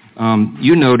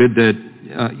 you noted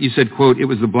that, you said, quote, "It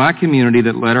was the black community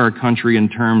that led our country in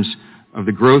terms of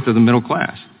the growth of the middle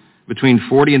class. Between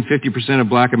 40 and 50% of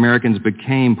black Americans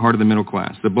became part of the middle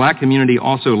class. The black community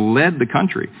also led the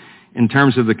country in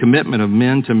terms of the commitment of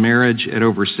men to marriage at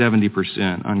over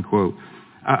 70%, unquote."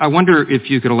 I wonder if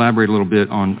you could elaborate a little bit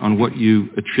on what you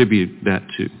attribute that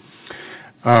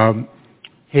to.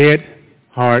 Head,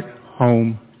 heart,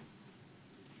 home,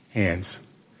 hands.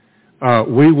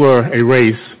 We were a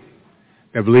race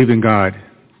that believed in God,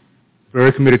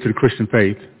 very committed to the Christian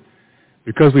faith.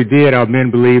 Because we did, our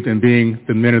men believed in being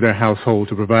the men of their household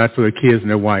to provide for their kids and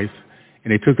their wife,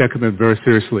 and they took that commitment very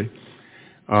seriously.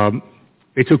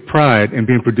 They took pride in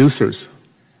being producers.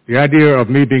 The idea of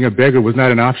me being a beggar was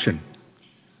not an option.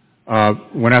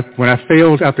 When I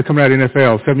failed after coming out of the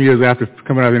NFL, 7 years after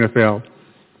coming out of the NFL,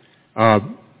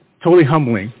 totally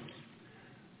humbling.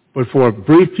 But for a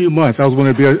brief few months, I was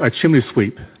willing to be a chimney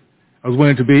sweep. I was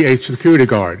willing to be a security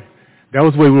guard. That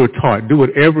was the way we were taught. Do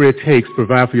whatever it takes to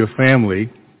provide for your family.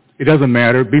 It doesn't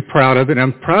matter. Be proud of it. And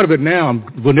I'm proud of it now.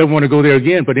 We'll never want to go there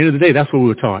again. But at the end of the day, that's what we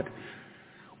were taught.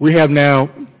 We have now,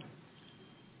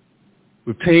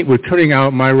 we're turning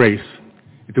out my race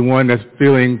into one that's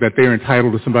feeling that they're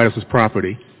entitled to somebody else's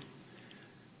property.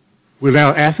 We're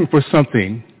now asking for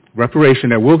something, reparation,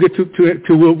 that we'll get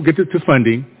to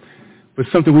funding, but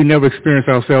something we never experienced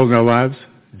ourselves in our lives.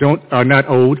 Are not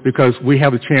owed, because we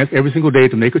have a chance every single day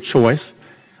to make a choice.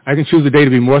 I can choose a day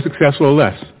to be more successful or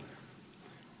less.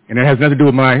 And that has nothing to do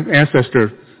with my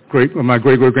ancestor, my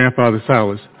great-great-grandfather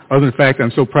Silas, other than the fact that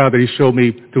I'm so proud that he showed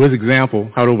me, through his example,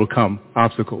 how to overcome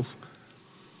obstacles.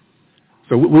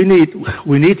 So we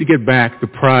need to get back the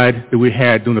pride that we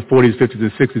had during the 40s, 50s,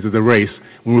 and 60s of the race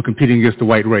when we were competing against the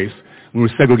white race, when we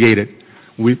were segregated,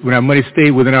 when our money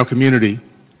stayed within our community,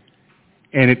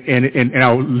 and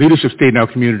our leadership stayed in our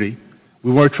community.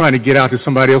 We weren't trying to get out to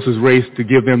somebody else's race to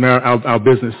give them our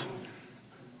business.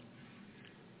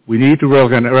 We need to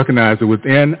recognize that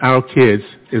within our kids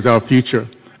is our future.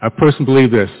 I personally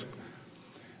believe this.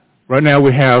 Right now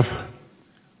we have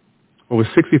over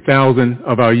 60,000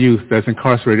 of our youth that's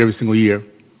incarcerated every single year.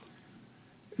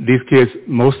 These kids,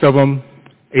 most of them,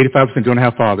 85% don't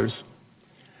have fathers.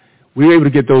 We're able to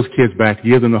get those kids back,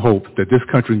 give them the hope that this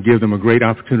country can give them a great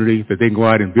opportunity, that they can go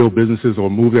out and build businesses or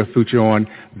move their future on.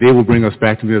 They will bring us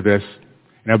back from the abyss.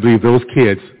 And I believe those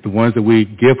kids, the ones that we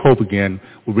give hope again,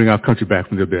 will bring our country back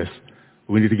from the abyss.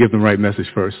 We need to give them the right message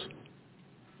first.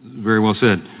 Very well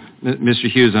said. Mr.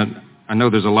 Hughes, I know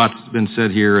there's a lot that's been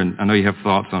said here, and I know you have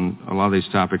thoughts on a lot of these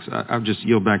topics. I'll just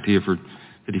yield back to you for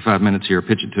 55 minutes here,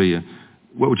 pitch it to you.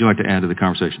 What would you like to add to the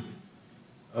conversation?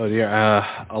 Oh dear,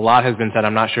 a lot has been said.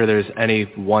 I'm not sure there's any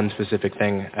one specific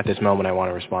thing at this moment I want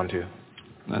to respond to.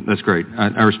 That's great.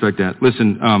 I respect that.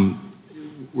 Listen,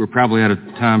 we're probably out of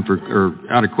time or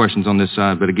out of questions on this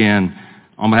side, but again,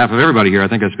 on behalf of everybody here, I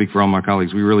think I speak for all my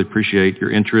colleagues, we really appreciate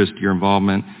your interest, your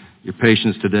involvement, your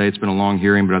patience today. It's been a long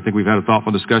hearing, but I think we've had a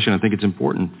thoughtful discussion. I think it's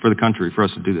important for the country for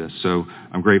us to do this. So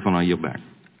I'm grateful, and I yield back.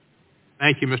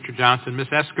 Thank you, Mr. Johnson. Ms.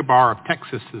 Escobar of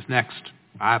Texas is next.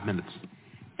 5 minutes.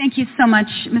 Thank you so much,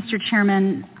 Mr.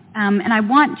 Chairman. And I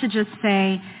want to just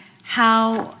say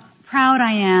how proud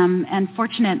I am and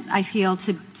fortunate I feel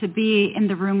to be in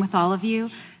the room with all of you,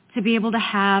 to be able to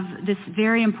have this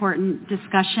very important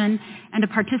discussion and to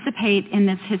participate in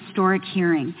this historic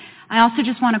hearing. I also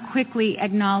just want to quickly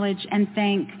acknowledge and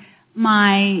thank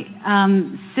my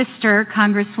sister,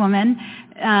 Congresswoman,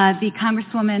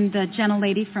 the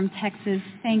gentlelady from Texas.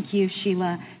 Thank you,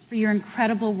 Sheila, for your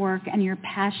incredible work and your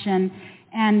passion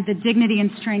and the dignity and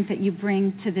strength that you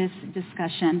bring to this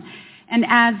discussion. And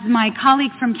as my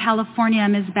colleague from California,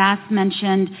 Ms. Bass,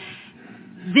 mentioned,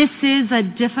 this is a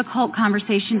difficult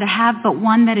conversation to have, but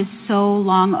one that is so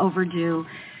long overdue.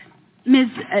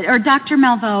 Dr.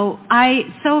 Malveaux,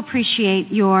 I so appreciate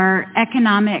your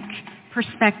economic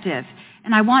perspective,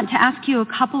 and I want to ask you a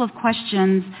couple of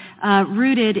questions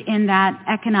rooted in that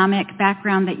economic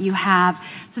background that you have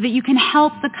so that you can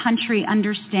help the country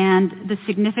understand the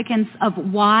significance of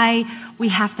why we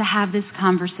have to have this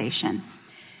conversation.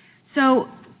 So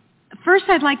first,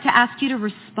 I'd like to ask you to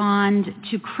respond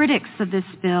to critics of this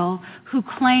bill who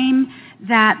claim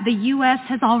that the U.S.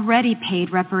 has already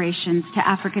paid reparations to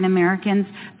African Americans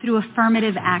through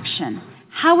affirmative action.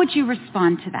 How would you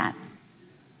respond to that?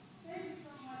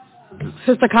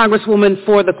 Sister Congresswoman,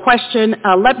 for the question.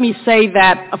 Let me say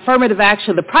that affirmative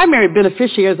action, the primary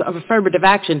beneficiaries of affirmative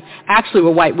action actually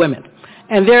were white women.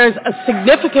 And there's a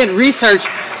significant research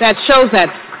that shows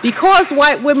that because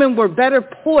white women were better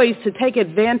poised to take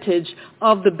advantage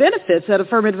of the benefits that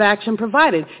affirmative action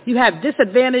provided. You have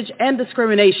disadvantage and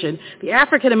discrimination. The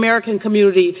African American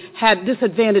community had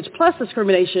disadvantage plus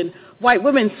discrimination. White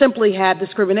women simply had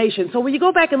discrimination. So when you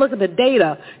go back and look at the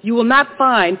data, you will not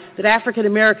find that African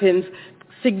Americans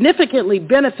significantly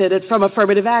benefited from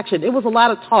affirmative action. It was a lot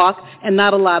of talk and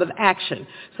not a lot of action.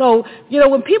 So,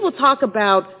 when people talk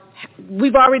about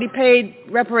we've already paid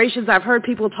reparations. I've heard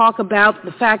people talk about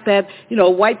the fact that,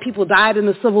 white people died in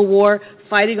the Civil War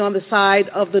fighting on the side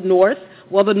of the North.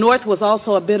 Well, the North was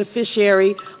also a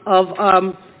beneficiary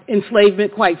of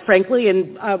enslavement, quite frankly,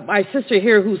 and my sister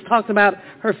here who's talked about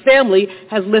her family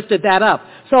has lifted that up.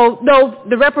 So, no,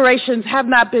 the reparations have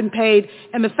not been paid,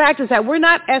 and the fact is that we're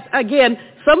not, again,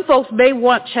 some folks may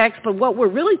want checks, but what we're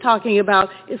really talking about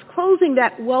is closing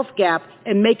that wealth gap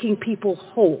and making people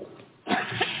whole.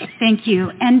 Thank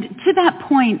you. And to that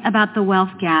point about the wealth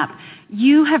gap,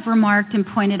 you have remarked and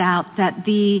pointed out that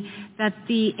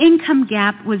the income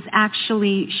gap was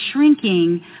actually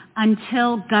shrinking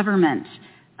until government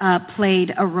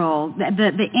played a role.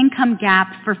 The income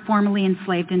gap for formerly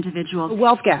enslaved individuals. The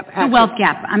wealth gap. Actually. The wealth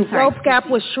gap. I'm sorry. The wealth gap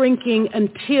was shrinking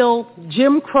until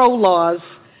Jim Crow laws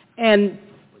and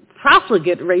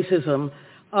profligate racism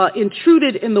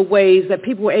intruded in the ways that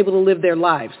people were able to live their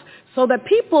lives. So that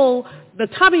people, the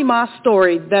Tommy Moss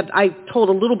story that I told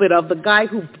a little bit of, the guy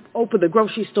who opened the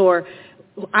grocery store,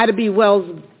 Ida B.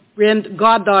 Wells'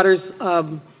 goddaughter's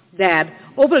dad,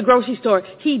 opened a grocery store,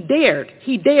 he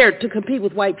dared to compete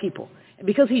with white people. And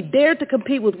because he dared to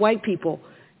compete with white people,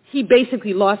 he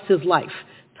basically lost his life.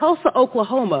 Tulsa,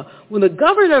 Oklahoma, when the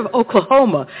governor of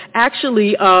Oklahoma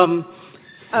actually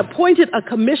appointed a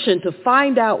commission to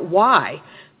find out why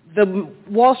the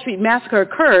Wall Street massacre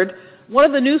occurred, one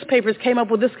of the newspapers came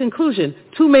up with this conclusion: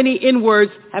 too many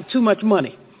N-words have too much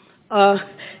money.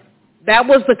 That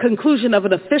was the conclusion of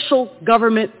an official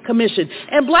government commission.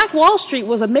 And Black Wall Street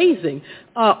was amazing.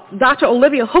 Dr.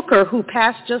 Olivia Hooker, who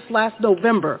passed just last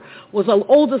November, was the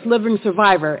oldest living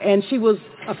survivor, and she was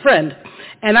a friend.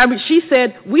 And she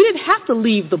said, we didn't have to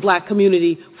leave the black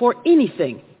community for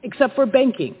anything except for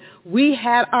banking. We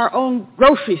had our own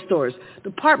grocery stores,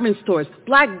 department stores.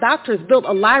 Black doctors built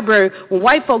a library when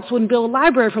white folks wouldn't build a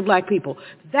library for black people.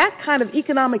 That kind of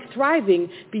economic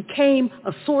thriving became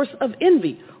a source of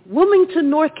envy. Wilmington,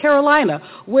 North Carolina,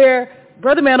 where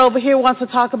Brother Man over here wants to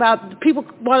talk about, people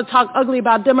want to talk ugly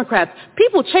about Democrats.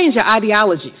 People change their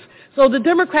ideologies. So the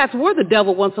Democrats were the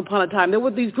devil once upon a time. There were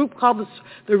these groups called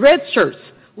the Red Shirts,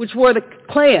 which were the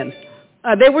Klan.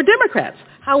 They were Democrats.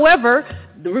 However,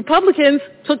 the Republicans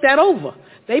took that over.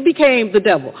 They became the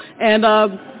devil. And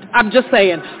I'm just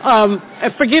saying,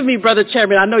 and forgive me, Brother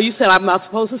Chairman, I know you said I'm not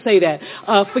supposed to say that.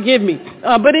 Forgive me.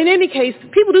 But in any case,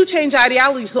 people do change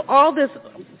ideology. So all this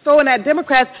throwing at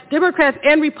Democrats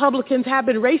and Republicans have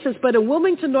been racist. But in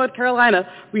Wilmington, North Carolina,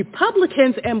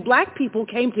 Republicans and black people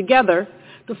came together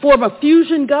to form a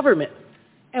fusion government.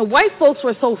 And white folks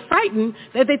were so frightened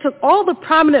that they took all the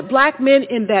prominent black men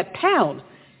in that town,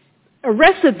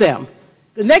 arrested them.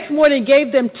 The next morning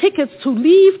gave them tickets to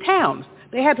leave town.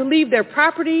 They had to leave their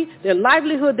property, their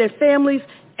livelihood, their families,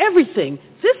 everything.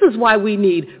 This is why we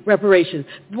need reparations.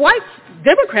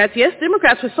 Democrats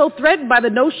were so threatened by the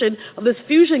notion of this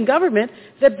fusion government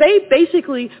that they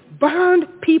basically burned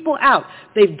people out.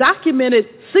 They've documented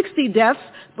 60 deaths,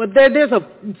 but there's a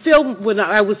film, when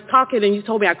I was talking and you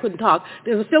told me I couldn't talk,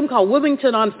 there's a film called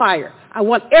Wilmington on Fire. I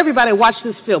want everybody to watch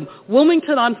this film,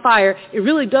 Wilmington on Fire. It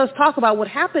really does talk about what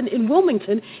happened in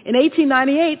Wilmington in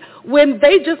 1898 when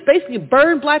they just basically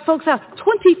burned black folks out.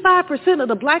 25% of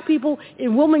the black people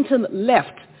in Wilmington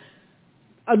left.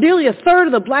 Nearly a third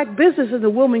of the black businesses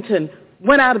in Wilmington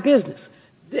went out of business.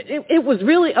 It was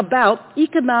really about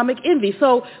economic envy.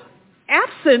 So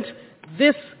absent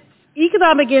this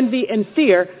economic envy and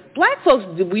fear, black folks,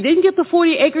 we didn't get the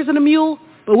 40 acres and a mule,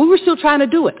 but we were still trying to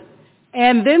do it.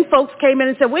 And then folks came in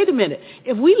and said, wait a minute,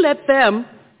 if we let them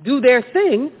do their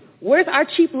thing, where's our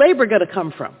cheap labor going to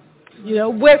come from?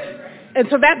 And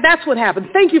so that's what happened.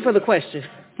 Thank you for the question.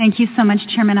 Thank you so much,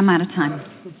 Chairman. I'm out of time.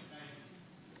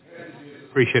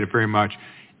 Appreciate it very much.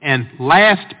 And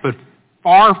last but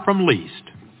far from least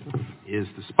is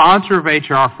the sponsor of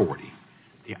H.R. 40,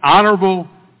 the Honorable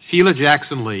Sheila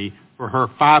Jackson Lee, for her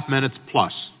 5 minutes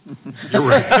plus. You're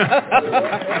right.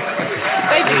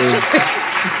 Thank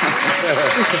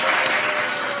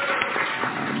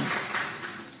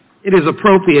you. It is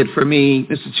appropriate for me,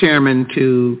 Mr. Chairman,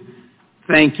 to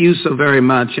thank you so very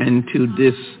much, and to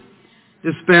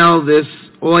dispel this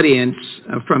audience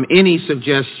from any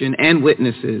suggestion and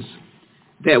witnesses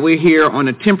that we're here on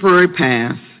a temporary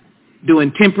path,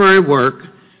 doing temporary work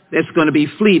that's going to be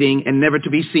fleeting and never to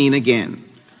be seen again.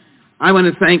 I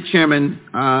want to thank Chairman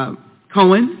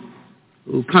Cohen,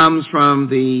 who comes from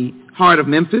the heart of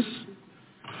Memphis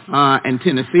and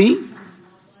Tennessee,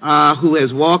 who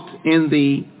has walked in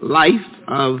the life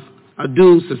of a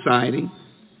dual society.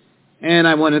 And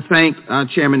I want to thank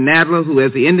Chairman Nadler, who,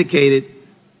 as he indicated,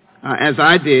 as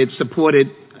I did, supported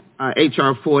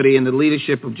H.R. 40 and the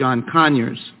leadership of John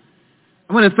Conyers.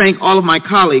 I want to thank all of my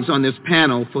colleagues on this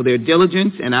panel for their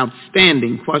diligence and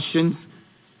outstanding questions.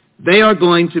 They are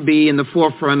going to be in the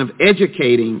forefront of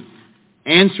educating,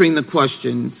 answering the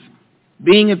questions,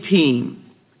 being a team,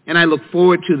 and I look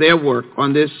forward to their work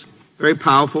on this very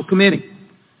powerful committee,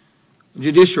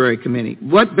 Judiciary Committee.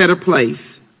 What better place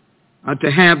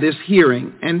to have this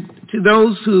hearing? And to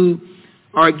those who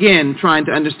are, again, trying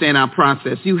to understand our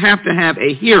process, you have to have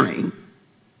a hearing.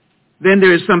 Then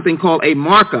there is something called a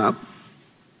markup.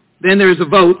 Then there is a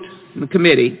vote in the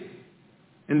committee.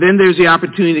 And then there's the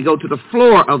opportunity to go to the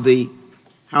floor of the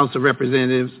House of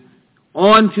Representatives,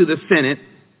 on to the Senate,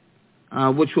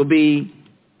 which will be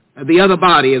the other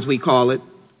body, as we call it,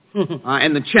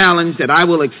 and the challenge that I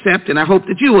will accept, and I hope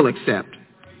that you will accept,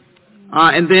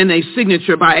 and then a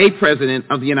signature by a President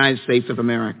of the United States of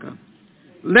America.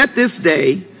 Let this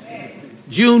day,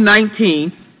 June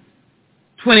 19th,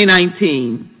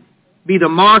 2019, be the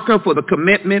marker for the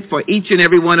commitment for each and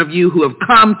every one of you who have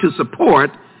come to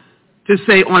support, to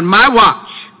say, on my watch,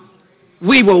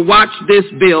 we will watch this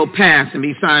bill pass and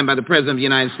be signed by the President of the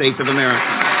United States of America.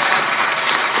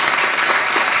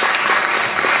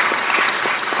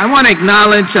 I want to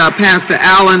acknowledge Pastor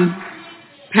Alan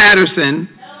Patterson,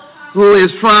 who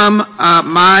is from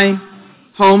my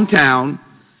hometown,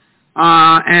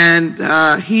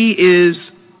 and he is,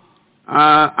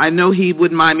 I know he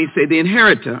wouldn't mind me say, the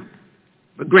inheritor,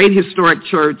 a great historic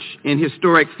church in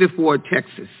historic Fifth Ward,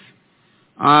 Texas,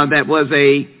 that was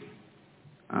a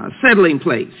settling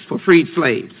place for freed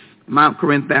slaves, Mount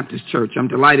Corinth Baptist Church. I'm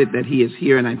delighted that he is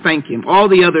here, and I thank him. All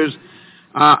the others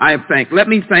I have thanked. Let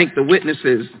me thank the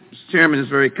witnesses. Mr. Chairman is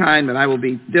very kind, but I will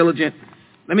be diligent.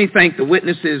 Let me thank the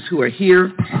witnesses who are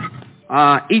here,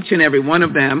 each and every one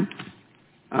of them.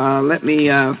 Let me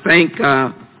thank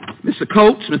Mr.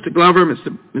 Coates, Mr. Glover,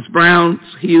 Ms. Brown,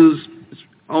 Hughes, Ms.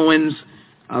 Owens,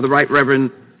 the Right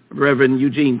Reverend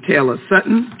Eugene Taylor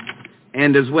Sutton,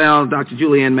 and as well Dr.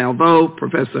 Julianne Malveaux,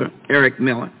 Professor Eric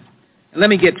Miller. And let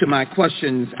me get to my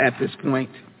questions at this point.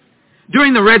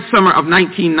 During the Red Summer of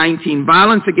 1919,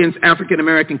 violence against African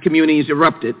American communities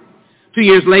erupted. 2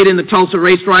 years later, in the Tulsa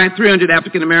race riot, 300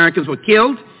 African Americans were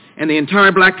killed, and the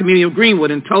entire black community of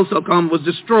Greenwood in Tulsa, Oklahoma was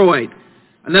destroyed.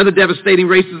 Another devastating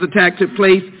racist attack took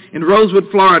place in Rosewood,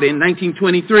 Florida in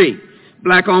 1923.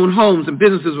 Black-owned homes and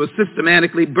businesses were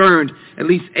systematically burned. At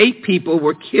least 8 people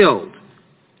were killed,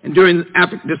 and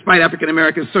despite African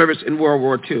American service in World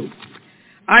War II.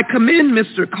 I commend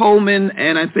Mr. Coleman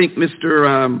and I think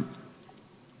Mr.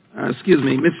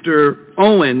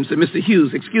 Owens and Mr.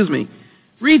 Hughes,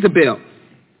 read the bill.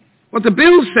 What the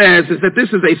bill says is that this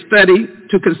is a study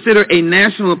to consider a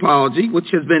national apology, which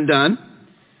has been done,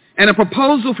 and a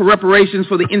proposal for reparations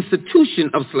for the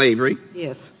institution of slavery.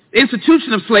 Yes. The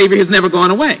institution of slavery has never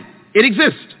gone away. It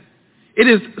exists. It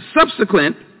is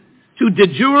subsequent to de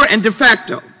jure and de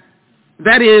facto.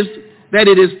 That is, that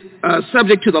it is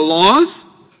subject to the laws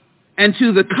and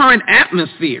to the current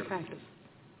atmosphere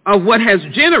of what has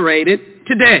generated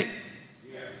today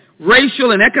racial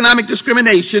and economic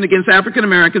discrimination against African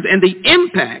Americans and the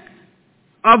impact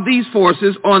of these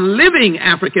forces on living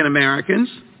African Americans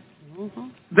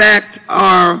that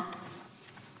are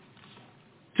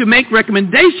to make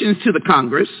recommendations to the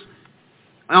Congress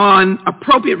on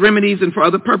appropriate remedies and for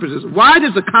other purposes. Why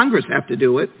does the Congress have to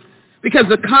do it? Because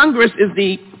the Congress is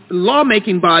the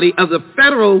lawmaking body of the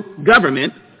federal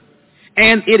government,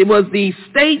 and it was the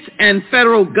states and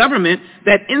federal government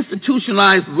that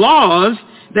institutionalized laws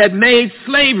that made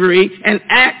slavery an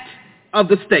act of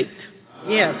the state.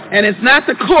 Yes. And it's not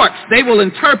the courts. They will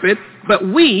interpret, but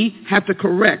we have to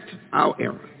correct our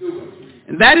error.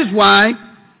 And that is why,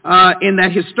 in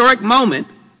that historic moment,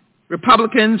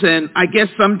 Republicans and I guess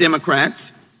some Democrats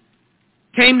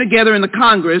came together in the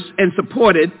Congress and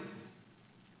supported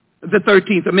the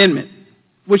 13th Amendment,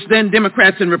 which then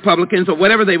Democrats and Republicans, or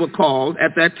whatever they were called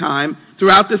at that time,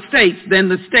 throughout the states, then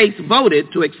the states voted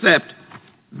to accept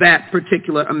that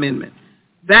particular amendment.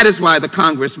 That is why the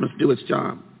Congress must do its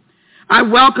job. I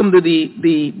welcome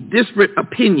the disparate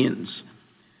opinions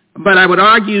But I would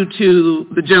argue to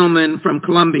the gentleman from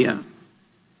Columbia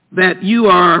that you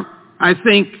are, I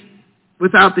think,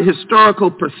 without the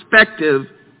historical perspective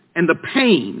and the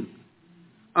pain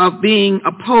of being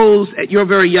opposed at your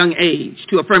very young age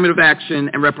to affirmative action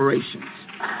and reparations.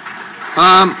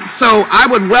 So I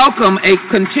would welcome a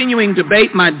continuing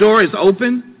debate. My door is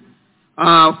open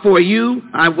for you.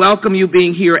 I welcome you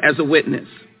being here as a witness.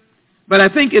 But I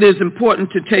think it is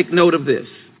important to take note of this.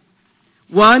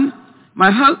 One,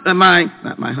 not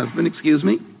my husband, excuse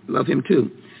me, love him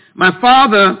too. My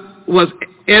father was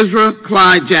Ezra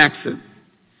Clyde Jackson.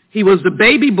 He was the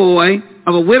baby boy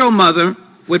of a widow mother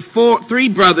with three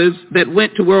brothers that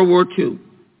went to World War II.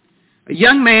 A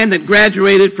young man that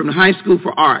graduated from the High School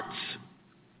for Arts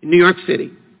in New York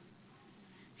City.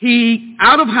 He,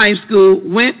 out of high school,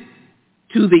 went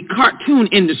to the cartoon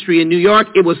industry in New York.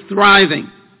 It was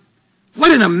thriving.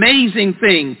 What an amazing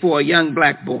thing for a young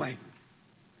black boy.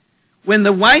 When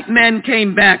the white men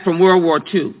came back from World War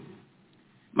II,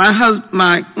 my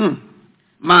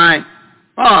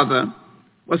father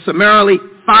was summarily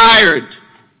fired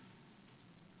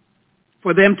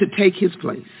for them to take his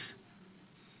place.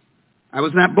 I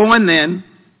was not born then,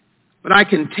 but I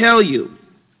can tell you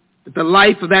that the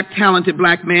life of that talented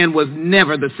black man was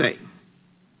never the same.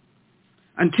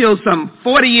 Until some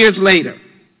 40 years later,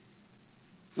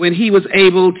 when he was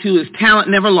able to, his talent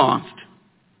never lost,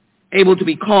 able to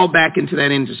be called back into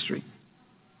that industry.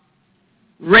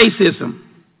 Racism.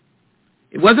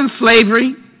 It wasn't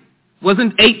slavery. It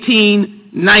wasn't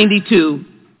 1892.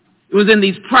 It was in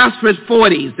these prosperous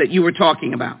 40s that you were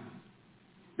talking about.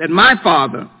 That my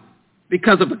father,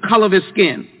 because of the color of his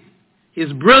skin,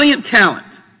 his brilliant talent,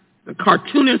 the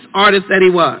cartoonist artist that he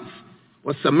was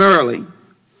summarily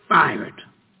fired.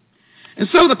 And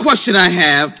so the question I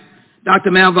have,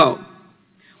 Dr. Malveaux,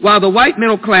 while the white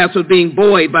middle class was being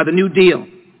buoyed by the New Deal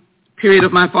period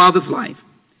of my father's life,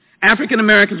 African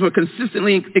Americans were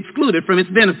consistently excluded from its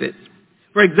benefits.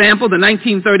 For example, the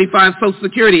 1935 Social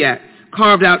Security Act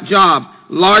carved out jobs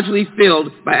largely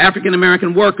filled by African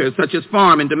American workers, such as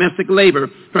farm and domestic labor,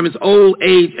 from its old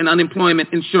age and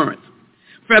unemployment insurance.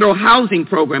 Federal housing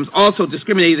programs also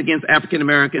discriminated against African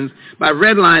Americans by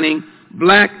redlining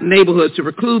black neighborhoods to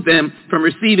preclude them from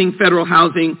receiving Federal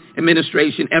Housing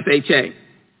Administration, FHA.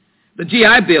 The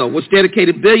GI Bill, which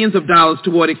dedicated billions of dollars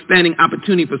toward expanding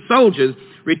opportunity for soldiers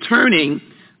returning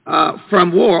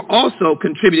from war, also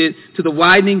contributed to the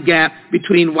widening gap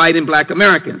between white and black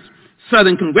Americans.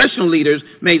 Southern congressional leaders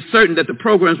made certain that the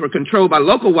programs were controlled by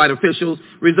local white officials,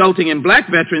 resulting in black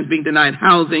veterans being denied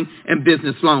housing and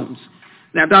business loans.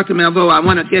 Now, Dr. Malveaux, I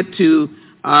want to get to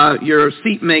your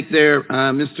seatmate there,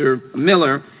 Mr.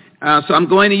 Miller. So I'm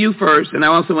going to you first, and I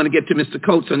also want to get to Mr.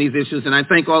 Coates on these issues, and I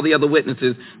thank all the other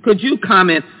witnesses. Could you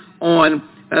comment on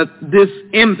this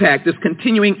impact, this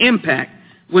continuing impact,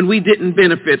 when we didn't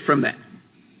benefit from that?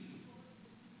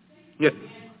 Yeah.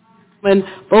 And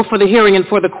both for the hearing and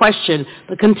for the question,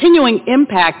 the continuing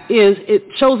impact is it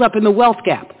shows up in the wealth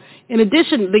gap. In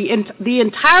addition, the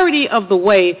entirety of the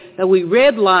way that we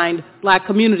redlined black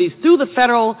communities through the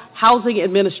Federal Housing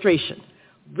Administration,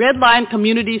 redlined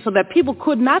communities so that people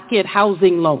could not get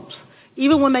housing loans,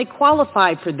 even when they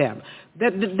qualified for them.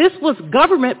 This was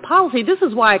government policy. This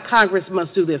is why Congress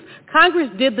must do this. Congress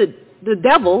did the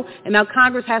devil, and now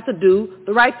Congress has to do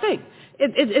the right thing.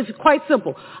 It's quite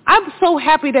simple. I'm so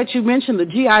happy that you mentioned the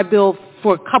GI Bill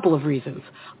for a couple of reasons.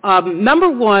 Number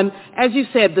one, as you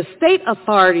said, the state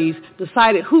authorities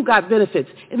decided who got benefits.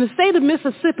 In the state of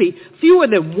Mississippi, fewer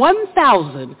than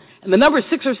 1,000, and the number is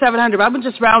 600 or 700, I'm going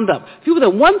to just round up, fewer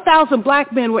than 1,000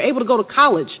 black men were able to go to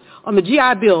college on the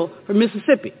GI Bill for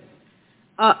Mississippi.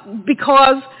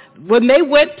 Because when they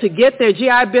went to get their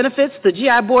GI benefits, the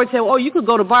GI board said, oh, you could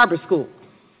go to barber school.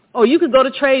 Oh, you could go to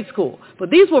trade school. But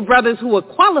these were brothers who were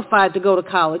qualified to go to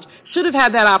college, should have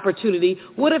had that opportunity,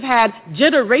 would have had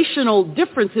generational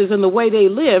differences in the way they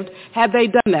lived had they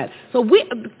done that. So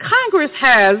Congress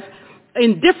has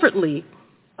indifferently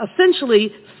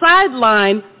essentially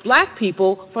sidelined black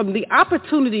people from the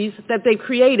opportunities that they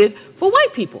created for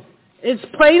white people. It's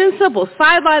plain and simple.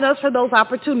 Sideline us for those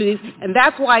opportunities, and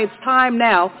that's why it's time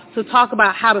now to talk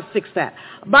about how to fix that.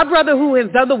 My brother, who has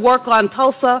done the work on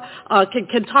Tulsa,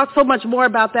 can talk so much more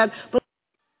about that. But